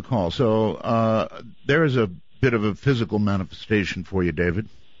much for the call. So there is a bit of a physical manifestation for you, David.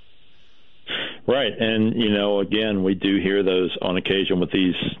 Right, and again, we do hear those on occasion with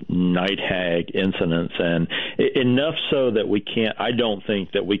these night hag incidents, and enough so that I don't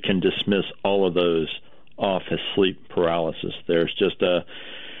think that we can dismiss all of those off as sleep paralysis. There's just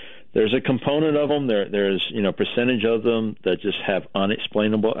there's a component of them. There's percentage of them that just have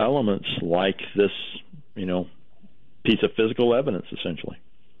unexplainable elements, like this piece of physical evidence, essentially.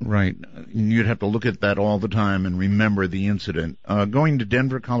 Right. You'd have to look at that all the time and remember the incident. Going to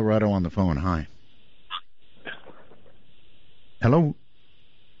Denver, Colorado on the phone. Hi. Hello.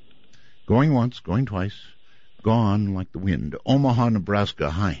 Going once, going twice. Gone like the wind. Omaha,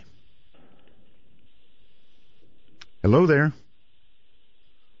 Nebraska. Hi. Hello there.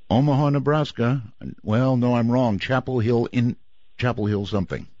 Omaha, Nebraska. Well, no, I'm wrong. Chapel Hill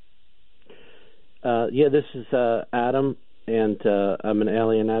something. Yeah, this is Adam. And I'm an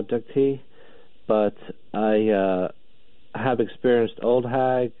alien abductee, but I have experienced old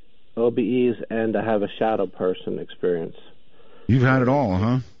hag, OBEs, and I have a shadow person experience. You've had it all,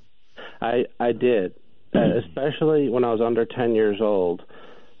 huh? I did, especially when I was under 10 years old.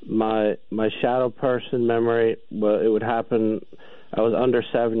 My shadow person memory, well, it would happen. I was under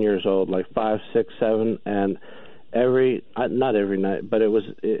 7 years old, like 5, 6, 7, and not every night, but it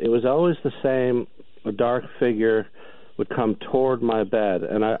was always the same, a dark figure would come toward my bed,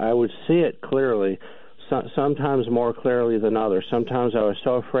 and I would see it clearly, sometimes more clearly than others. Sometimes I was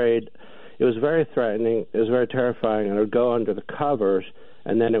so afraid. It was very threatening. It was very terrifying, and I would go under the covers,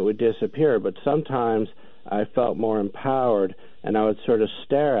 and then it would disappear. But sometimes I felt more empowered, and I would sort of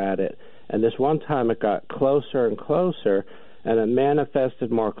stare at it. And this one time it got closer and closer, and it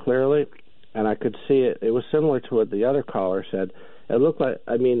manifested more clearly, and I could see it. It was similar to what the other caller said. It looked like,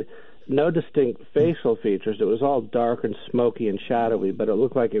 no distinct facial features. It was all dark and smoky and shadowy, but it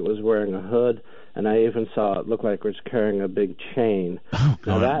looked like it was wearing a hood, and I even saw it look like it was carrying a big chain. Oh,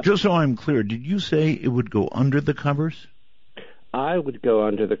 God. Just so I'm clear, did you say it would go under the covers? I would go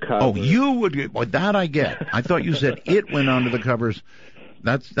under the covers. Oh, you would. Well, that I get. I thought you said it went under the covers.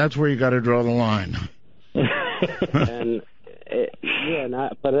 That's where you got to draw the line. And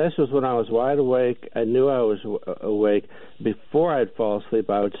but this was when I was wide awake. I knew I was awake. Before I'd fall asleep,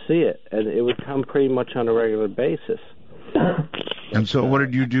 I would see it, and it would come pretty much on a regular basis. And so what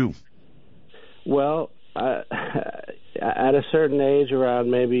did you do? Well, at a certain age,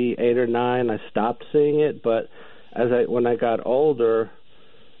 around maybe 8 or 9, I stopped seeing it, but when I got older,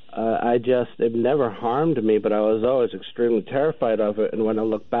 it never harmed me, but I was always extremely terrified of it. And when I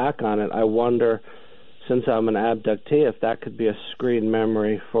look back on it, I wonder, since I'm an abductee, if that could be a screen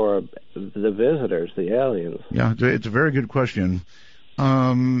memory for the visitors, the aliens. Yeah, it's a very good question.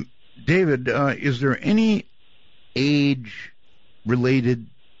 David, is there any age-related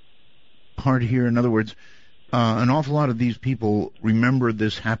part here? In other words, an awful lot of these people remember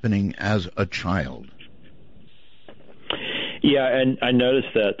this happening as a child. Yeah, and I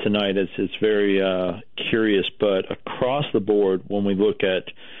noticed that tonight. It's very curious, but across the board, when we look at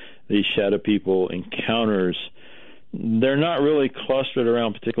these shadow people encounters, they're not really clustered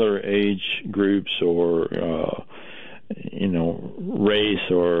around particular age groups or race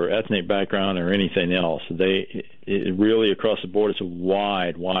or ethnic background or anything else. It really across the board, it's a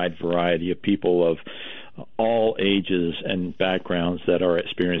wide variety of people of all ages and backgrounds that are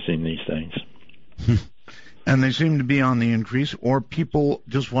experiencing these things. And they seem to be on the increase, or people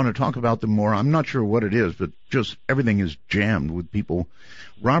just want to talk about them more. I'm not sure what it is, but just everything is jammed with people.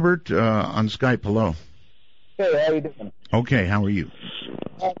 Robert, on Skype, hello. Hey, how you doing? Okay, how are you?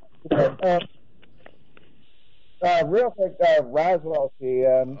 Real quick, Roswell,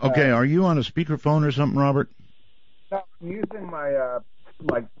 okay, are you on a speakerphone or something, Robert? No, I'm using my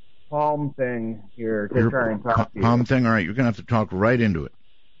palm thing here to try and talk to you. Palm thing? All right, you're going to have to talk right into it.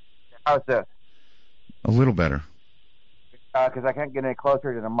 How's this? A little better. Because I can't get any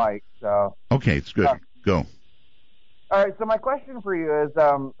closer to the mic, so... Okay, it's good. Go. All right, so my question for you is,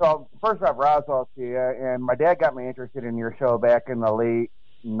 so first off, Roswell to you, and my dad got me interested in your show back in the late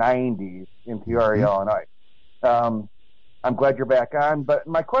 90s in Peoria, Illinois. I'm glad you're back on, but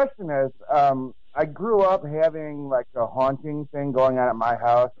my question is, I grew up having like a haunting thing going on at my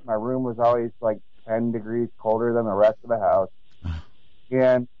house. My room was always like 10 degrees colder than the rest of the house.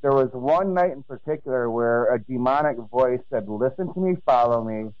 And there was one night in particular where a demonic voice said, "Listen to me, follow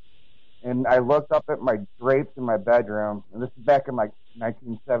me." And I looked up at my drapes in my bedroom, and this is back in like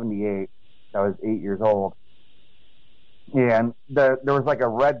 1978. I was 8 years old. And there was like a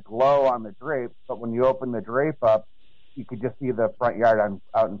red glow on the drapes, but when you open the drape up, you could just see the front yard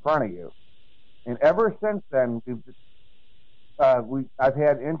out in front of you. And ever since then, I've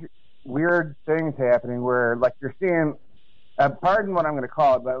had weird things happening where, like, you're seeing, pardon what I'm going to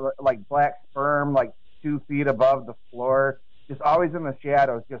call it, but like black sperm, like 2 feet above the floor, just always in the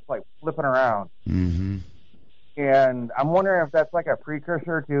shadows, just like flipping around. Mm-hmm. And I'm wondering if that's like a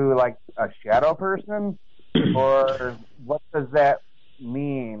precursor to like a shadow person, or what does that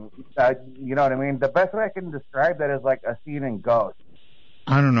mean? You know what I mean? The best way I can describe that is like a scene in Ghost.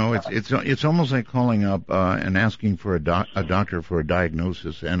 I don't know. It's almost like calling up and asking for a doctor for a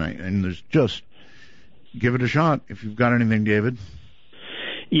diagnosis, and there's just give it a shot if you've got anything, David.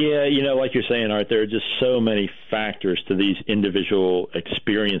 Yeah, like you're saying, Art, there are just so many factors to these individual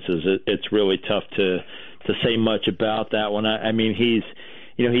experiences. It's really tough to say much about that one. I mean, he's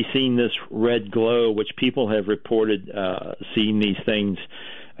seen this red glow, which people have reported seeing these things,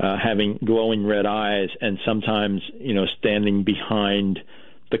 having glowing red eyes, and sometimes, standing behind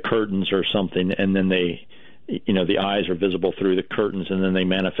the curtains or something, and then they, the eyes are visible through the curtains, and then they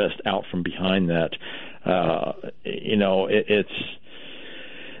manifest out from behind that.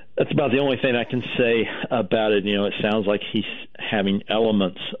 That's about the only thing I can say about it. It sounds like he's having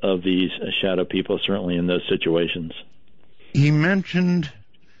elements of these shadow people, certainly in those situations. He mentioned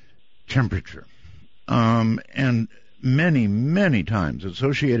temperature, and many, many times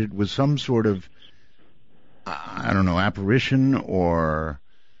associated with some sort of, I don't know, apparition or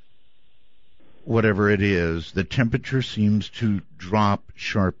whatever it is, the temperature seems to drop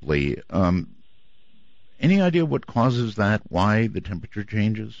sharply. Any idea what causes that? Why the temperature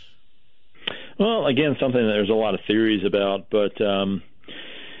changes? Well, again, something that there's a lot of theories about, but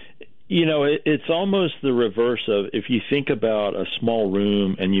it's almost the reverse of, if you think about a small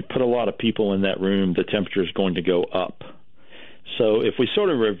room and you put a lot of people in that room, the temperature is going to go up. So if we sort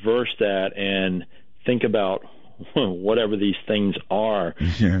of reverse that and think about whatever these things are,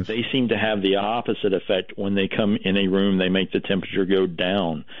 yes, they seem to have the opposite effect. When they come in a room, they make the temperature go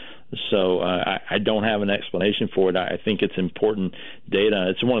down. So I don't have an explanation for it. I think it's important data.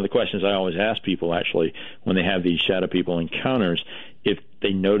 It's one of the questions I always ask people, actually, when they have these shadow people encounters, if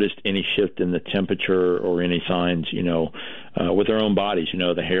they noticed any shift in the temperature or any signs, with their own bodies,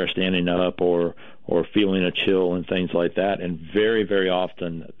 the hair standing up or feeling a chill and things like that. And very, very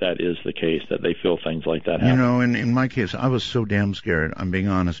often that is the case, that they feel things like that happen. In my case, I was so damn scared, I'm being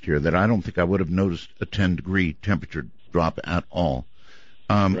honest here, that I don't think I would have noticed a 10-degree temperature drop at all.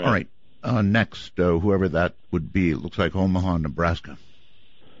 Right. All right. Next, whoever that would be, it looks like Omaha, Nebraska.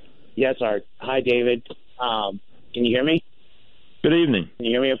 Yes, Art. Hi, David. Can you hear me? Good evening. Can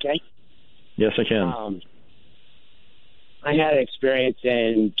you hear me okay? Yes, I can. I had an experience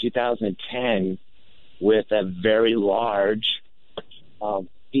in 2010 with a very large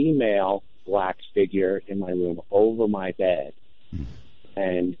female black figure in my room over my bed.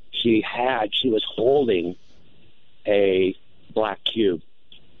 And she was holding a black cube.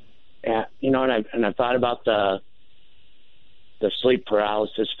 And I thought about the sleep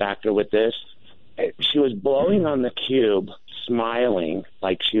paralysis factor with this. She was blowing on the cube, smiling,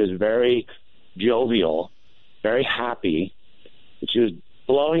 like she was very jovial, very happy. And she was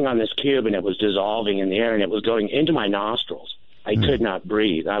blowing on this cube, and it was dissolving in the air, and it was going into my nostrils. I could not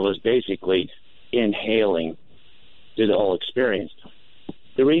breathe. I was basically inhaling through the whole experience.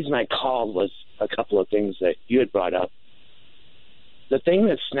 The reason I called was a couple of things that you had brought up. The thing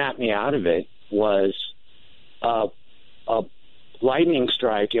that snapped me out of it was a lightning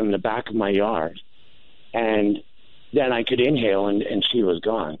strike in the back of my yard, and then I could inhale, and she was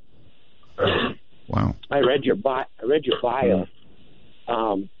gone. Wow! I read your bio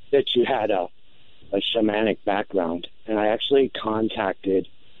that you had a shamanic background, and I actually contacted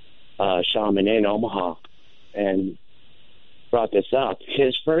a shaman in Omaha and brought this up.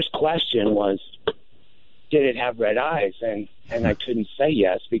 His first question was, did it have red eyes? And I couldn't say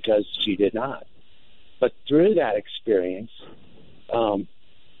yes because she did not. But through that experience,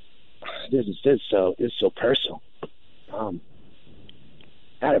 this is so personal. I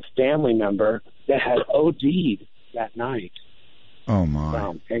had a family member that had OD'd that night. Oh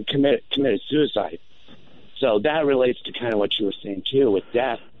my! And committed suicide. So that relates to kind of what you were saying too with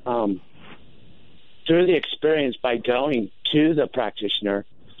death. Through the experience, by going to the practitioner,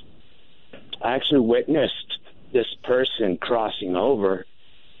 I actually witnessed this person crossing over.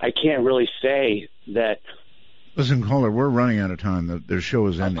 I can't really say that. Listen, caller, we're running out of time. The show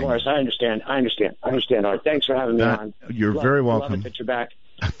is ending. Of course, I understand, Art. Thanks for having me on. You're very welcome. Love it that you're back.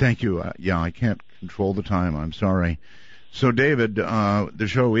 Thank you. I can't control the time. I'm sorry. So, David, the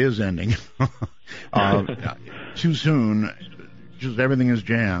show is ending. Too soon. Just everything is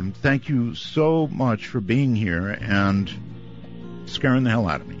jammed. Thank you so much for being here and scaring the hell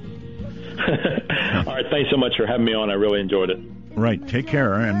out of me. All right, thanks so much for having me on. I really enjoyed it. Right, take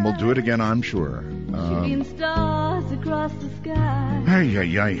care, and we'll do it again, I'm sure. Stars across the sky.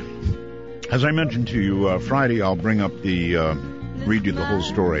 As I mentioned to you, Friday I'll bring up read you the whole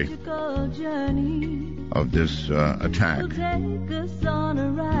story of this attack.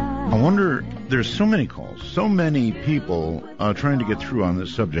 I wonder, there's so many calls, so many people trying to get through on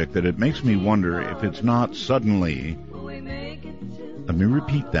this subject that it makes me wonder if it's not suddenly, let me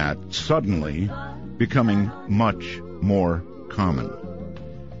repeat that, suddenly becoming much more common.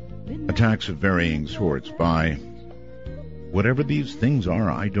 Attacks of varying sorts by whatever these things are,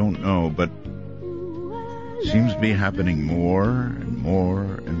 I don't know, but seems to be happening more and more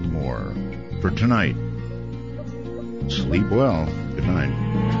and more. For tonight, sleep well. Good night.